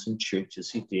scandals in church as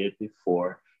he did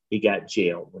before he got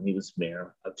jailed when he was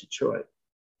mayor of Detroit.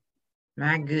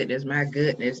 My goodness, my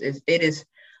goodness. It is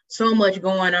so much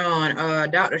going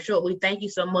on. Dr. Schultz, we thank you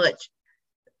so much.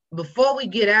 Before we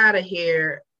get out of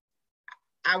here,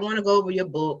 I want to go over your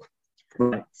book,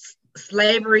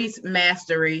 Slavery's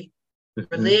Mastery,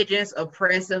 Religion's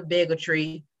Oppressive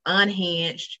Bigotry,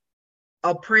 Unhinged,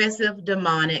 Oppressive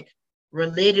Demonic,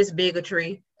 Religious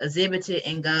Bigotry, Exhibited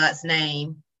in God's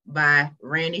Name by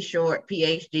Randy Short,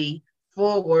 PhD,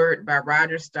 foreword by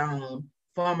Roger Stone,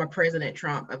 former President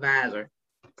Trump advisor.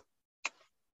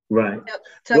 Right.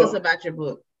 Tell us about your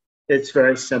book. It's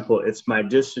very simple. It's my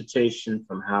dissertation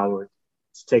from Howard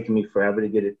It's taken me forever to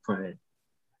get it printed.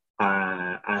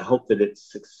 I hope that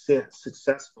it's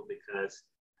successful because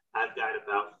I've got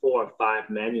about 4 or 5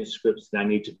 manuscripts that I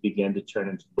need to begin to turn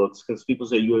into books, because people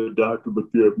say you're a doctor,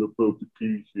 but you have no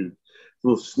publication.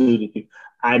 Little snooty people.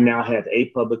 I now have a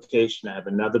publication. I have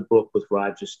another book with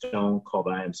Roger Stone called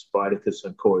I Am Spartacus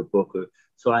and Cory Booker.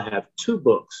 So I have 2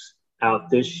 books out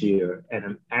this year, and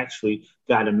I'm actually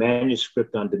got a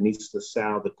manuscript on Denise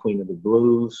LaSalle, the Queen of the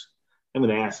Blues. I'm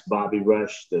going to ask Bobby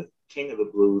Rush, the King of the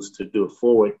Blues, to do a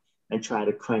forward and try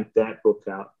to crank that book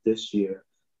out this year.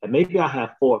 And maybe I'll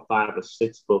have 4 or 5 or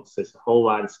 6 books. There's a whole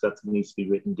lot of stuff that needs to be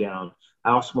written down.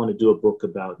 I also want to do a book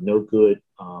about no good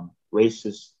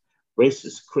racist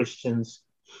Christians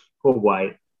who are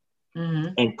white,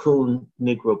 and coon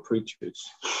Negro preachers.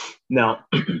 Now,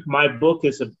 my book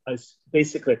is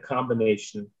basically a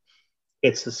combination.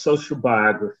 It's a social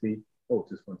biography. Oh,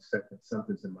 just one second.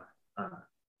 Something's in my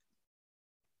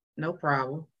No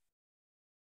problem.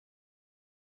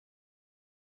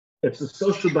 It's a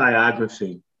social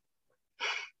biography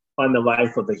on the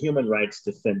life of a human rights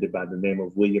defender by the name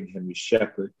of William Henry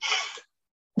Shepherd,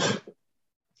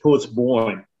 who was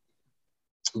born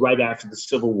right after the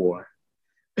Civil War,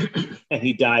 and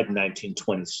he died in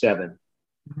 1927.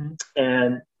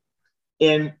 And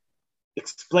in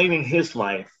explaining his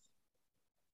life,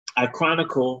 I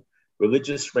chronicle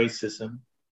religious racism,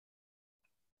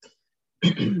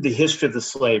 the history of the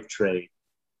slave trade,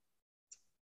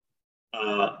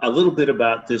 a little bit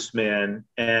about this man,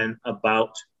 and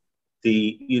about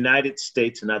the United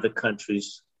States and other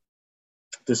countries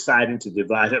deciding to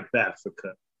divide up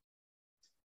Africa.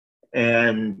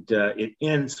 And it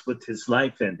ends with his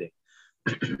life ending.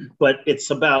 But it's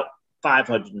about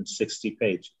 560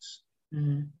 pages,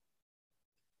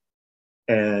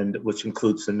 and which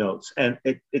includes the notes. And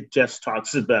it just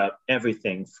talks about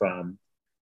everything from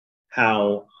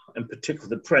how, in particular,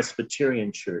 the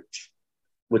Presbyterian Church,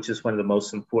 which is one of the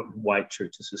most important white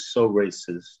churches, is so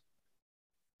racist.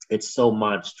 It's so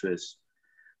monstrous.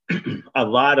 A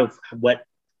lot of what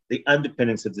the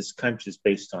underpinnings of this country is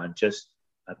based on just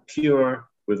a pure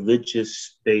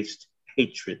religious-based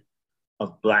hatred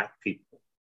of Black people.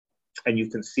 And you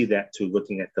can see that too,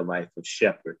 looking at the life of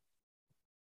Shepherd.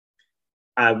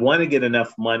 I want to get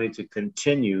enough money to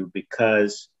continue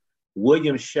because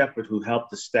William Shepherd, who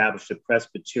helped establish the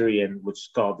Presbyterian, which is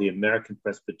called the American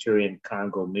Presbyterian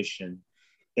Congo Mission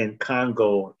in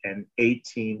Congo in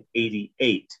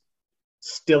 1888,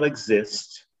 still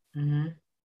exists.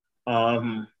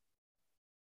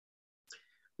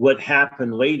 What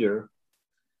happened later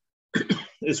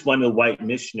is one of the white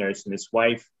missionaries and his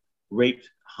wife raped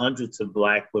hundreds of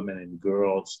Black women and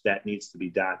girls. That needs to be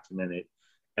documented.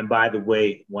 And by the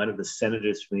way, one of the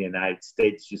senators from the United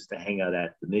States used to hang out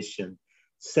at the mission,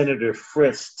 Senator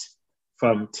Frist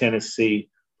from Tennessee,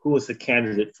 who was a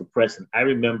candidate for president. I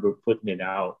remember putting it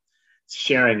out,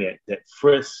 sharing it, that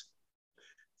Frist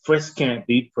can't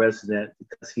be president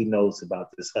because he knows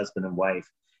about this husband and wife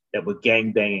that were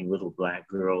gangbanging little Black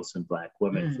girls and Black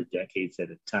women for decades at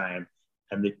a time.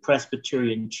 And the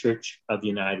Presbyterian Church of the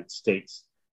United States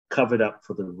covered up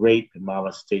for the rape and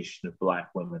molestation of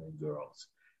Black women and girls.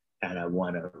 And I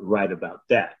want to write about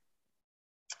that.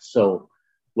 So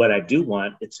what I do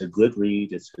want, it's a good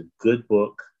read, it's a good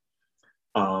book,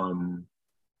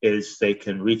 is they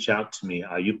can reach out to me.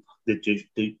 Do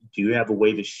you have a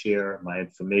way to share my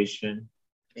information?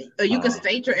 You can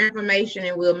state your information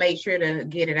and we'll make sure to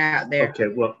get it out there. Okay,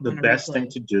 well, the best thing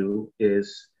to do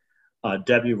is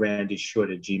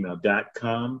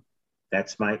wrandyshort@gmail.com.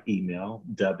 That's my email,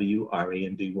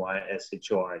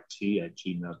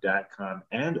 wrandyshort@gmail.com.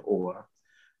 And or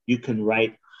you can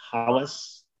write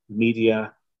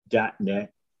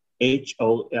hollismedia.net,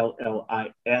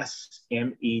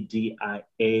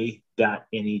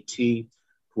 HOLLISMEDIA.net,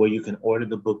 where you can order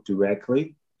the book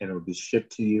directly and it will be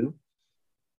shipped to you.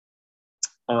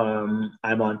 I'm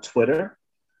on Twitter,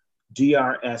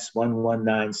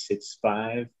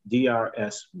 DRS11965,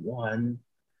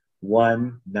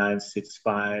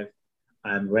 DRS11965.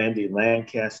 I'm Randy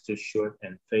Lancaster Short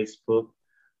on Facebook,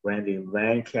 Randy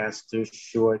Lancaster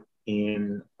Short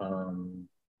in, and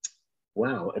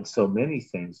so many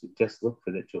things. Just look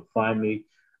for that, you'll find me.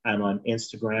 I'm on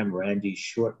Instagram, Randy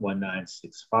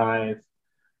Short1965.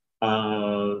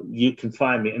 You can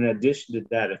find me. In addition to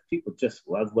that, if people just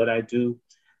love what I do,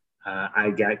 I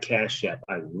got Cash App.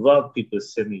 I love people to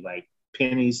send me like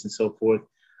pennies and so forth.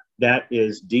 That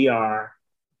is DR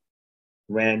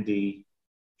Randy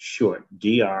Short.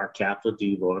 DR, capital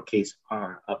D, lowercase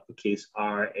r, uppercase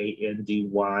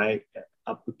RANDY,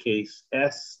 uppercase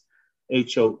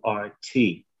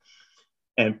SHORT.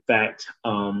 In fact,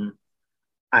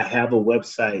 I have a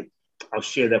website. I'll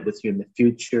share that with you in the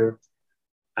future.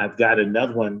 I've got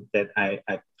another one that I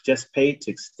just paid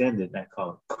to extend it. I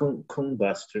call it Coon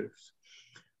Busters,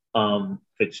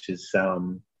 which is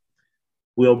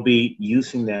we'll be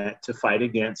using that to fight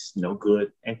against no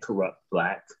good and corrupt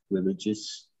Black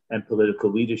religious and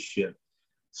political leadership.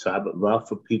 So I would love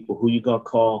for people who you gonna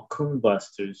call Coon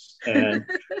Busters. And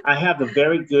I have a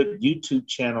very good YouTube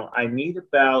channel. I need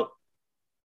about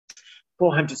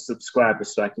 400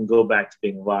 subscribers so I can go back to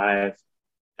being live.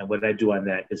 And what I do on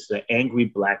that is the Angry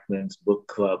Black Men's Book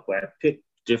Club, where I pick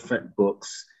different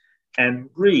books and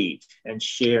read and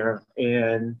share.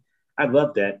 And I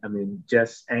love that. I mean,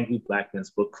 just Angry Black Men's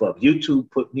Book Club.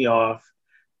 YouTube put me off.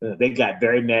 They got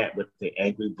very mad with the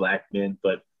angry Black men,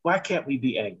 but why can't we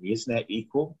be angry? Isn't that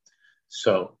equal?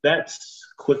 So that's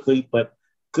quickly, but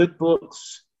good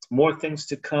books, more things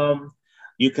to come.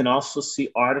 You can also see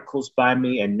articles by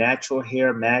me in Natural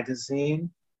Hair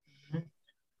magazine.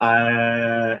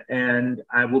 And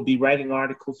I will be writing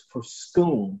articles for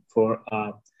Scoon, for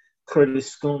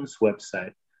Curtis Scoon's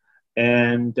website.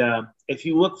 And if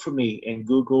you look for me in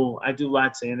Google, I do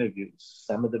lots of interviews.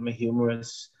 Some of them are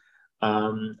humorous.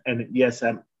 And yes,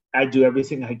 I do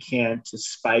everything I can to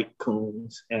spite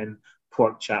Coons and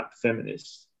pork chop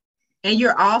feminists. And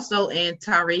you're also in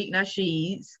Tariq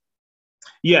Nasheed's.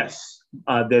 Yes,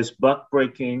 there's Buck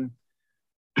Breaking,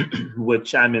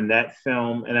 which I'm in that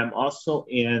film, and I'm also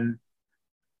in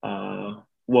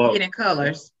Hidden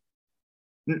Colors.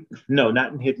 No,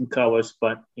 not in Hidden Colors,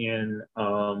 but in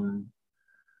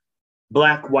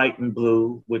Black, White, and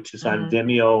Blue, which is on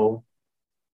Vimeo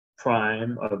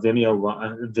Prime or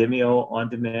Vimeo on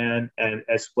demand, and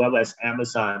as well as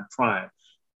Amazon Prime.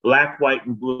 Black, White,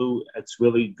 and Blue, it's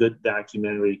really good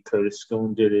documentary. Curtis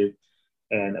Scoon did it.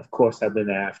 And of course, I've been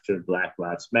after Black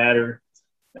Lives Matter.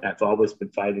 I've always been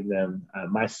fighting them.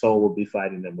 My soul will be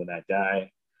fighting them when I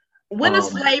die. When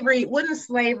does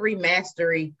Slavery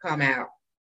Mastery come out?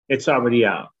 It's already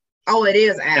out. Oh, it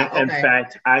is out. In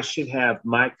fact, I should have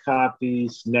my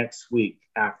copies next week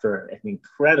after an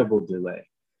incredible delay.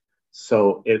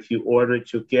 So if you order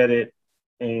it, you'll get it.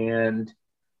 And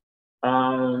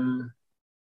I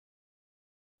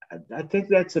think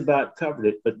that's about covered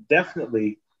it, but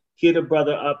definitely hit a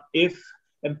brother up. If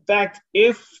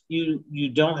you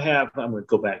don't have, I'm going to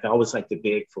go back. I always like to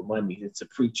beg for money. It's a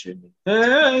preacher.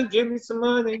 Give me some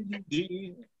money.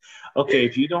 Okay,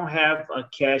 if you don't have a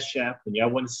Cash App and y'all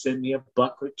want to send me a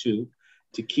buck or two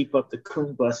to keep up the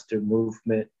Coon Buster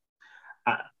movement,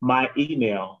 my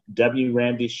email,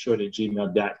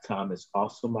 wrandyshort@gmail.com, is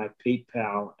also my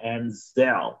PayPal and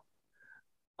Zelle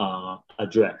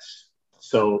address.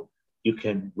 So you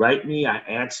can write me. I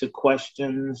answer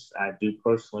questions. I do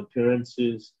personal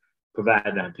appearances,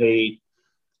 provided I'm paid.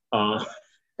 Busters.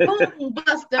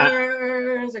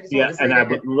 And I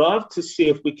would love to see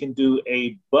if we can do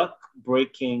a buck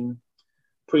breaking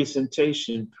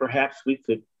presentation. Perhaps we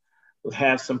could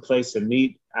have some place to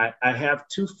meet. I have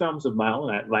two films of my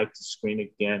own I'd like to screen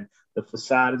again: The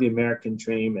Facade of the American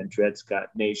Dream and Dred Scott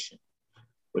Nation,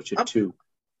 which are two.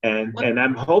 And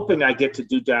I'm hoping I get to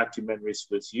do documentaries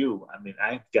with you. I mean,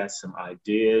 I've got some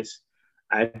ideas.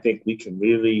 I think we can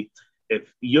really,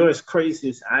 if you're as crazy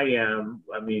as I am,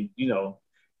 I mean,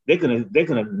 they're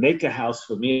gonna make a house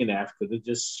for me in Africa. They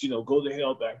just, go to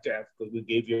hell back to Africa. We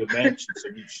gave you a mansion, so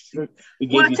we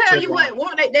gave you. Tell you what,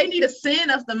 they need to send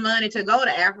us the money to go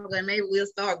to Africa, and maybe we'll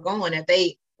start going. If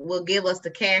they will give us the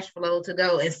cash flow to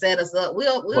go and set us up,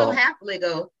 we'll happily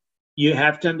go. You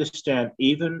have to understand,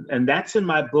 and that's in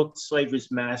my book, Slavery's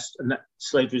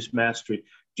Mastery.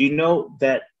 Do you know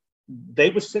that they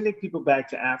were sending people back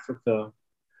to Africa,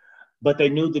 but they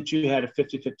knew that you had a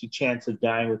 50-50 chance of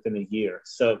dying within a year.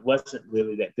 So it wasn't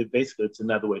really that. Basically, it's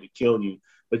another way to kill you.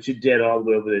 But you're dead all the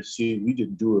way over there. See, we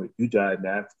didn't do it. You died in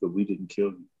Africa. We didn't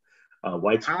kill you.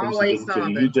 White supremacy didn't kill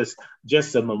you. You just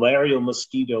a malarial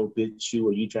mosquito bit you,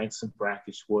 or you drank some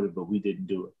brackish water, but we didn't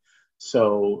do it.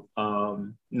 So,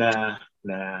 nah.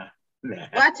 Well,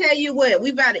 I tell you what,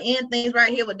 we about to end things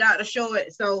right here with Dr.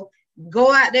 Short. So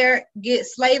go out there, get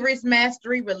Slavery's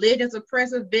Mastery, Religion's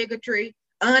Oppressive Bigotry,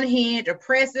 Unhinged,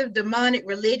 Oppressive, Demonic,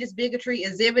 Religious Bigotry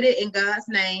Exhibited in God's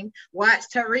Name. Watch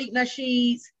Tariq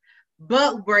Nasheed's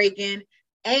Buck Breaking.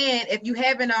 And if you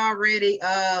haven't already,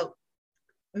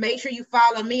 make sure you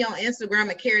follow me on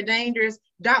Instagram at Care Dangerous.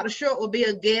 Dr. Short will be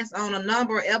a guest on a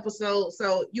number of episodes,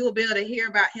 so you'll be able to hear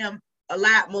about him a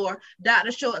lot more.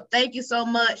 Dr. Short, thank you so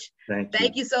much.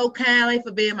 Thank you so kindly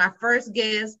for being my first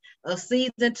guest of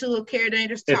season 2 of Care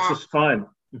Dangerous Talk. It's just fun.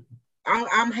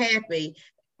 I'm happy.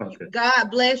 Okay.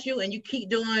 God bless you, and you keep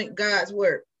doing God's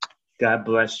work. God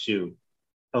bless you.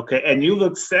 Okay, and you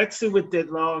look sexy with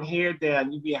that long hair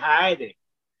down. You be hiding.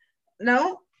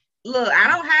 No, look, I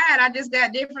don't hide. I just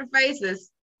got different faces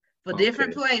for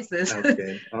different places.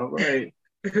 Okay, all right.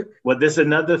 Well, there's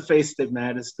another face that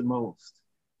matters the most.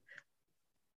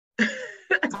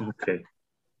 Okay.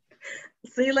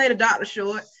 See you later, Dr.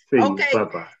 Short. See you. Okay.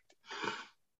 Bye-bye.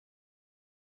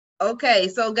 Okay,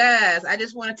 so guys, I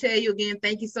just want to tell you again,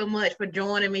 thank you so much for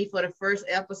joining me for the first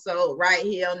episode right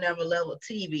here on Never Level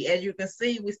TV. As you can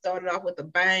see, we started off with a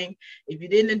bang. If you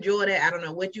didn't enjoy that, I don't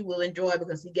know what you will enjoy,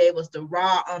 because he gave us the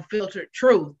raw, unfiltered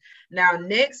truth. Now,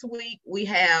 next week, we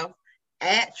have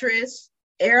actress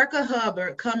Erica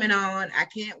Hubbard coming on. I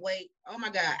can't wait. Oh my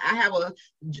God, I have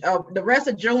the rest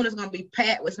of June is going to be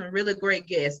packed with some really great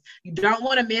guests. You don't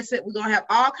want to miss it. We're going to have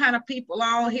all kind of people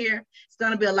on here. It's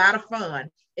going to be a lot of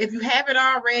fun. If you haven't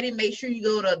already, make sure you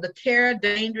go to the Care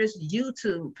Dangerous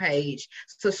YouTube page,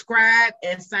 subscribe,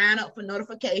 and sign up for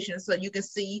notifications so you can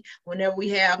see whenever we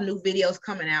have new videos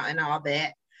coming out and all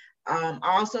that.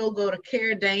 Also, go to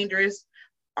Care Dangerous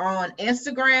on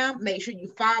Instagram. Make sure you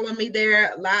follow me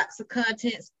there. Lots of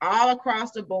contents all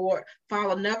across the board.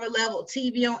 Follow Never Level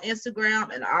TV on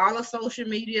Instagram and all of social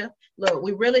media. Look,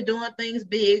 we're really doing things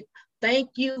big.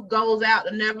 Thank you goes out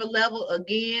to Never Level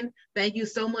again. Thank you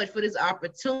so much for this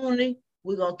opportunity.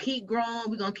 We're going to keep growing.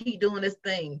 We're going to keep doing this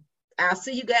thing. I'll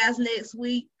see you guys next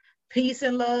week. Peace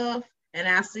and love, and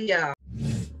I'll see y'all.